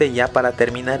finalmente, ya para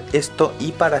terminar esto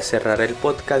y para cerrar el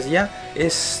podcast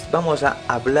vamos a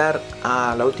hablar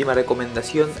a la última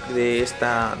recomendación de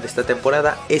esta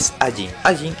temporada. Es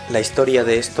Ajin, la historia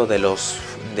de esto de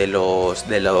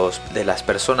las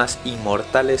personas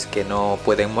inmortales que no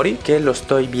pueden morir, que lo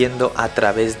estoy viendo a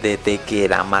través de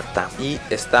Tekeramata y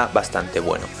está bastante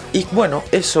bueno. Y bueno,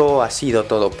 eso ha sido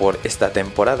todo por esta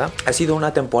temporada. Ha sido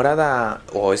una temporada,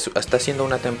 está siendo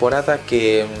una temporada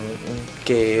que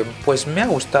pues me ha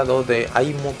gustado.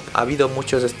 Ha habido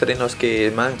muchos estrenos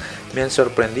que me han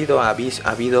sorprendido. Ha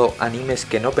habido animes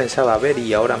que no pensaba ver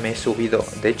y ahora me he subido.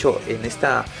 De hecho, en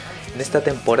esta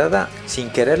temporada, sin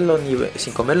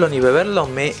comerlo ni beberlo,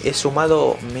 me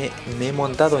he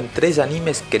montado en 3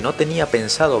 animes que no tenía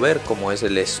pensado ver, como es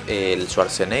el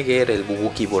Schwarzenegger, el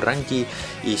Bubuki Buranki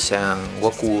y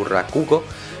Sangoku Rakugo.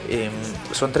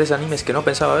 Son 3 animes que no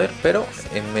pensaba ver, pero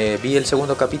me vi el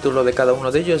segundo capítulo de cada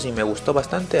uno de ellos y me gustó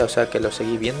bastante, o sea que lo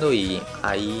seguí viendo y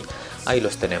ahí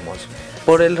los tenemos.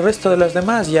 Por el resto de los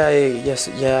demás ya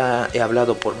he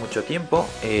hablado por mucho tiempo.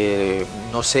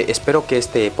 No sé, espero que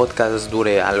este podcast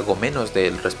dure algo menos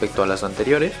respecto a las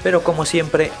anteriores, pero como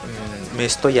siempre me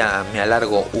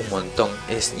alargo un montón.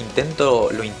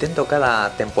 Lo intento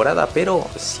cada temporada, pero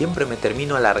siempre me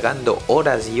termino alargando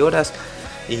horas y horas.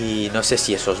 Y no sé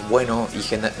si eso es bueno, y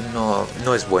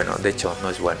no es bueno, de hecho no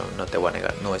es bueno, no te voy a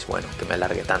negar, no es bueno que me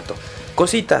alargue tanto.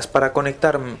 Cositas para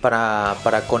conectarnos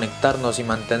y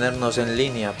mantenernos en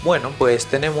línea. Bueno, pues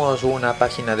tenemos una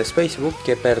página de Facebook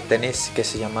que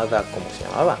se llamaba, ¿cómo se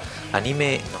llamaba?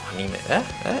 Anime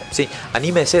Z.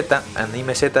 Anime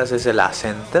Z es la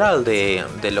central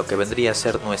de lo que vendría a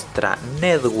ser nuestra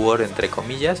network, entre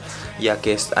comillas, ya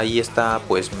que ahí está,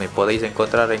 pues me podéis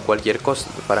encontrar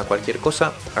para cualquier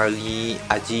cosa. Allí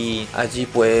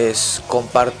pues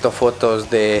comparto fotos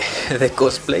de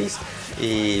cosplays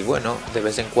y bueno, de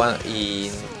vez en cuando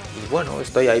y bueno,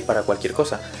 estoy ahí para cualquier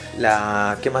cosa.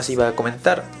 ¿Qué más iba a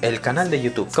comentar? El canal de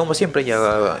YouTube, como siempre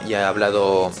ya he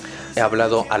hablado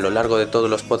a lo largo de todos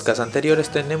los podcasts anteriores.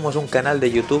 Tenemos un canal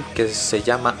de YouTube que se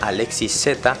llama Alexis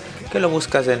Z, que lo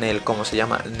buscas en el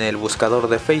buscador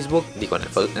de Facebook,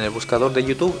 en el buscador de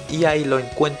YouTube, y ahí lo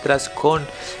encuentras con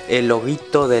el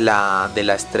loguito de la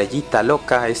estrellita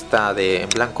loca, esta de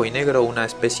blanco y negro, una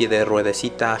especie de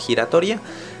ruedecita giratoria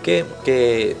que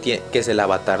es el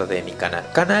avatar de mi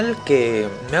canal que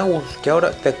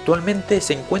actualmente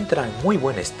se encuentra en muy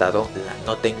buen estado.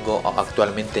 No tengo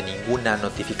actualmente ninguna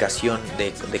notificación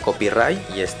de copyright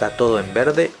y está todo en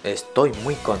verde. Estoy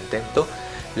muy contento.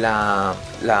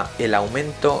 El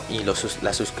aumento y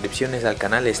las suscripciones al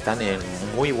canal están en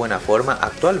muy buena forma.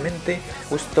 Actualmente,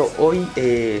 justo hoy,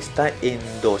 está en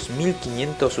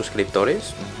 2500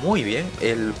 suscriptores. Muy bien,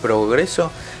 el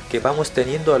progreso que vamos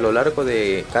teniendo a lo largo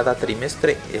de cada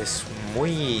trimestre es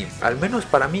muy, al menos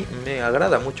para mí, me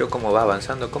agrada mucho cómo va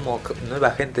avanzando, cómo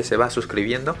nueva gente se va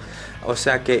suscribiendo. O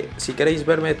sea que si queréis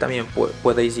verme también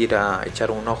podéis ir a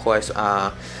echar un ojo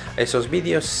a esos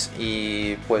vídeos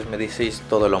y pues me decís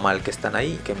todo lo mal que están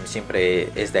ahí, que siempre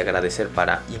es de agradecer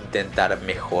para intentar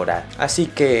mejorar. Así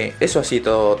que eso ha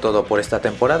sido todo por esta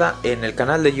temporada. En el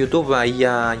canal de YouTube ahí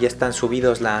ya están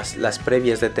subidos las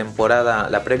previas de temporada,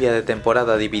 la previa de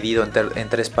temporada dividido en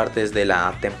 3 partes de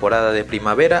la temporada de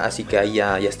primavera, así que ahí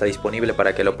ya está disponible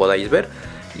para que lo podáis ver.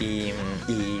 Y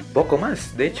poco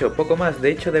más, de hecho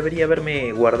debería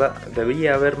haberme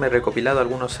recopilado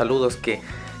algunos saludos que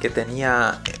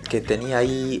tenía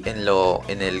ahí en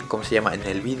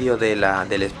el vídeo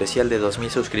del especial de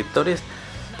 2000 suscriptores,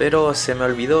 pero se me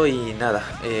olvidó y nada,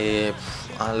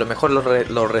 a lo mejor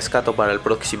lo rescato para el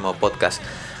próximo podcast.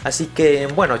 Así que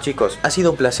bueno, chicos, ha sido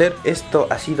un placer. Esto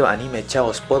ha sido Anime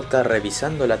Chaos Podcast,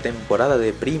 revisando la temporada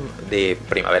de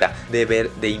primavera, de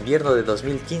invierno de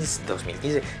 2015,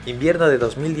 invierno de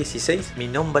 2016. Mi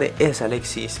nombre es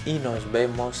Alexis y nos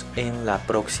vemos en la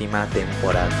próxima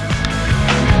temporada.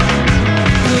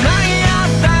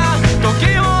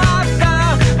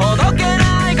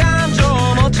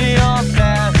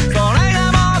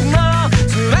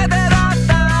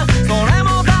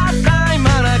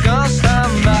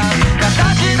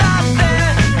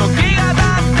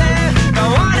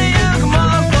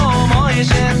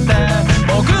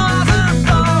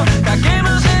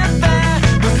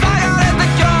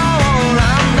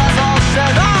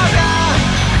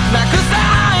なくさ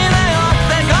ないでよっ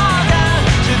て後悔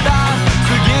した過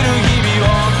ぎる日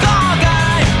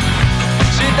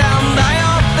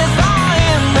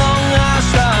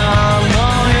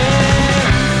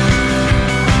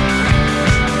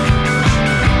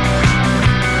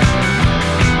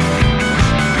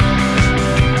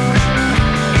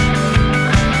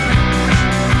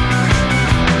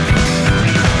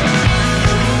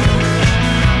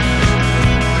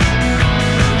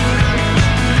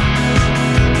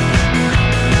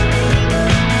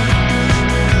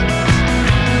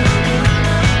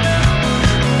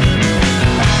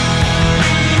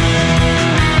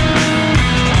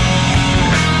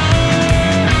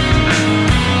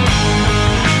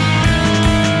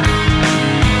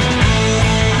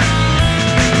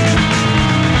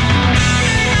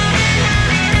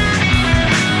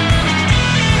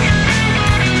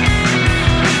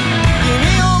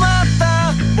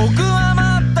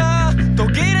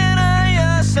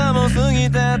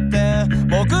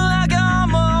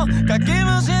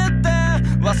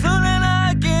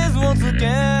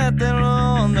que te lo